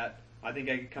do that. I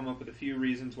think I could come up with a few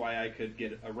reasons why I could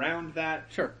get around that.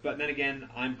 Sure. But then again,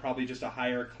 I'm probably just a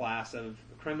higher class of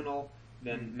criminal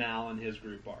than Mal and his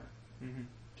group are. Mm-hmm.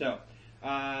 So,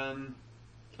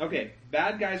 okay,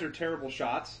 bad guys are terrible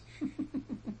shots.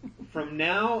 From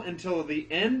now until the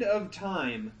end of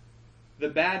time, the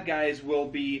bad guys will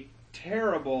be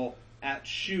terrible at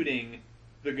shooting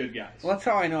the good guys. Well, that's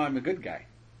how I know I'm a good guy.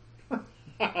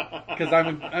 Because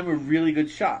I'm a really good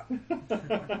shot.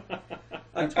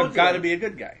 I've got to be a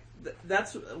good guy.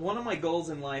 That's one of my goals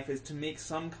in life, is to make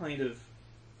some kind of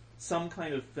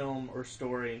film or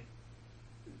story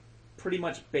pretty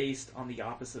much based on the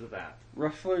opposite of that.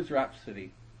 Rustler's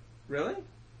Rhapsody. Really?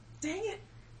 Dang it!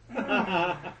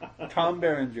 Tom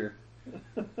Berenger.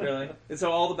 Really? And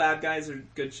so all the bad guys are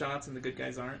good shots and the good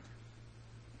guys aren't?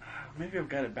 Maybe I've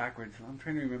got it backwards. I'm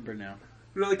trying to remember now.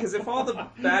 Really? Because if all the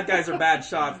bad guys are bad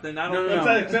shots, then I don't know.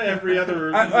 That's every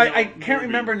other... I can't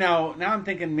remember now. Now I'm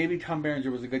thinking maybe Tom Berenger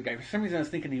was a good guy. For some reason I was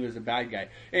thinking he was a bad guy.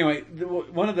 Anyway,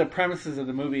 one of the premises of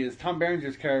the movie is Tom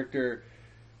Berenger's character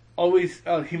always...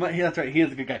 Oh, that's right. He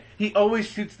is a good guy. He always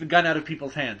shoots the gun out of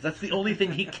people's hands. That's the only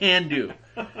thing he can do.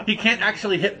 He can't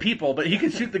actually hit people, but he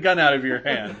can shoot the gun out of your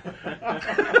hand.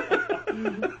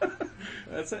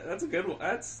 That's a good one.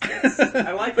 That's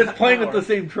I like But that it's playing power. with the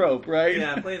same trope, right?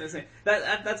 Yeah, playing the same.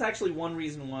 That's actually one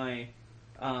reason why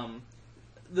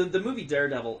the movie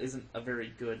Daredevil isn't a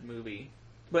very good movie.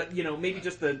 But maybe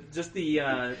just the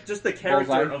character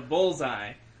Bullseye. of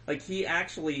Bullseye. Like, he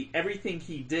actually, everything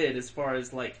he did as far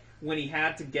as like when he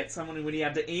had to get someone, when he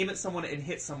had to aim at someone and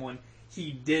hit someone,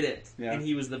 he did it, and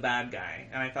he was the bad guy.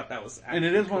 And I thought that was actually And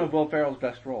it is cool. one of Will Ferrell's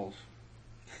best roles.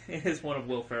 It is one of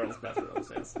Will Ferrell's best roles,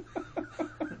 yes.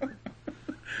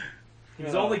 He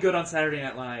was only good on Saturday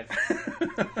Night Live.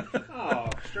 Oh,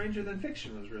 Stranger Than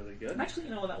Fiction was really good. Actually,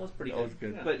 that was pretty That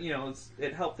good. was good. But,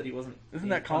 it helped that he wasn't... Isn't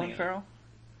that funny Colin in it. Farrell?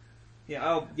 Yeah,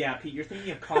 oh, yeah, Pete, you're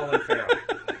thinking of Colin Farrell.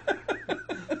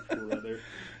 Brother.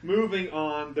 Moving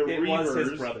on, the It Reavers. was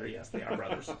his brother, yes, they are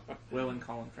brothers. Will and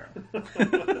Colin Farrell.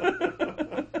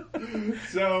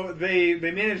 So they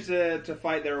manage to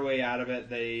fight their way out of it.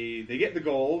 They get the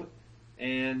gold,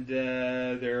 and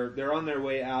they're on their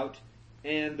way out,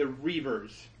 and the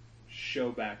Reavers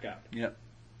show back up. Yep.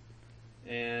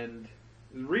 And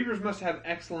the Reavers must have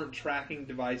excellent tracking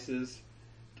devices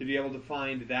to be able to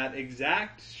find that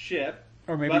exact ship.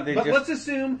 Or maybe But let's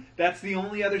assume that's the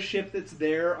only other ship that's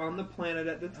there on the planet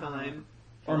at the time.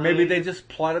 Or maybe they just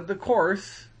plotted the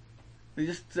course. They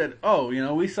just said,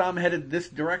 we saw him headed this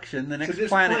direction, the next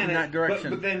planet in that direction.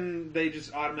 But then they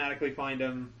just automatically find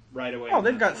him right away. Oh,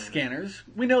 they've got scanners.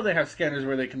 We know they have scanners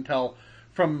where they can tell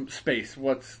from space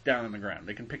what's down on the ground.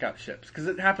 They can pick out ships. Because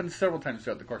it happens several times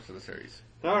throughout the course of the series.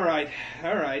 All right.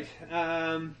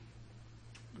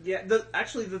 Yeah,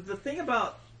 the thing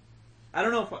about... I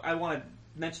don't know if I want to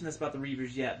mention this about the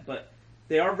Reavers yet, but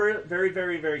they are very, very,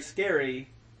 very, very scary,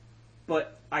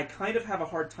 but I kind of have a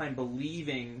hard time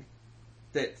believing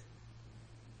that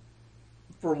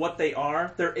for what they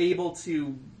are, they're able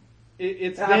to...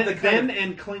 It's have them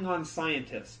and Klingon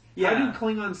scientists. Yeah. How do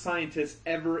Klingon scientists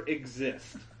ever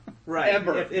exist? Right.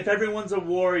 Ever. If everyone's a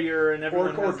warrior and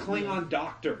everyone Or has... Klingon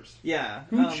doctors. Yeah.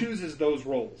 Who chooses those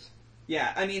roles?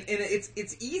 Yeah, I mean, and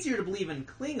it's easier to believe in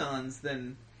Klingons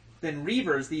than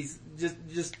Reavers. These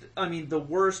the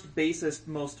worst, basest,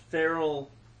 most feral,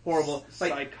 horrible,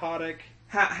 psychotic.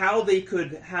 How they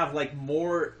could have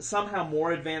somehow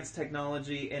more advanced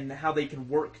technology and how they can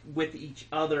work with each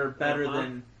other better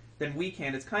than we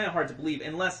can. It's kind of hard to believe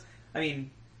unless,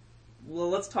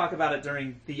 let's talk about it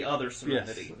during the other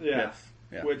Serenity. Yes.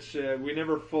 Yeah. Which we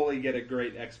never fully get a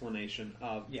great explanation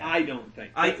of. Yeah. I don't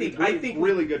think. I think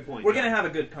really good point. We're going to have a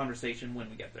good conversation when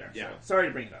we get there. Yeah. So, sorry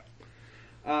to bring it up.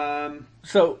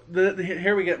 So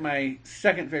here we get my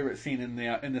second favorite scene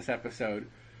in this episode,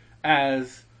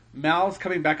 as Mal's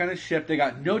coming back on his ship. They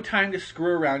got no time to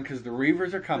screw around because the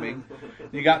Reavers are coming.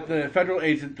 You got the federal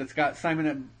agent that's got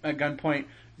Simon at gunpoint.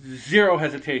 Zero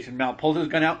hesitation. Mal pulls his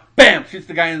gun out, bam, shoots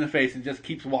the guy in the face, and just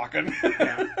keeps walking.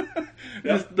 Yeah.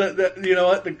 Just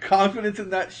the confidence in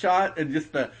that shot, and just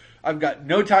I've got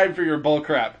no time for your bull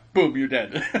crap. Boom, you're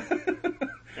dead.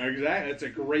 Exactly. It's a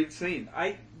great scene.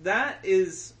 That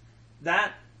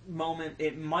moment,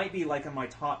 it might be like in my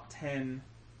top 10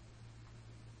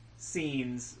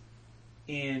 scenes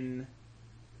in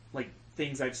like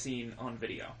things I've seen on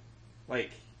video.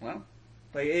 Like, Well,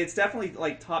 like it's definitely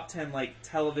like top 10 like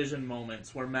television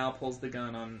moments where Mal pulls the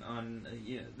gun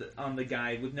on the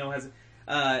guy with no hesitation.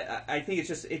 I think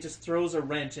it just throws a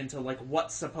wrench into like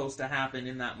what's supposed to happen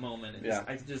in that moment.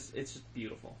 It's just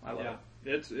beautiful. I love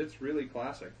it. It's really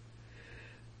classic.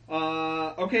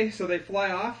 Okay, so they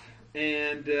fly off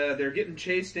and they're getting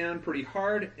chased down pretty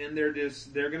hard, and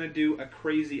they're gonna do a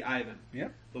Crazy Ivan. Yeah.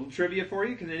 Little trivia for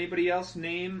you: can anybody else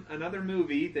name another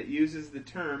movie that uses the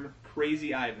term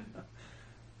Crazy Ivan?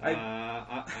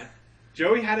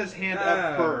 Joey had his hand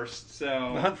up first,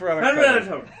 so The Hunt for Red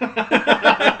October.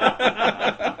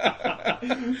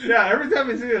 Yeah, every time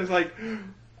I see it, it's like, do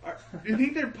you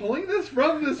think they're pulling this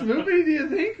from this movie? Do you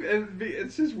think? And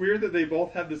it's just weird that they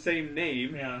both have the same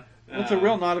name. Yeah, Well, it's a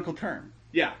real nautical term.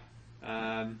 Yeah.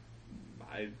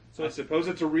 I suppose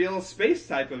it's a real space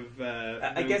type of.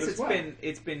 I guess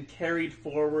it's been carried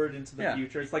forward into the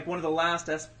future. It's like one of the last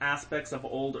aspects of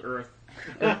old Earth.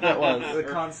 That was the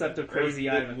concept of Crazy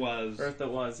Ivan. Earth that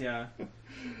was, yeah.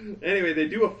 Anyway, they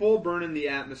do a full burn in the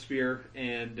atmosphere,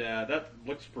 and that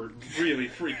looks really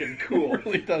freaking cool. It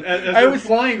really does. As they're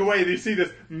flying away, they see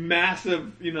this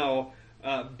massive,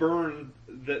 burn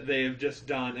that they have just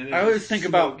done, and I always think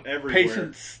about everywhere.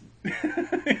 patience. She's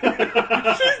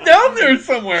down there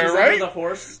somewhere, She's right? under the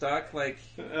horse stuck, like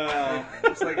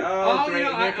it's like, great,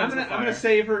 here comes the fire. I'm gonna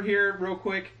save her here real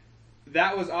quick.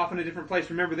 That was off in a different place.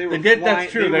 Remember, they were.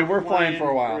 That's true. They were flying for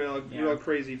a while, real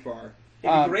crazy far.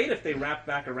 It'd be great if they wrapped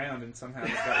back around and somehow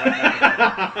just got right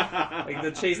back. Like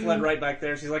the chase led right back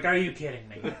there. She's like, "Are you kidding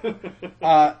me?"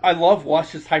 I love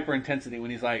Wash's hyper intensity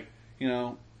when he's like,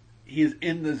 he's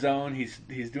in the zone.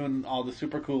 He's doing all the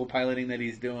super cool piloting that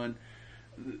he's doing.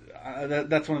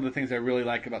 That's one of the things I really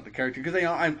like about the character, because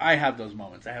I have those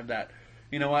moments. I have that.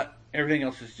 You know what? Everything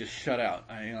else is just shut out.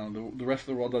 The rest of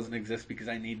the world doesn't exist because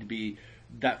I need to be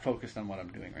that focused on what I'm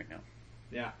doing right now.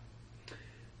 Yeah.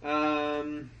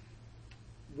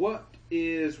 What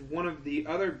is one of the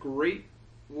other great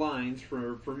lines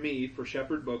for me, for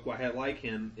Shepard Book, why I like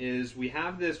him, is we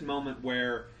have this moment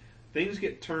where things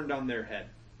get turned on their head.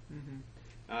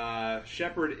 Mm-hmm.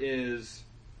 Shepard he's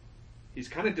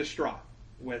kind of distraught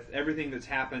with everything that's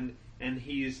happened, and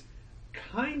he's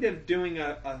kind of doing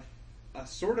a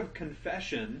sort of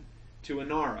confession to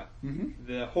Inara,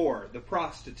 the whore, the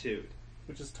prostitute.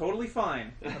 Which is totally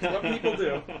fine. That's what people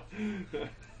do.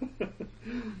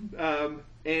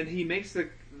 And he makes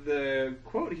the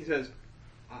quote, he says,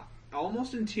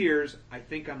 almost in tears, I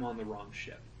think I'm on the wrong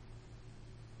ship.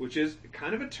 Which is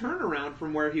kind of a turnaround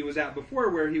from where he was at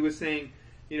before, where he was saying,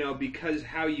 because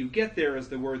how you get there is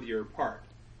the worthier part.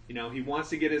 He wants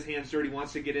to get his hands dirty,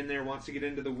 wants to get in there, wants to get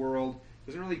into the world,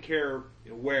 doesn't really care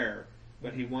where,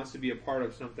 but he wants to be a part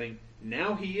of something.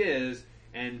 Now he is,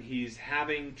 and he's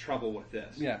having trouble with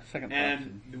this. Yeah, second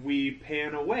And we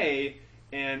pan away,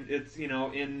 and it's,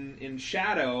 in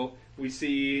shadow, we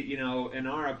see,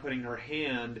 Inara putting her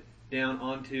hand down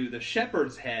onto the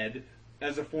shepherd's head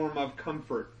as a form of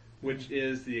comfort, which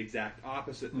is the exact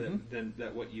opposite than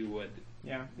what you would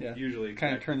usually expect.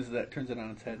 Kind of turns it on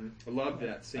its head. I love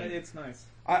that scene. It's nice.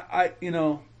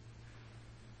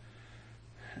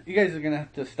 You guys are going to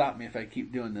have to stop me if I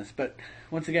keep doing this, but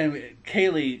once again,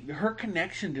 Kaylee, her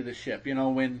connection to the ship,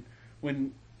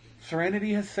 when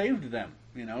Serenity has saved them,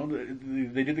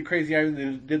 they did the Crazy Ivan,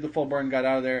 they did the full burn, got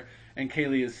out of there, and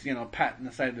Kaylee is, patting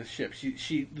the side of the ship.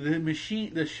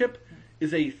 The ship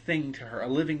is a thing to her, a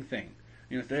living thing.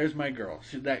 There's my girl.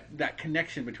 That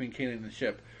connection between Kaylee and the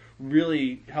ship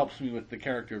really helps me with the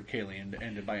character of Kaylee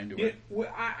and to buy into it.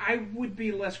 I would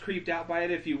be less creeped out by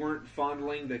it if you weren't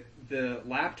fondling the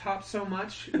laptop so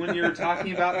much when you're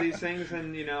talking about these things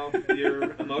and,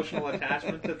 your emotional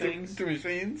attachment to things. To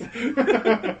machines.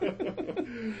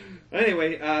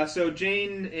 Anyway, so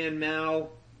Jane and Mal,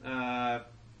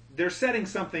 they're setting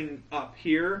something up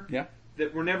here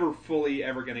that we're never fully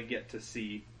ever going to get to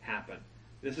see happen.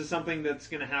 This is something that's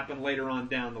going to happen later on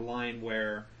down the line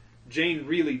where Jane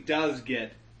really does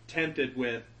get tempted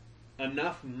with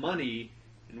enough money,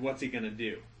 and what's he going to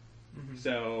do? Mm-hmm.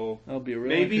 So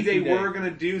maybe they were going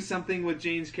to do something with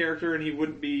Jane's character and he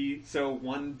wouldn't be so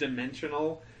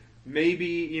one-dimensional.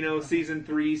 Maybe, season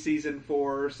 3, season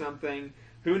 4 or something.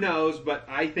 Who knows? But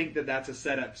I think that's a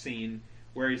setup scene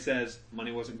where he says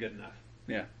money wasn't good enough.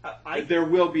 Yeah. There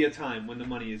will be a time when the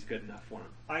money is good enough for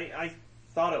him. I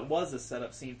thought it was a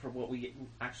setup scene for what we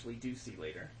actually do see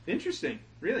later. Interesting.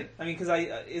 Really? I mean, because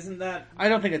isn't that... I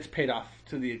don't think it's paid off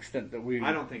to the extent that we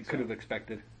I don't think so. could have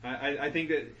expected. I think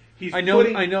that he's. I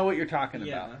know what you're talking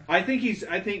Yeah. about. I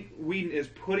think Whedon is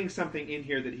putting something in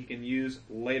here that he can use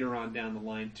later on down the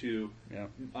line to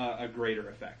a greater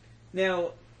effect.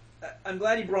 Now, I'm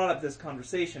glad you brought up this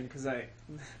conversation because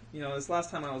this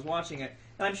last time I was watching it,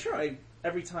 and I'm sure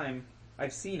every time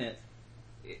I've seen it,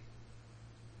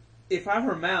 if I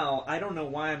were Mal, I don't know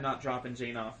why I'm not dropping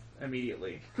Jane off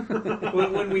immediately.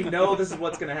 when we know this is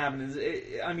what's going to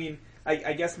happen.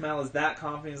 I guess Mal is that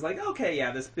confident. He's like, okay,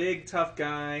 yeah, this big, tough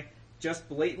guy just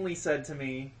blatantly said to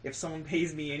me, if someone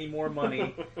pays me any more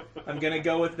money, I'm going to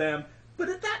go with them. But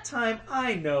at that time,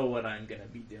 I know what I'm going to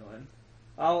be doing.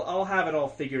 I'll have it all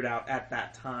figured out at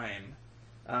that time.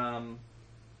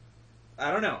 I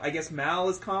don't know. I guess Mal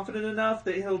is confident enough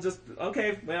that he'll just,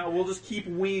 okay, well, we'll just keep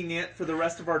winging it for the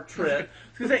rest of our trip.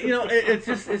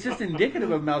 It's just indicative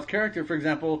of Mal's character. For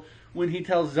example, when he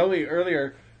tells Zoe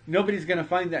earlier, nobody's going to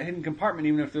find that hidden compartment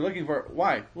even if they're looking for it.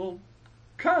 Why? Well,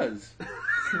 'cause.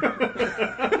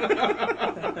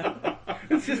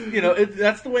 It's just,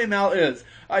 that's the way Mal is.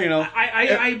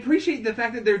 I appreciate the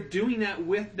fact that they're doing that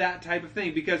with that type of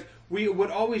thing, because we would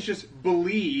always just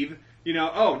believe,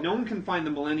 no one can find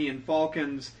the Millennium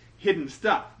Falcon's hidden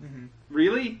stuff. Mm-hmm.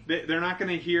 Really? They're not going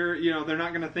to hear, they're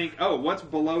not going to think, oh, what's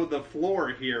below the floor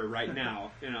here right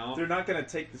now, They're not going to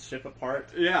take the ship apart.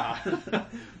 Yeah.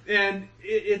 And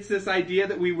it's this idea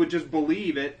that we would just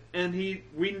believe it, and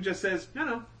Whedon just says,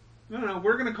 no,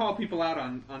 we're going to call people out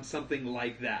on something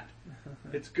like that.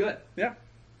 It's good. Yeah.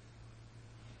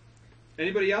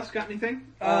 Anybody else got anything?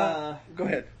 Go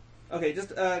ahead. Okay,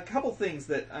 just a couple things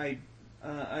that I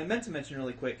meant to mention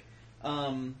really quick.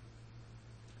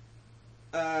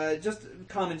 Just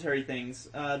commentary things.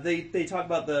 They talk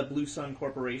about the Blue Sun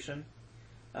Corporation.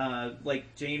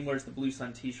 Like Jane wears the Blue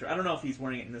Sun T-shirt. I don't know if he's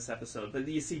wearing it in this episode, but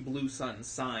you see Blue Sun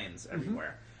signs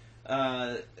everywhere.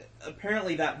 Mm-hmm.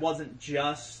 Apparently, that wasn't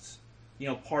just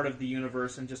part of the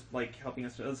universe and just like helping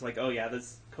us. It was like, oh yeah,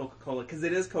 this Coca-Cola, because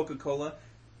it is Coca-Cola.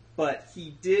 But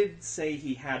he did say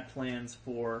he had plans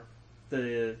for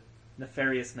the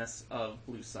nefariousness of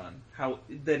Blue Sun,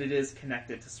 that it is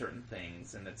connected to certain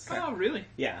things, and it's really?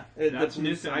 Yeah, that's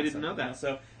news. I didn't know that.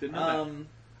 So didn't know that.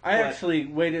 I actually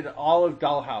waited all of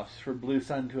Dollhouse for Blue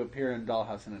Sun to appear in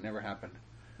Dollhouse, and it never happened.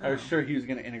 I was sure he was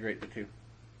going to integrate the two.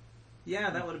 Yeah,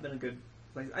 that would have been a good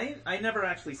place. I never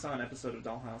actually saw an episode of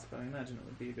Dollhouse, but I imagine it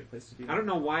would be a good place to do that. I don't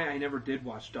know why I never did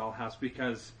watch Dollhouse,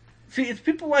 because... See, it's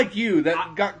people like you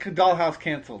that got Dollhouse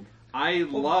canceled.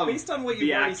 Love based on what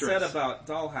you already actress. said about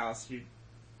Dollhouse, you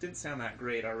didn't sound that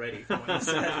great already from what you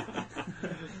said.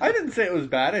 I didn't say it was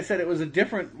bad. I said it was a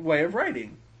different way of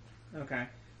writing. Okay.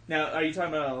 Now, are you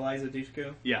talking about Eliza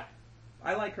Dushku? Yeah.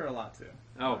 I like her a lot, too.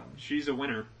 Oh, she's a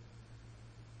winner.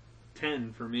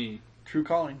 10 for me. True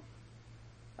calling.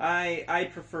 I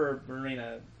prefer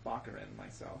Marina Baccarin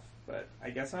myself, but I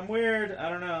guess I'm weird. I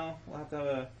don't know. We'll have to have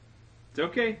a... It's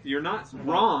okay. You're not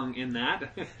wrong in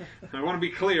that. I want to be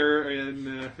clear in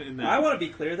that. I want to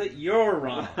be clear that you're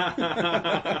wrong.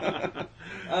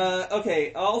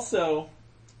 Okay. Also,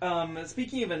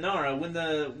 speaking of Inara,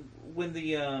 when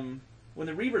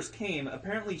the Reavers came,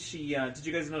 apparently she did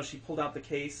you guys know she pulled out the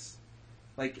case?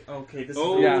 Like, okay, this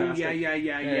is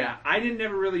yeah. I didn't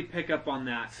ever really pick up on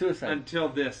that Suicide. until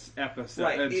this episode,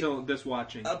 right. This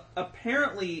watching.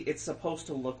 Apparently, it's supposed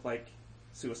to look like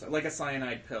suicide, like a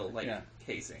cyanide pill,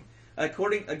 casing.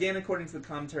 According to the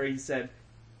commentary, he said,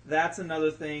 that's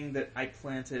another thing that I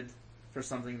planted for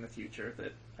something in the future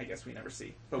that I guess we never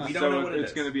see. But we don't know what it is.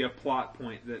 It's going to be a plot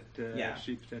point that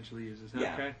she potentially uses.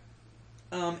 Yeah. Okay.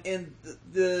 And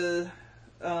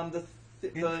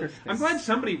I'm glad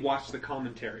somebody watched the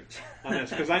commentary on this,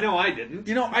 because I know I didn't.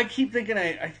 I keep thinking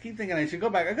I should go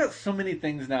back. I've got so many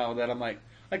things now that I'm like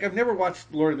I've never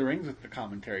watched Lord of the Rings with the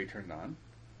commentary turned on.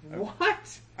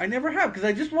 What? I never have, because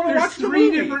I just want to watch the movie.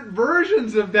 movie. There's 3 different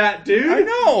versions of that, dude. I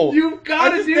know. You've got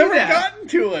to do that. I've never gotten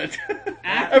to it.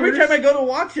 Every time I go to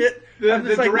watch it, I'm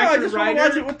just like, no, I just want to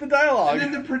watch it with the dialogue. And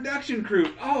then the production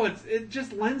crew. Oh, it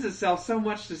just lends itself so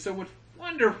much to so much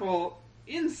wonderful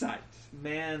insight.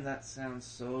 Man, that sounds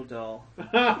so dull.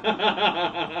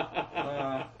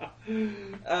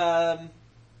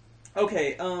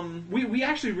 Okay. We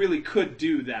actually really could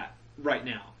do that right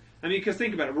now. I mean, because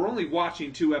think about it, we're only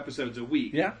watching 2 episodes a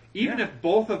week. Yeah. Even if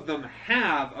both of them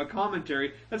have a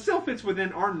commentary, that still fits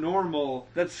within our normal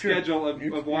schedule of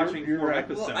watching 4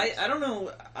 episodes. Well, I don't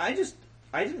know. I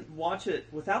didn't watch it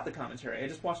without the commentary. I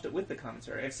just watched it with the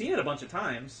commentary. I've seen it a bunch of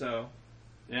times, so...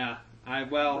 Yeah. I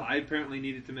apparently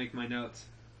needed to make my notes.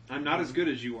 I'm not as good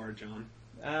as you are, John.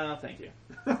 Thank you.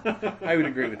 I would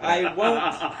agree with that. I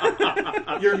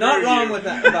won't. You're not wrong with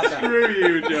that. About that. Screw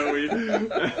you, Joey.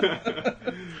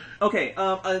 Okay,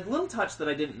 a little touch that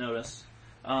I didn't notice.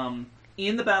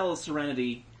 In the Battle of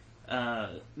Serenity,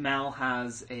 Mal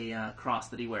has a cross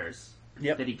that he wears.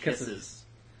 Yep, that he kisses.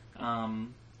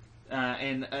 And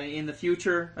in the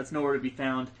future, that's nowhere to be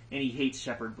found, and he hates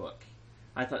Shepherd Book.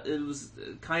 I thought it was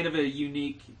kind of a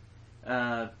unique,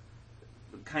 kind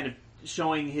of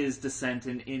showing his dissent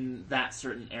in that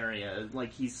certain area.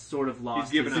 Like he's sort of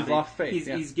lost. He's lost faith.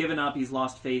 He's given up. He's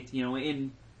lost faith.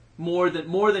 In more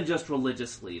than just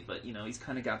religiously, but he's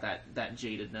kind of got that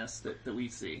jadedness that we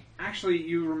see. Actually,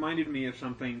 you reminded me of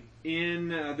something.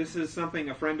 This is something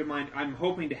a friend of mine. I'm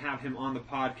hoping to have him on the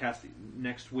podcast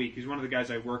next week. He's one of the guys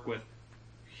I work with.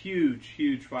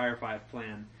 Huge Firefly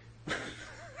fan.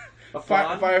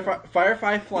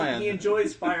 Firefly flan. He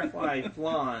enjoys Firefly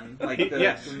flan, like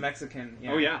the Mexican.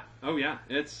 Yeah. Oh yeah.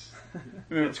 It's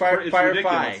Firefly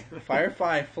ridiculous.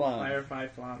 Firefly flan. Firefly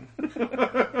flan.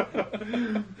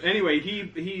 Anyway,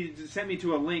 he sent me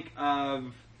to a link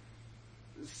of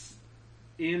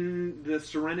in the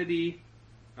Serenity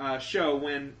show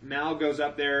when Mal goes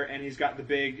up there and he's got the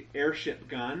big airship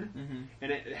gun,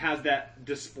 and it has that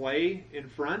display in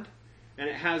front. And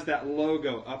it has that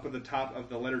logo up at the top of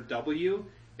the letter W.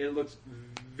 It looks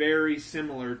very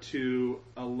similar to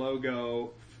a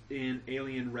logo in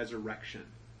Alien Resurrection.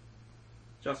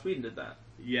 Joss Whedon did that.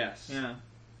 Yes. Yeah.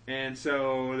 And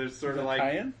so there's sort of like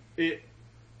tie-in?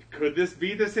 Could this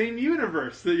be the same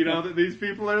universe that that these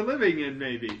people are living in?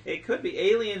 Maybe it could be.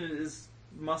 Alien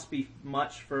must be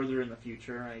much further in the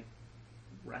future, I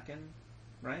reckon.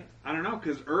 Right? I don't know,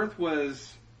 because Earth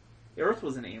was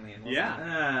an alien, wasn't it?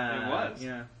 It was.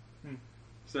 Yeah.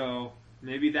 So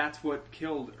maybe that's what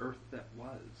killed Earth that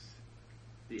was.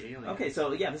 The alien. Okay, so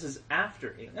this is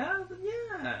after Alien. Yeah.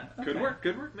 Okay. Could work.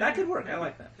 Maybe. That could work. Maybe. I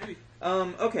like that. Maybe.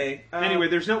 Okay. Anyway,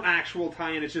 there's no actual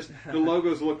tie-in. It's just the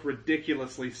logos look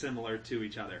ridiculously similar to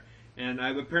each other. And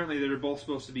apparently they're both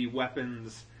supposed to be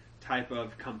weapons type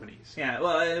of companies. Yeah,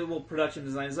 well, production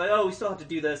design is like, we still have to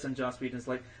do this, and Joss Whedon's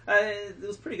like, it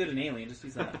was pretty good in Alien, just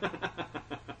use that.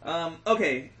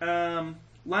 Okay, one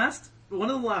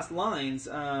of the last lines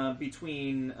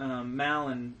between Mal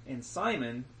and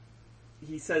Simon,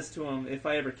 he says to him, if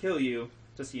I ever kill you,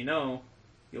 just so you know,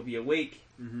 you'll be awake,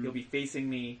 you'll be facing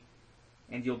me,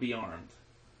 and you'll be armed.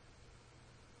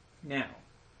 Now,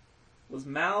 was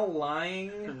Mal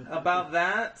lying about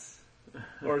that?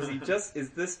 Or is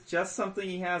this just something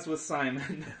he has with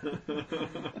Simon?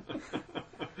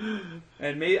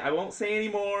 And maybe I won't say any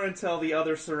more until the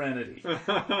other Serenity.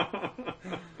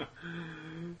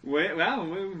 We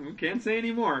can't say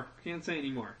any more.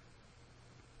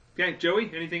 Okay, Joey,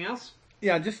 anything else?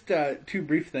 Yeah, just two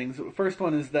brief things. The first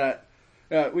one is that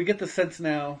we get the sense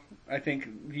now, I think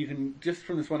you can, just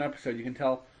from this one episode, you can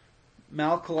tell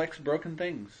Mal collects broken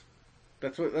things.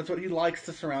 That's what he likes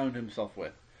to surround himself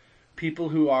with. People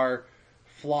who are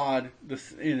flawed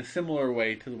in a similar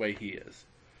way to the way he is.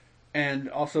 And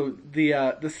also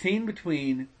the scene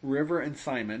between River and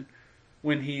Simon,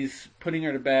 when he's putting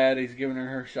her to bed, he's giving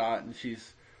her shot, and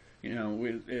she's,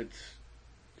 it's.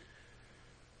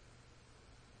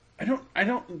 I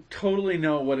don't totally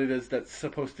know what it is that's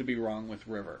supposed to be wrong with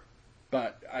River,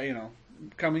 but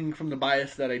coming from the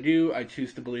bias that I do, I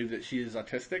choose to believe that she is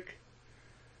autistic,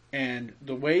 and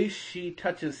the way she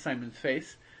touches Simon's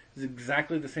face is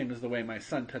exactly the same as the way my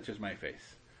son touches my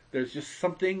face. There's just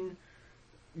something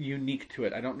unique to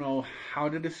it. I don't know how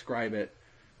to describe it,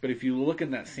 but if you look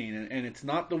in that scene, and it's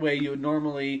not the way you would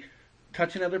normally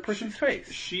touch another person's face.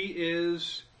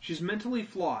 She's mentally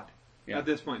flawed at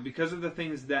this point because of the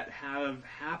things that have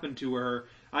happened to her.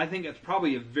 I think it's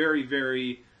probably a very,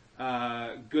 very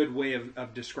good way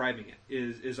of describing it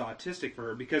is autistic for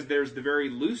her, because there's the very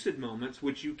lucid moments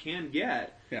which you can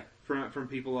get from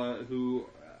people who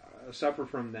suffer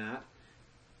from that,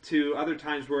 to other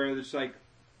times where it's like,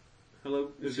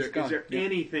 hello, is there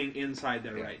anything inside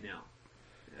there right now?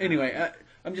 Anyway,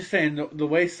 I'm just saying the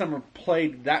way Summer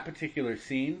played that particular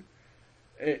scene,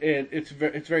 it's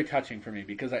very touching for me,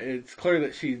 because it's clear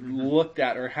that she looked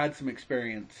at or had some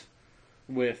experience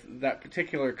with that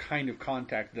particular kind of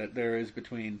contact that there is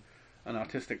between an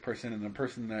autistic person and the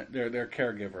person that their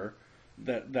caregiver.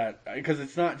 That because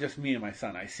it's not just me and my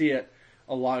son. I see it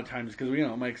a lot of times because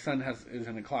my son is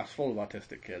in a class full of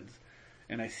autistic kids,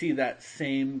 and I see that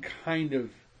same kind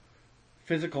of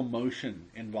physical motion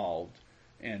involved,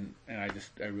 and I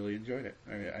really enjoyed it.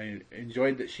 I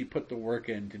enjoyed that she put the work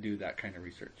in to do that kind of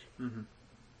research. Mm-hmm.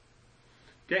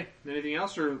 Okay, anything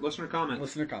else, or listener comments?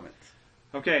 Listener comments.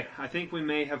 Okay, I think we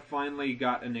may have finally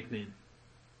got a nickname.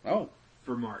 Oh.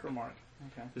 for Mark. For Mark.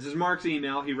 Okay. This is Mark's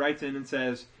email. He writes in and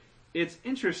says, "It's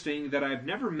interesting that I've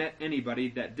never met anybody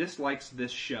that dislikes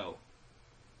this show."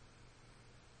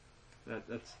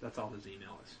 That's all his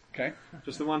email is. Okay.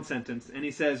 Just the one sentence. And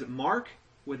he says, Mark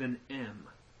with an M.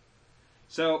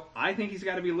 So, I think he's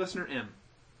got to be listener M.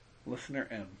 Listener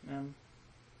M.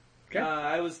 Okay.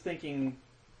 I was thinking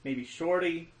maybe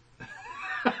Shorty.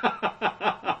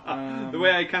 The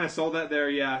way I kind of sold that there,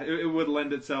 yeah, it would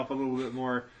lend itself a little bit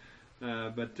more.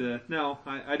 But no,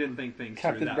 I didn't think things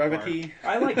Captain through that Brevity.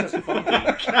 I like just Funky.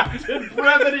 Captain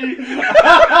Brevity.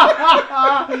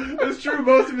 It's true.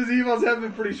 Most of his emails have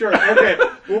been pretty short. Okay,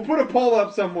 we'll put a poll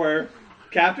up somewhere.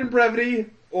 Captain Brevity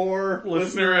or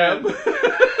Listener M.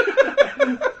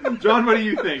 John, what do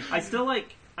you think? I still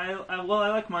like. I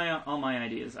like all my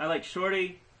ideas. I like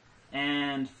Shorty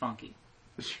and Funky.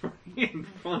 Shorty and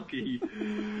Funky.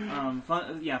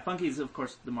 Funky's of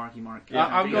course the Marky Mark.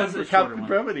 I'm going for Captain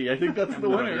Brevity. I think that's the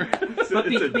winner. But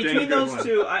between those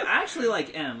two, I actually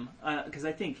like M because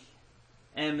I think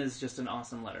M is just an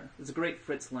awesome letter. It's a great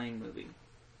Fritz Lang movie.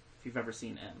 If you've ever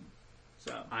seen M,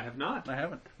 so I have not. I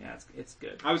haven't. Yeah, it's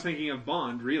good. I was thinking of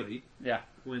Bond, really. Yeah.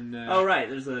 When oh right,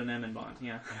 there's an M in Bond.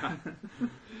 Yeah.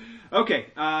 Okay,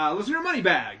 listener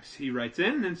Moneybags. He writes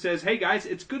in and says, "Hey guys,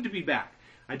 it's good to be back.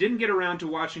 I didn't get around to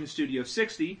watching Studio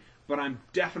 60, but I'm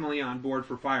definitely on board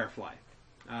for Firefly."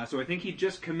 So I think he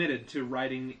just committed to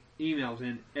writing emails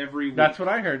in every week. That's what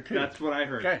I heard, too. That's what I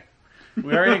heard. Okay.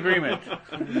 We are in agreement.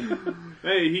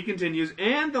 Hey, he continues,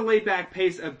 "And the laid-back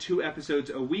pace of 2 episodes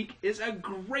a week is a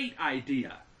great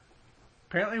idea."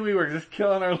 Apparently we were just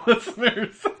killing our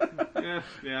listeners.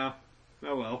 Yeah.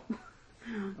 Oh well.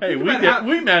 Hey,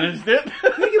 we managed it.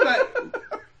 Think about...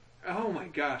 Oh my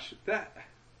gosh, that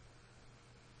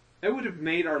would have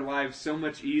made our lives so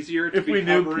much easier to if be we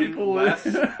knew covering people less.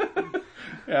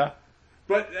 Yeah.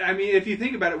 But, I mean, if you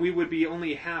think about it, we would be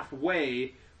only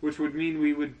halfway, which would mean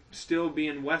we would still be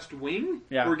in West Wing.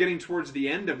 Yeah. We're getting towards the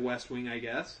end of West Wing, I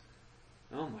guess.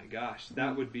 Oh my gosh,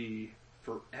 that would be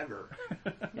forever.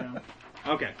 Yeah.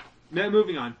 Okay, now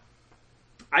moving on.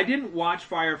 I didn't watch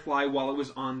Firefly while it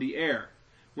was on the air.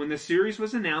 When the series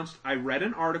was announced, I read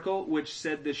an article which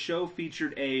said the show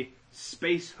featured a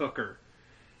space hooker.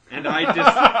 And I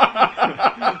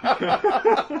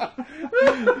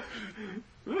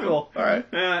Cool. All right.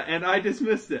 And I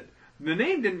dismissed it. The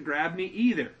name didn't grab me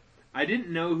either. I didn't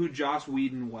know who Joss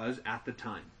Whedon was at the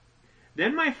time.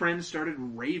 Then my friends started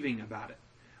raving about it.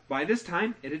 By this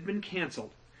time, it had been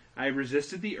canceled. I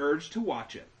resisted the urge to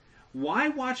watch it. Why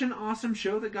watch an awesome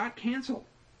show that got canceled?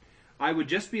 I would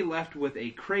just be left with a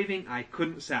craving I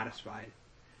couldn't satisfy.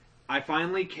 I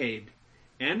finally caved.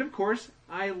 And of course,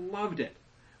 I loved it.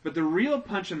 But the real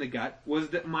punch in the gut was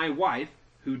that my wife,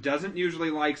 who doesn't usually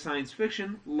like science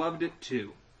fiction, loved it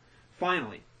too.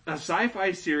 Finally, a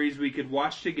sci-fi series we could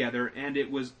watch together, and it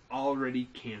was already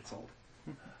canceled.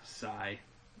 Sigh.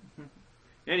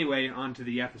 Anyway, on to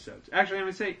the episodes. Actually, I'm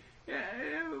going to say,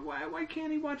 why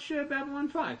can't he watch Babylon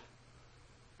 5?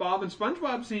 Bob and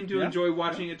SpongeBob seem to enjoy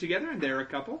watching it together, and they're a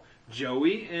couple.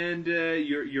 Joey and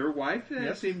your wife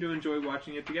seem to enjoy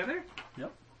watching it together.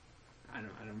 Yep. I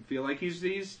don't feel like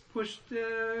he's pushed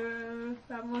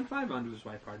Babylon 5 onto his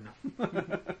wife hard enough.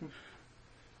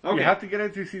 Okay. You have to get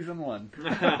it through season 1.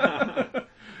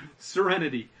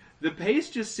 Serenity. The pace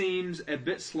just seems a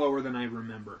bit slower than I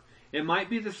remember. It might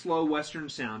be the slow Western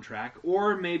soundtrack,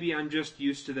 or maybe I'm just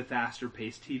used to the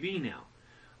faster-paced TV now.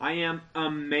 I am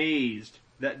amazed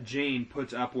that Jane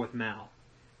puts up with Mal,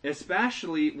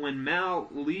 especially when Mal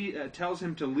tells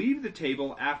him to leave the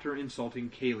table after insulting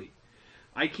Kaylee.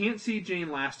 I can't see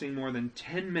Jane lasting more than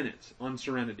 10 minutes on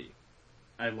Serenity.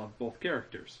 I love both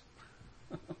characters.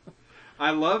 I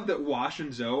love that Wash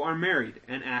and Zoe are married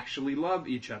and actually love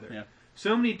each other. Yeah.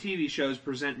 So many TV shows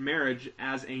present marriage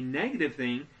as a negative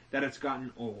thing that it's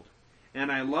gotten old.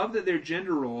 And I love that their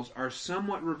gender roles are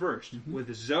somewhat reversed,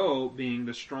 with Zoe being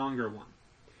the stronger one.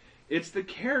 It's the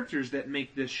characters that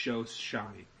make this show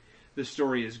shine. The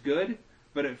story is good,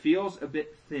 but it feels a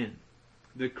bit thin.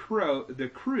 The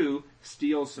crew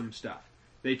steals some stuff.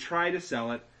 They try to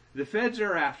sell it. The feds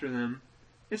are after them.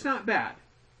 It's not bad.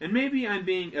 And maybe I'm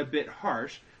being a bit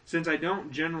harsh, since I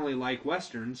don't generally like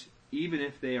westerns, even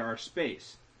if they are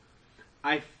space.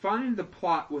 I find the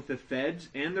plot with the feds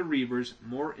and the Reavers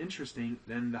more interesting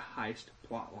than the heist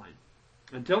plotline.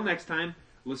 Until next time,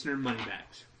 listener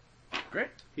Moneybags.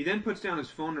 Great. He then puts down his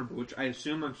phone number, which I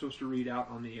assume I'm supposed to read out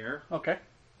on the air. Okay.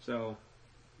 So,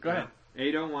 go ahead.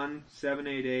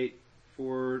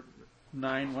 801-788-4913.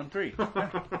 913.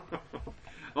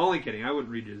 Only kidding. I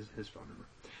wouldn't read his phone number.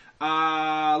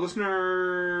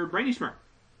 Listener Brainy Smart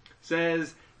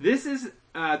says, This is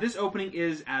This opening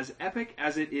is as epic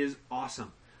as it is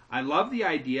awesome. I love the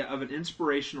idea of an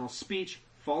inspirational speech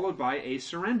followed by a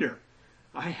surrender.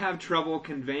 I have trouble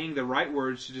conveying the right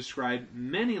words to describe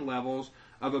many levels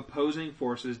of opposing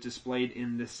forces displayed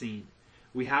in this scene.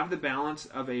 We have the balance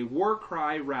of a war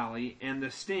cry rally and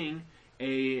the sting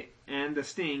a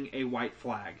white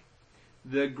flag.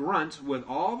 The grunts with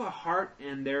all the heart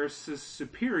and their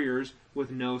superiors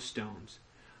with no stones.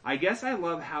 I guess I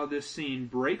love how this scene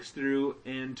breaks through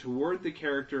and toward the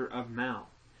character of Mal.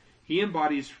 He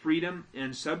embodies freedom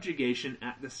and subjugation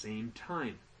at the same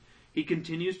time. He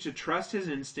continues to trust his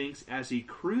instincts as he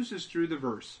cruises through the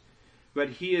verse, but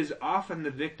he is often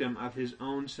the victim of his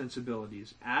own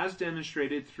sensibilities, as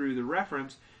demonstrated through the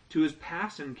reference to his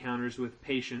past encounters with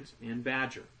Patience and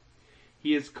Badger.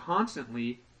 He is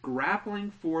constantly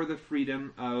grappling for the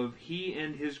freedom of he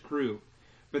and his crew,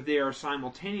 but they are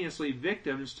simultaneously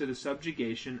victims to the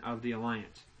subjugation of the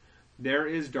Alliance. There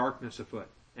is darkness afoot,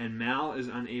 and Mal is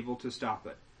unable to stop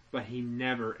it, but he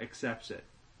never accepts it.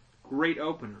 Great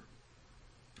opener.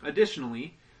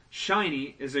 Additionally,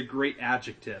 shiny is a great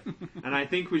adjective, and I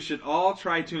think we should all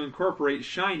try to incorporate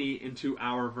shiny into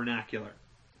our vernacular.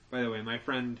 By the way, my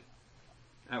friend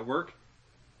at work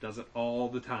does it all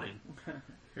the time.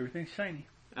 Everything's shiny.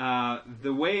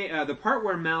 The part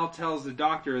where Mal tells the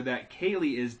doctor that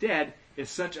Kaylee is dead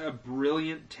is such a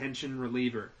brilliant tension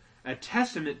reliever, a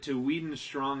testament to Whedon's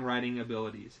strong writing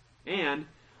abilities. And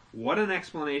what an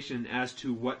explanation as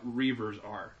to what Reavers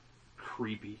are.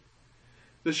 Creepy.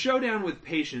 The showdown with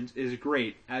Patience is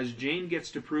great, as Jane gets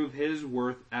to prove his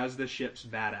worth as the ship's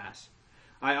badass.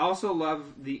 I also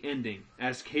love the ending,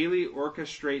 as Kaylee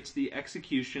orchestrates the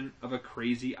execution of a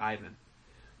crazy Ivan.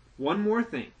 One more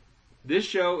thing. This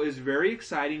show is very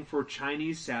exciting for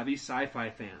Chinese-savvy sci-fi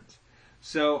fans.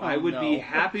 So I would be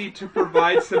happy to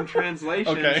provide some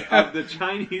translations of the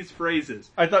Chinese phrases.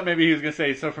 I thought maybe he was going to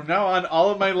say, so from now on, all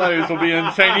of my letters will be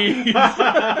in Chinese.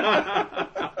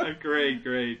 Great.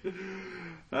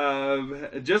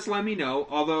 Just let me know,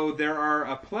 although there are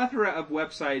a plethora of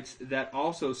websites that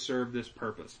also serve this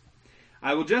purpose.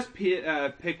 I will just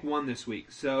pick one this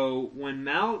week. So when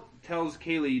Mal tells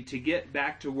Kaylee to get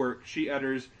back to work, she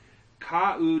utters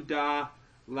Ka-u da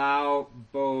lao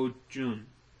bo jun,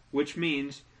 which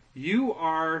means you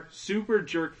are super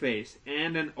jerkface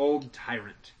and an old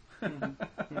tyrant.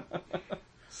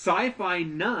 Sci-fi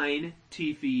 9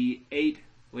 TV 8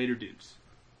 later dudes.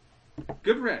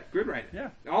 Good writing. Yeah.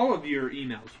 All of your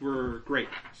emails were great,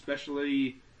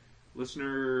 especially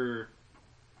listener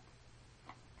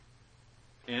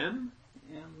M.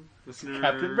 Listener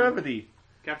Captain Brevity.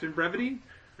 Captain Brevity.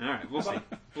 All right, we'll see.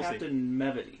 Captain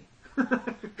Mevity.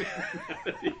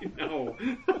 No.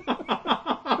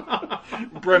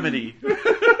 Brevity.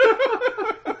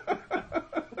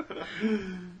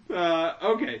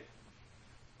 Okay.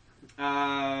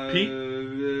 Pete?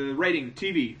 Rating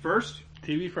TV first.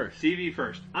 TV first. TV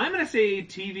first. I'm going to say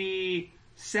TV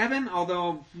 7,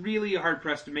 although really hard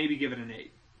pressed to maybe give it an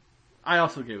 8. I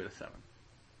also gave it a 7.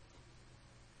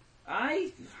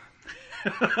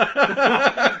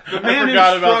 The man who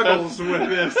struggles with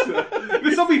this.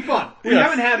 This will be fun. We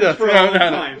haven't had this for a long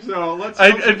time, so let's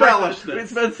relish this.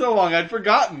 It's been so long, I'd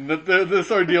forgotten that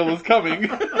this ordeal was coming.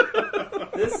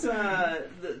 This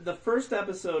the first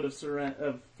episode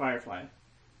of Firefly,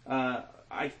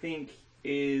 I think,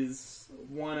 is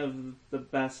one of the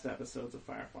best episodes of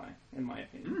Firefly, in my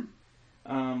opinion.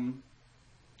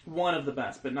 One of the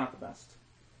best, but not the best.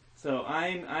 So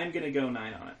I'm gonna go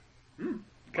 9 on it.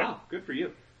 Okay. Wow, good for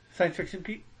you. Science fiction,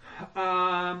 Pete?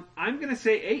 I'm going to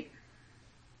say 8.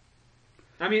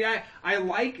 I mean, I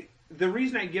like... The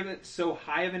reason I give it so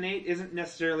high of an 8 isn't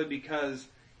necessarily because,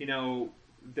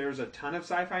 there's a ton of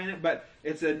sci-fi in it, but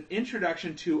it's an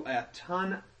introduction to a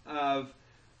ton of...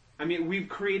 I mean, we've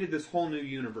created this whole new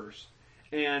universe.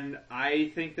 And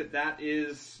I think that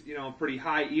is, pretty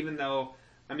high, even though...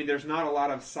 I mean, there's not a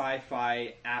lot of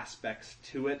sci-fi aspects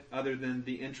to it other than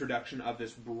the introduction of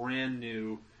this brand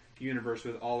new universe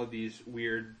with all of these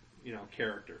weird,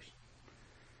 characters.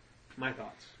 My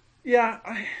thoughts. Yeah,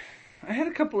 I had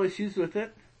a couple issues with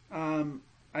it. I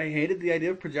hated the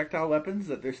idea of projectile weapons,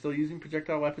 that they're still using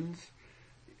projectile weapons.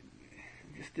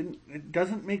 It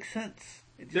doesn't make sense.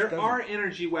 There are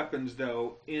energy weapons,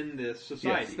 though, in this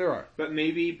society. Yes, there are. But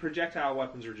maybe projectile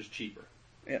weapons are just cheaper.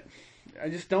 Yeah. I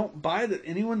just don't buy that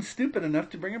anyone's stupid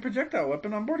enough to bring a projectile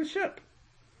weapon on board a ship.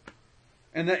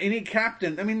 And that any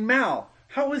captain... I mean, Mal,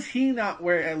 how is he not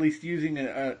at least using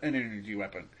an energy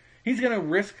weapon? He's going to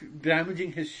risk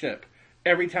damaging his ship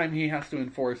every time he has to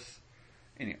enforce...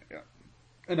 Anyway,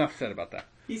 enough said about that.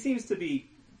 He seems to be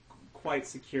quite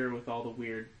secure with all the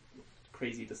weird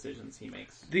crazy decisions he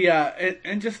makes.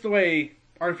 And just the way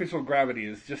artificial gravity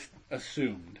is just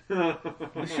assumed.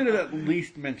 They should have at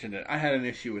least mentioned it. I had an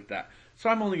issue with that. So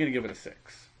I'm only going to give it a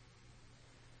 6.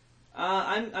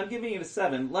 I'm giving it a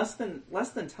 7, less than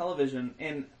television,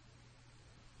 and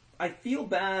I feel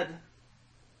bad.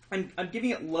 I'm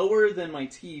giving it lower than my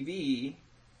TV,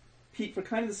 Pete, for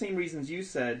kind of the same reasons you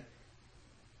said.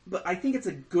 But I think it's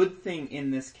a good thing in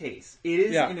this case. It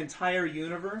is an entire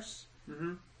universe,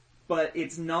 but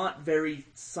it's not very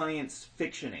science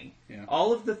fiction-y. Yeah.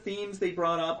 All of the themes they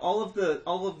brought up, all of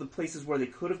the places where they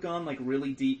could have gone like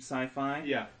really deep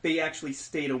sci-fi, they actually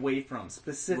stayed away from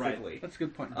specifically. Right. That's a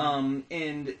good point.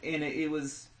 And it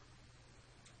was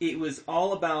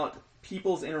all about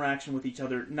people's interaction with each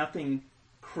other. Nothing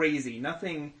crazy.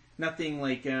 Nothing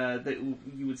like that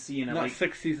you would see in a Not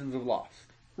 6 seasons of Lost.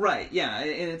 Right, yeah,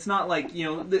 and it's not like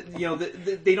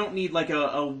they don't need like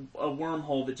a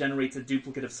wormhole that generates a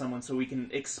duplicate of someone so we can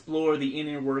explore the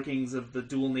inner workings of the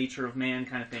dual nature of man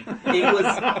kind of thing.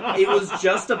 It was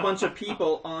just a bunch of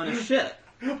people on a ship.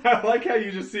 I like how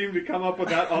you just seem to come up with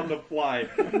that on the fly.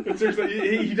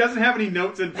 Seriously, he doesn't have any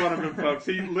notes in front of him, folks.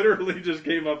 He literally just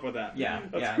came up with that. Yeah,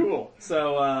 that's cool.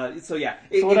 So yeah.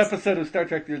 So what episode of Star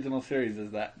Trek: The Original Series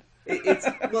is that? It's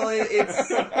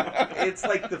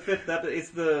like the 5th episode.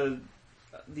 It's the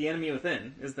Enemy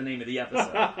Within is the name of the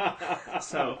episode.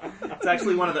 So it's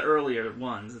actually one of the earlier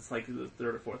ones. It's like the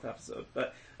 3rd or 4th episode.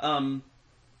 But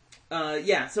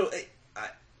yeah. So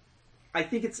I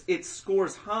think it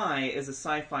scores high as a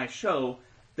sci-fi show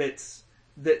that's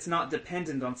not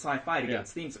dependent on sci-fi to get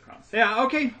its themes across. Yeah,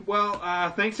 okay. Well,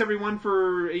 thanks everyone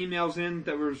for emails in.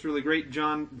 That was really great.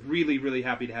 John, really, really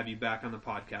happy to have you back on the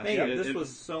podcast. Hey, this was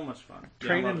so much fun.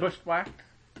 Train and bushwhacked?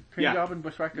 Train job and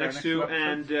bushwhacked? Next to,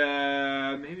 and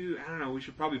maybe, I don't know, we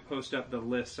should probably post up the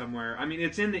list somewhere. I mean,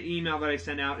 it's in the email that I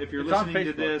sent out. If you're listening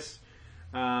to this,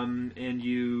 and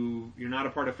you're not a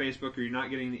part of Facebook or you're not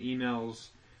getting the emails,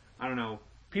 I don't know.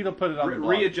 Pete will put it on the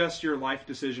blog. Readjust your life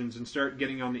decisions and start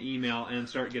getting on the email and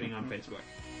start getting on Facebook.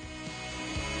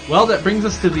 Well, that brings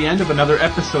us to the end of another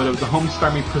episode of the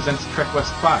Homestarmy Presents Trek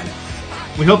West 5.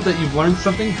 We hope that you've learned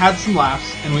something, had some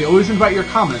laughs, and we always invite your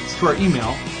comments to our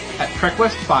email at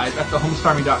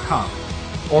trekwest5@thehomestarmy.com.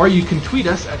 Or you can tweet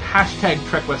us at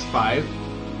 #TrekWest5,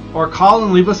 or call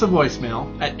and leave us a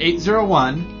voicemail at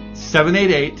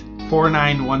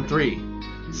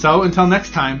 801-788-4913. So, until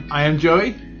next time, I am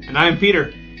Joey. And I am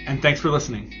Peter. And thanks for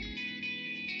listening.